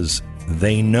 because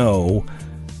they know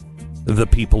the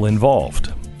people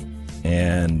involved.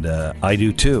 And I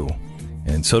do too.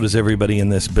 And so does everybody in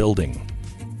this building.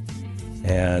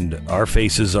 And our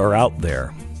faces are out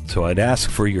there. So I'd ask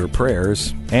for your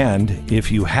prayers. And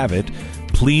if you have it,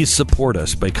 please support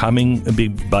us by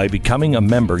becoming a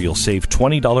member. You'll save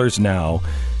 $20 now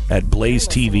at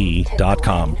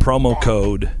blazetv.com. Promo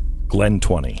code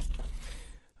Glenn20.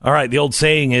 All right, the old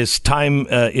saying is time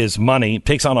is money. It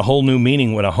takes on a whole new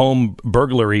meaning when a home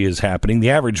burglary is happening. The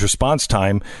average response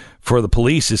time for the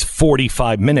police is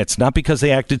 45 minutes, not because they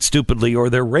acted stupidly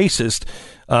or they're racist,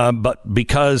 but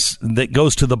because that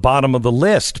goes to the bottom of the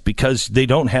list, because they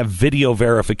don't have video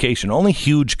verification. Only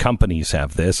huge companies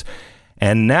have this.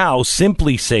 And now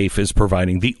Simply Safe is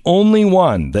providing the only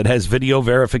one that has video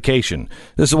verification.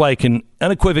 This is why I can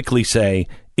unequivocally say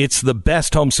it's the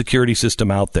best home security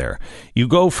system out there. You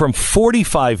go from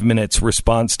 45 minutes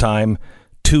response time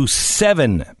to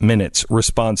 7 minutes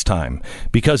response time.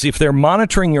 Because if they're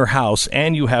monitoring your house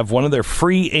and you have one of their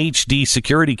free HD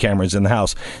security cameras in the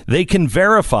house, they can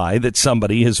verify that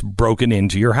somebody has broken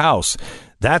into your house.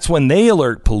 That's when they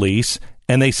alert police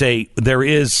and they say there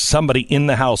is somebody in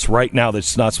the house right now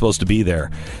that's not supposed to be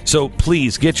there. So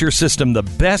please get your system the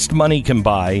best money can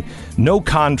buy. No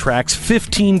contracts,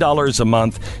 $15 a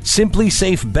month.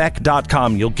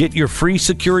 SimplySafeBeck.com. You'll get your free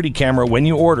security camera when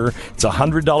you order. It's a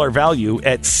 $100 value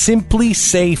at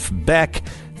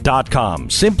SimplySafeBeck.com.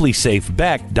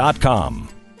 SimplySafeBeck.com.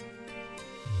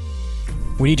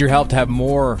 We need your help to have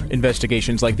more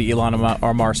investigations like the Ilhan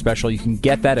Omar special. You can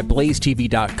get that at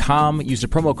blazetv.com. Use the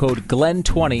promo code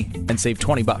Glenn20 and save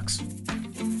 $20.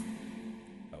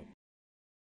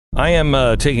 I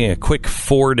am taking a quick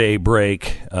 4-day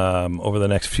break over the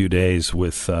next few days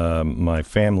with my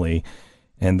family,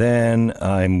 and then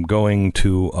I'm going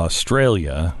to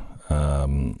Australia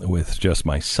with just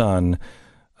my son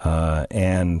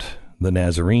and the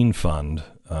Nazarene Fund.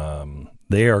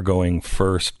 They are going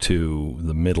first to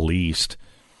the Middle East,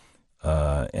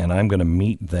 and I'm going to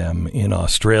meet them in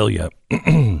Australia.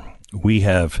 We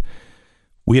have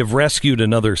rescued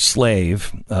another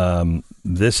slave.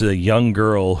 This is a young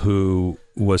girl who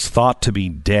was thought to be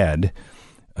dead.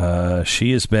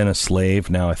 She has been a slave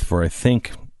now for I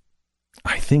think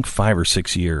 5 or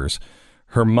 6 years.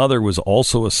 Her mother was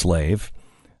also a slave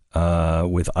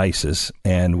with ISIS,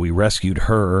 and we rescued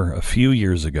her a few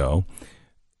years ago.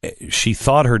 She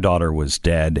thought her daughter was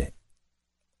dead.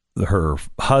 Her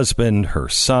husband, her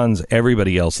sons,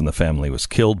 everybody else in the family was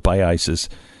killed by ISIS.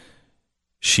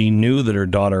 She knew that her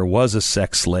daughter was a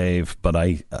sex slave, but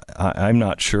I'm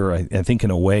not sure. I think in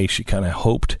a way she kind of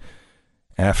hoped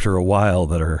after a while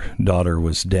that her daughter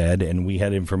was dead, and we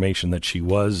had information that she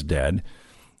was dead.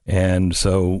 And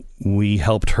so we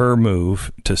helped her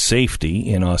move to safety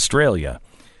in Australia.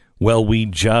 Well, we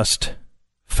just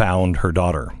found her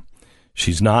daughter.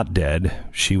 She's not dead.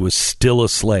 She was still a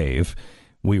slave.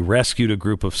 We rescued a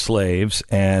group of slaves,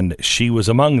 and she was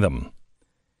among them.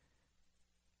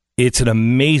 It's an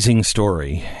amazing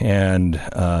story, and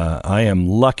I am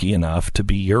lucky enough to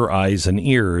be your eyes and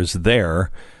ears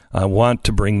there. I want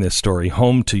to bring this story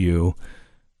home to you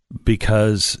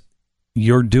because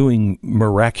you're doing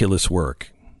miraculous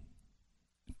work,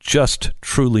 just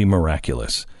truly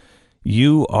miraculous.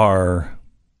 You are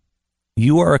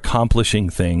accomplishing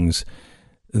things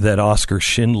that Oskar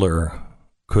Schindler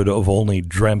could have only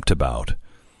dreamt about.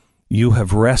 You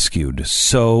have rescued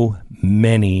so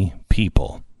many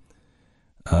people,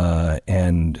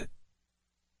 and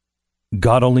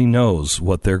God only knows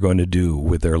what they're going to do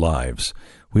with their lives.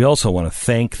 We also want to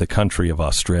thank the country of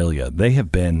Australia. They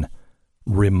have been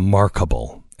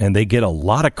remarkable, and they get a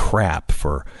lot of crap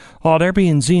for, they're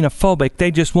being xenophobic.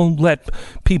 They just won't let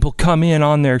people come in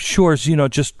on their shores,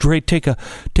 just take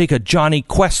a Johnny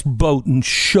Quest boat and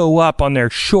show up on their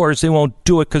shores. They won't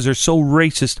do it because they're so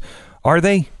racist. Are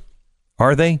they?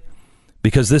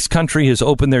 Because this country has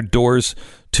opened their doors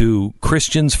to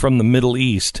Christians from the Middle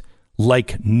East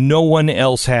like no one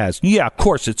else has. Yeah, of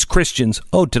course, it's Christians.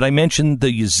 Oh, did I mention the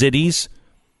Yazidis?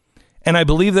 And I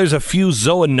believe there's a few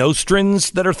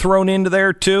Zoanostrans that are thrown into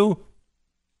there, too.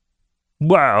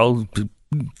 Well,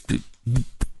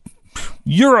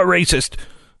 you're a racist.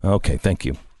 Okay, thank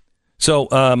you. So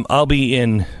I'll be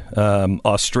in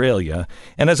Australia.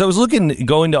 And as I was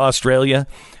going to Australia,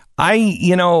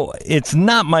 it's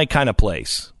not my kind of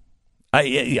place.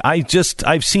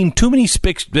 I've seen too many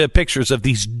pictures of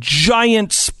these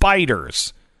giant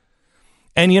spiders.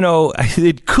 And,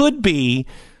 it could be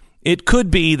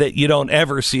that you don't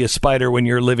ever see a spider when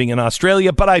you're living in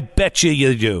Australia, but I bet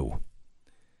you do.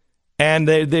 And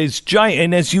there's giant,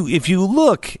 and if you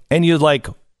look and you like,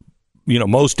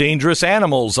 most dangerous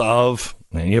animals and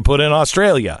you put in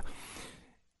Australia,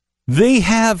 they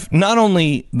have not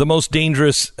only the most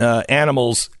dangerous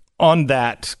animals on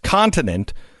that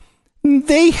continent,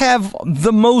 they have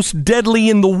the most deadly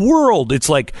in the world. It's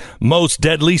like most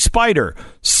deadly spider,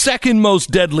 second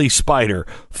most deadly spider,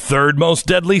 third most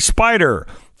deadly spider,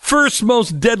 first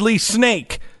most deadly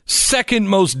snake, second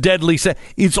most deadly snake.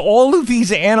 It's all of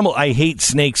these animals. I hate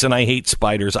snakes and I hate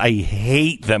spiders. I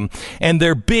hate them. And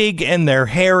they're big and they're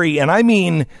hairy. And I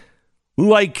mean,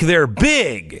 like they're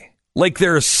big. Like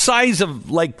they're the size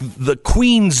of like the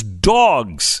Queen's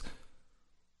dogs.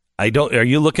 Are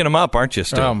you looking them up, aren't you,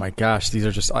 Stu? Oh, my gosh. These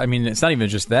are just, it's not even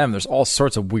just them. There's all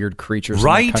sorts of weird creatures in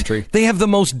the country. They have the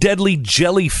most deadly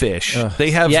jellyfish. They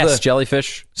have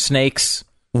jellyfish, snakes.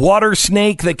 Water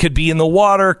snake that could be in the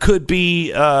water, could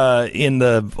be on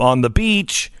the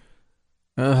beach.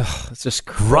 It's just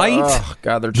right. Oh,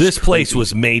 God, they're just this place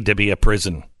was made to be a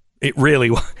prison. It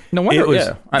really was. No wonder. It was,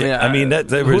 yeah.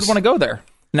 Who would want to go there?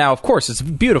 Now, of course, it's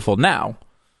beautiful now.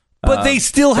 But they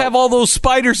still have all those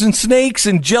spiders and snakes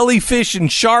and jellyfish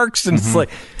and sharks. And it's like,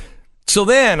 so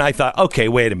then I thought, okay,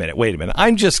 wait a minute. You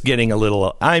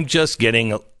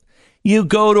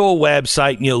go to a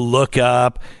website and you look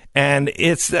up and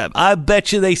I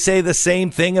bet you they say the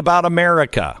same thing about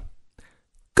America.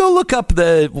 Go look up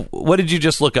what did you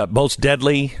just look up? Most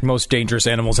dangerous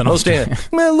animals in Australia.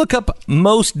 Look up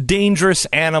most dangerous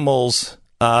animals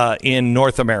in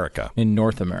North America. In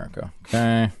North America.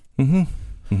 Okay.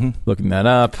 Looking that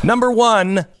up. Number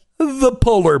 1, the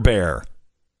polar bear.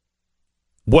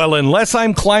 Well, unless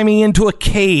I'm climbing into a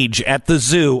cage at the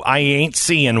zoo, I ain't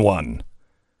seeing one.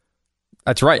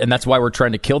 That's right, and that's why we're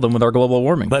trying to kill them with our global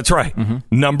warming. That's right.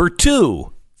 Number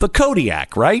 2, the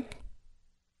Kodiak, right?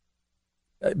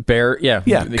 Bear, yeah.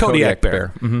 Yeah, the Kodiak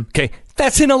bear. Okay,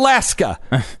 that's in Alaska.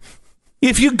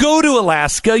 If you go to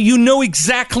Alaska, you know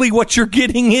exactly what you're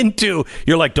getting into.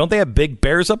 You're like, don't they have big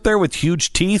bears up there with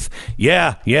huge teeth?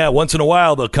 Yeah. Once in a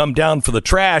while, they'll come down for the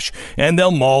trash, and they'll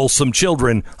maul some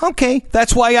children. Okay,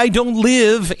 that's why I don't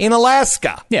live in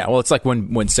Alaska. Yeah, well, it's like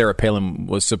when Sarah Palin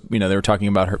was, they were talking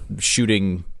about her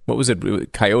shooting, what was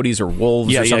it, coyotes or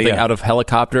wolves or something out of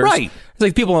helicopters. Right. It's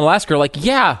like people in Alaska are like,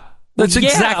 that's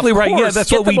exactly right. Yeah,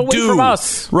 that's what we do. From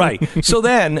us. Right. So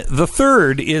then the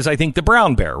third is, I think, the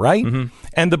brown bear, right? Mm-hmm.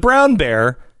 And the brown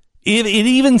bear, it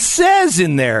even says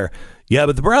in there, yeah,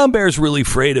 but the brown bear is really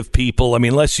afraid of people. I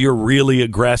mean, unless you're really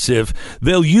aggressive,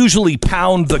 they'll usually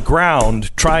pound the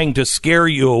ground trying to scare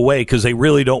you away because they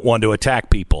really don't want to attack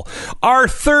people. Our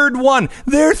third one,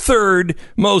 their third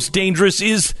most dangerous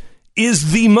is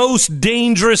the most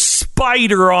dangerous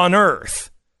spider on Earth.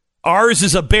 Ours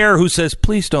is a bear who says,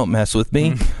 please don't mess with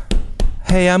me.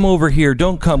 Hey, I'm over here.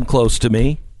 Don't come close to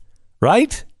me.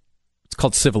 Right? It's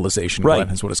called civilization, right? Glenn,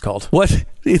 is what it's called. What?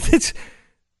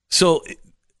 So,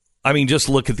 I mean, just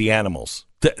look at the animals.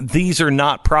 These are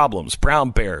not problems.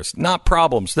 Brown bears, not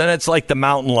problems. Then it's like the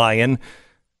mountain lion.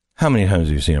 How many times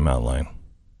have you seen a mountain lion?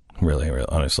 Really,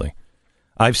 honestly.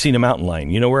 I've seen a mountain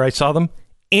lion. You know where I saw them?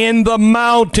 In the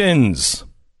mountains.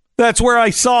 That's where I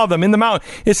saw them, in the mountain.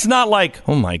 It's not like,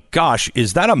 oh my gosh,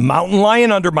 is that a mountain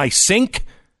lion under my sink?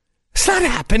 It's not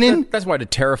happening. That's why to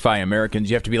terrify Americans,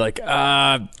 you have to be like,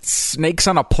 snakes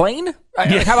on a plane?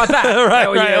 Yeah. How about that? right.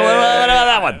 What about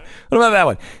that one? What about that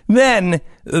one? Then,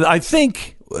 I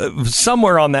think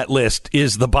somewhere on that list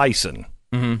is the bison.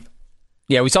 Mm-hmm.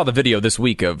 Yeah, we saw the video this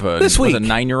week of a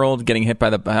 9-year-old getting hit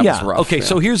by the... That was rough. Okay,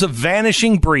 so here's a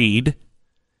vanishing breed.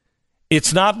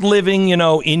 It's not living,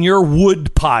 in your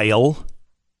wood pile.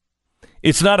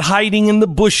 It's not hiding in the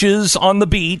bushes on the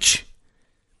beach.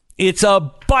 It's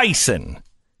a bison.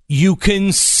 You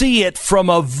can see it from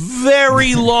a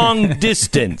very long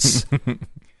distance.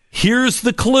 Here's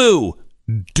the clue.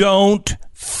 Don't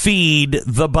feed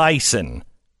the bison.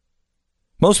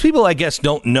 Most people, I guess,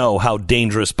 don't know how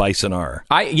dangerous bison are.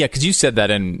 Because you said that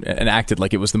and acted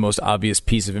like it was the most obvious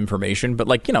piece of information. But,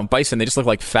 bison, they just look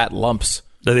like fat lumps.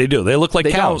 They do. They look like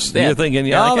cows. You're thinking,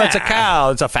 that's a cow.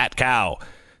 It's a fat cow.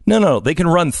 No. They can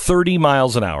run 30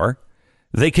 miles an hour.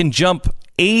 They can jump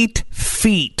 8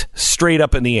 feet straight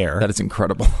up in the air. That is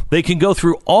incredible. They can go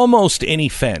through almost any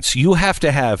fence. You have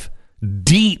to have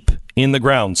deep in the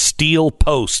ground steel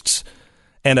posts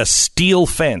and a steel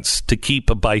fence to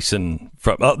keep a bison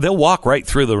from... they'll walk right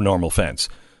through the normal fence.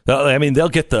 They'll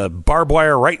get the barbed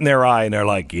wire right in their eye, and they're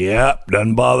like, yep,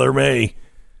 doesn't bother me.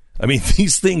 I mean,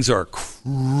 these things are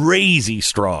crazy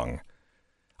strong.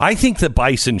 I think the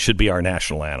bison should be our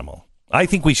national animal. I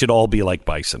think we should all be like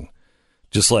bison.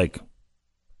 Just like,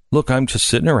 look, I'm just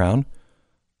sitting around.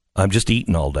 I'm just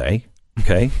eating all day.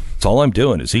 Okay? That's all I'm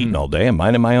doing is eating all day. I'm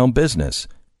minding my own business.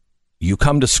 You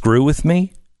come to screw with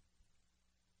me,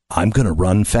 I'm going to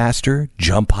run faster,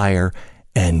 jump higher,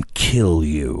 and kill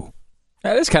you.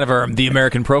 That is kind of the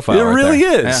American profile. It really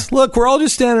is. Yeah. Look, we're all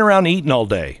just standing around eating all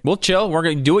day. We'll chill. We're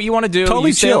going to do what you want to do. Totally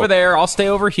you stay chill. Over there. I'll stay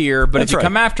over here. But That's if you right.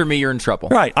 come after me, you're in trouble.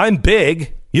 Right. I'm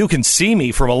big. You can see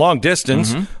me from a long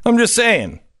distance. Mm-hmm. I'm just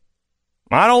saying.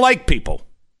 I don't like people.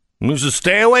 You just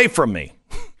stay away from me.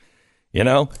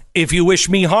 If you wish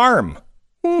me harm,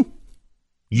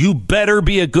 you better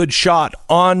be a good shot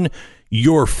on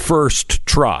your first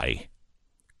try.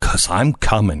 Because I'm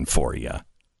coming for you.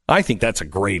 I think that's a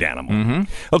great animal.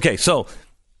 Mm-hmm. Okay, so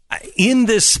in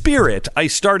this spirit, I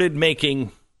started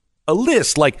making a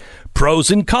list like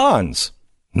pros and cons.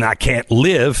 And I can't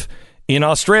live in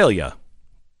Australia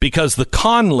because the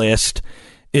con list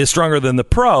is stronger than the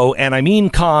pro, and I mean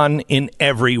con in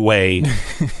every way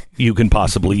you can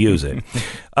possibly use it.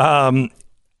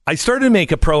 I started to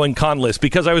make a pro and con list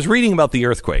because I was reading about the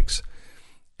earthquakes,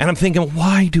 and I'm thinking,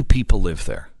 why do people live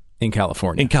there? In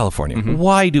California. Mm-hmm.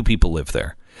 Why do people live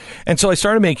there? And so I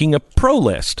started making a pro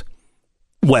list.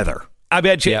 Weather. I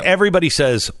bet you everybody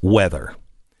says weather.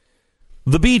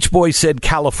 The Beach Boys said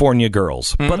California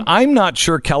girls, but I'm not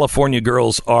sure California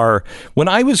girls are. When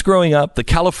I was growing up, the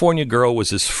California girl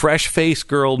was this fresh-faced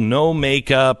girl, no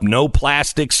makeup, no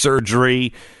plastic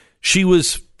surgery. She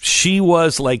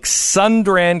was like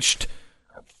sun-drenched,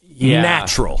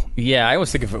 natural. Yeah, I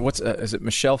always think of it. Is it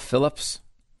Michelle Phillips?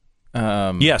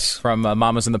 Yes. From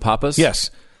Mamas and the Papas? Yes.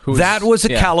 That was a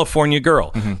California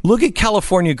girl. Mm-hmm. Look at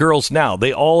California girls now.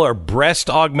 They all are breast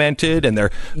augmented and their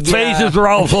faces are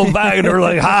all so back and they're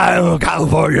like, hi, I'm a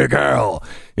California girl.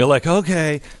 You're like,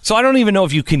 okay. So I don't even know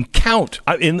if you can count.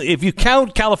 If you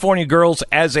count California girls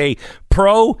as a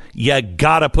pro, you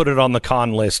got to put it on the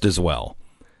con list as well.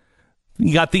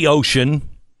 You got the ocean.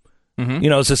 You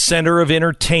know, it's a center of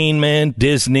entertainment,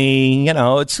 Disney. You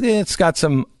know, it's got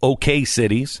some okay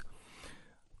cities,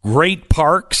 great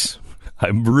parks.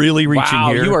 I'm really reaching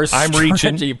here. You are I'm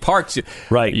reaching. Parks.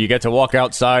 Right. You get to walk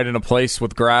outside in a place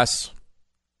with grass.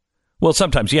 Well,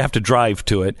 sometimes you have to drive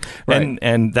to it, Right.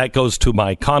 and that goes to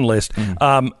my con list.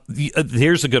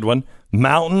 Here's a good one.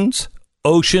 Mountains,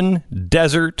 ocean,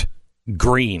 desert,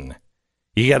 green.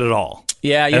 You get it all.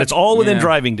 Yeah. And it's all within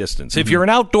driving distance. If you're an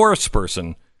outdoors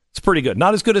person, it's pretty good.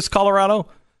 Not as good as Colorado,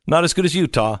 not as good as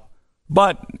Utah,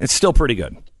 but it's still pretty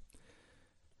good.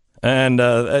 And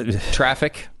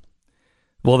traffic?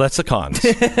 Well, that's the cons.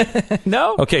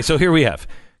 No? Okay, so here we have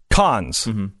cons.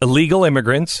 Illegal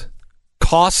immigrants,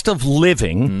 cost of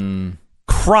living,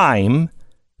 crime,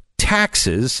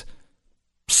 taxes,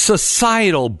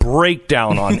 societal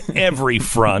breakdown on every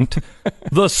front.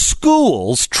 The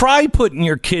schools, try putting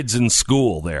your kids in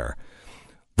school there.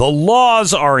 The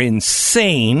laws are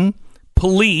insane.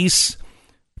 Police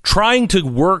trying to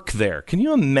work there. Can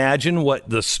you imagine what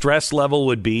the stress level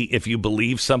would be if you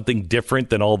believe something different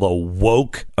than all the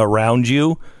woke around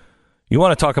you? You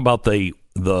want to talk about the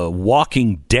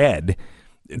Walking Dead?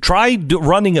 Try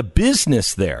running a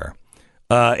business there.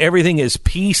 Everything is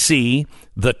PC.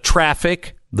 The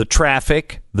traffic.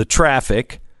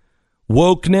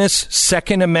 Wokeness,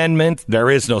 Second Amendment.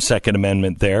 There is no Second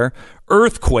Amendment there.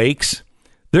 Earthquakes.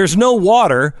 There's no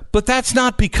water, but that's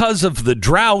not because of the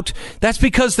drought. That's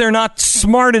because they're not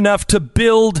smart enough to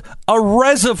build a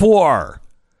reservoir.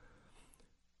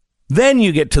 Then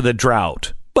you get to the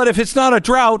drought. But if it's not a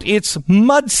drought, it's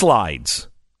mudslides.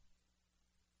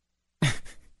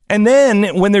 And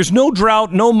then when there's no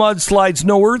drought, no mudslides,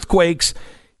 no earthquakes,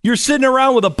 you're sitting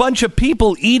around with a bunch of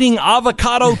people eating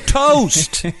avocado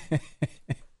toast.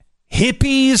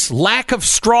 Hippies, lack of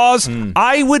straws.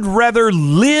 I would rather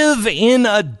live in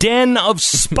a den of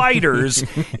spiders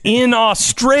in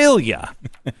Australia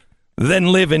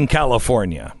than live in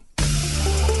California.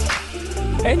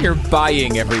 And you're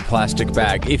buying every plastic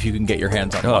bag, if you can get your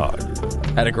hands on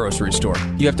one, at a grocery store.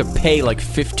 You have to pay like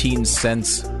 15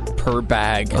 cents per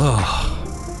bag.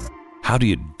 How do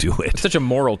you do it? It's such a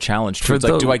moral challenge. It's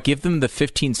like, do I give them the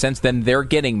 15 cents? Then they're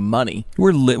getting money.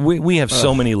 We have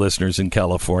so many listeners in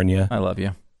California. I love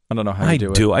you. I don't know how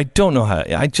you do it. I don't know how.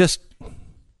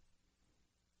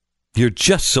 You're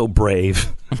just so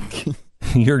brave.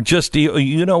 You're just,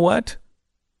 you know what?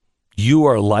 You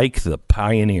are like the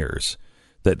pioneers.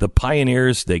 The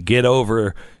pioneers, they get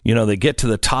over, they get to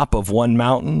the top of one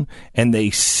mountain and they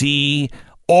see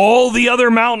all the other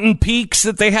mountain peaks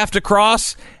that they have to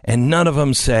cross, and none of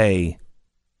them say,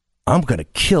 I'm going to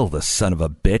kill the son of a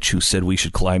bitch who said we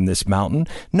should climb this mountain.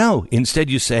 No, instead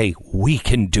you say, we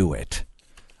can do it.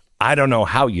 I don't know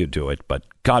how you do it, but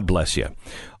God bless you.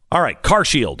 All right, Car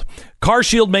Shield. Car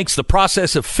Shield makes the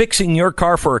process of fixing your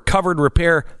car for a covered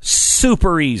repair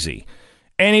super easy.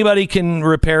 Anybody can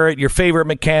repair it, your favorite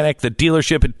mechanic, the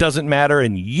dealership, it doesn't matter,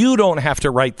 and you don't have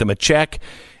to write them a check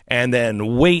and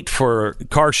then wait for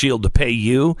Car Shield to pay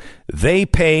you. They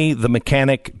pay the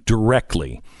mechanic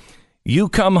directly. You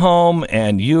come home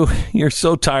and you're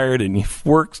so tired and you've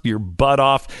worked your butt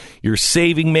off. You're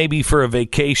saving maybe for a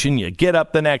vacation. You get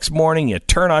up the next morning, you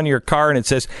turn on your car and it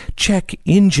says, check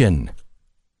engine.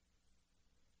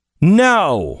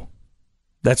 No.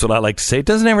 That's what I like to say. It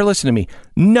doesn't ever listen to me.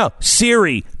 No.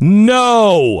 Siri,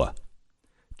 no.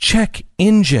 Check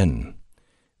engine.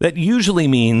 That usually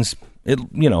means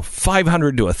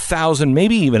 $500 to $1,000,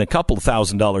 maybe even a couple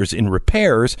 $1,000 in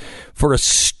repairs for a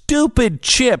stupid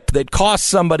chip that costs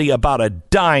somebody about a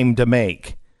dime to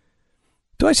make.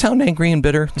 Do I sound angry and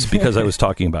bitter? It's because I was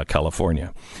talking about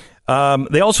California.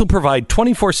 They also provide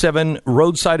 24/7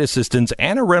 roadside assistance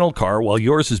and a rental car while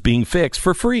yours is being fixed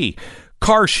for free.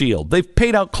 Car Shield. They've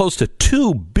paid out close to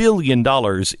 $2 billion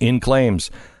in claims.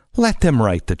 Let them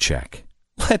write the check.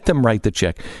 Let them write the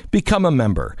check. Become a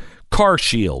member. Car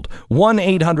Shield,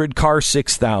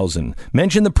 1-800-CAR-6000.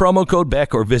 Mention the promo code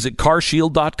Beck or visit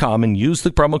carshield.com and use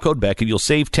the promo code Beck and you'll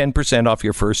save 10% off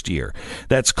your first year.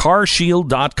 That's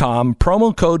carshield.com,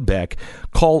 promo code Beck.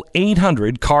 Call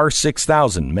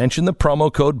 800-CAR-6000. Mention the promo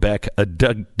code Beck. A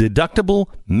deductible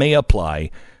may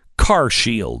apply.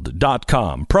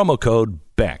 carshield.com, promo code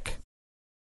Beck.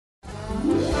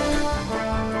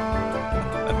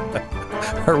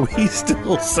 Are we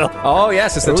still selling? Oh,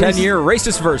 yes. It's the 10-year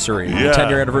Racistversary. Yeah. The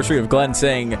 10-year anniversary of Glenn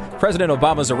saying President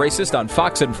Obama's a racist on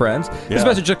Fox and Friends. This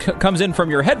message comes in from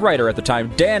your head writer at the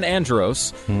time, Dan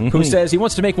Andros, who says he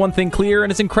wants to make one thing clear, and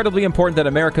it's incredibly important that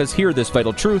Americans hear this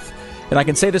vital truth. And I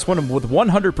can say this one with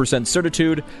 100%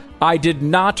 certitude. I did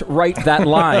not write that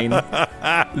line.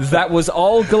 That was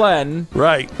all Glenn.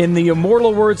 Right. In the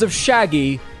immortal words of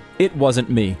Shaggy, it wasn't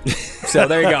me. So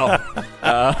there you go.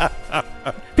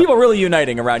 People really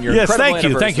uniting around your incredible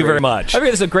anniversary. Thank you very much. I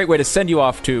think this is a great way to send you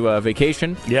off to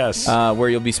vacation. Yes. Where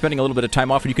you'll be spending a little bit of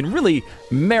time off, and you can really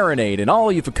marinate in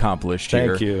all you've accomplished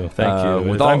here. Thank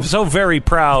you. I'm so very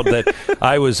proud that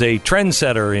I was a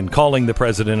trendsetter in calling the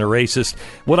president a racist.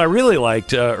 What I really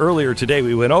liked, earlier today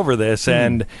we went over this,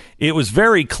 and it was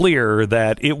very clear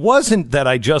that it wasn't that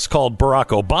I just called Barack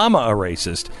Obama a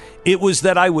racist. It was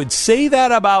that I would say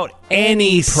that about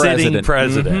any sitting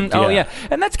president. Mm-hmm. Oh, yeah.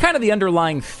 And that's kind of the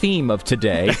underlying theme of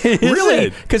today.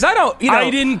 Really? Because I don't, I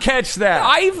didn't catch that.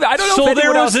 I don't know so if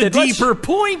anyone there was else a did. deeper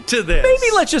point to this.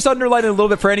 Maybe let's just underline it a little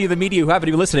bit for any of the media who happen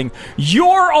to be listening.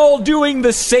 You're all doing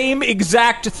the same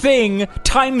exact thing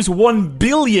times 1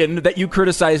 billion that you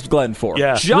criticized Glenn for.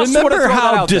 Yeah. Just remember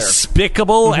how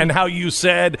despicable and how you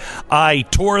said I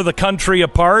tore the country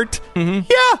apart? Mm-hmm.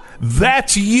 Yeah,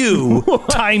 that's you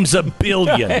times 1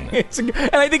 billion.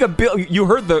 And I think you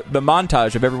heard the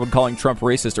montage of everyone calling Trump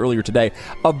racist earlier today.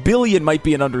 1 billion might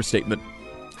be an understatement.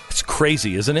 It's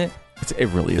crazy, isn't it? It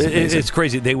really is amazing. It's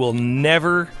crazy. They will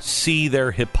never see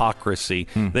their hypocrisy.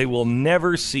 They will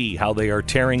never see how they are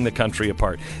tearing the country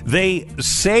apart. They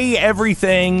say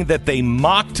everything that they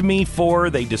mocked me for,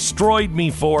 they destroyed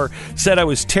me for, said I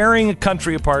was tearing a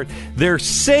country apart. They're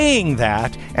saying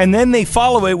that, and then they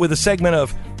follow it with a segment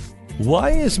of,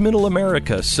 why is Middle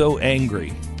America so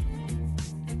angry?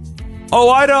 Oh,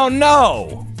 I don't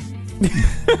know.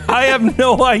 I have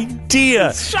no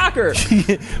idea. Shocker.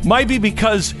 Might be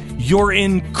because you're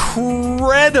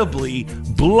incredibly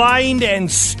blind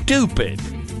and stupid.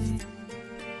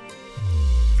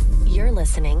 You're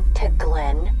listening to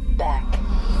Glenn Beck.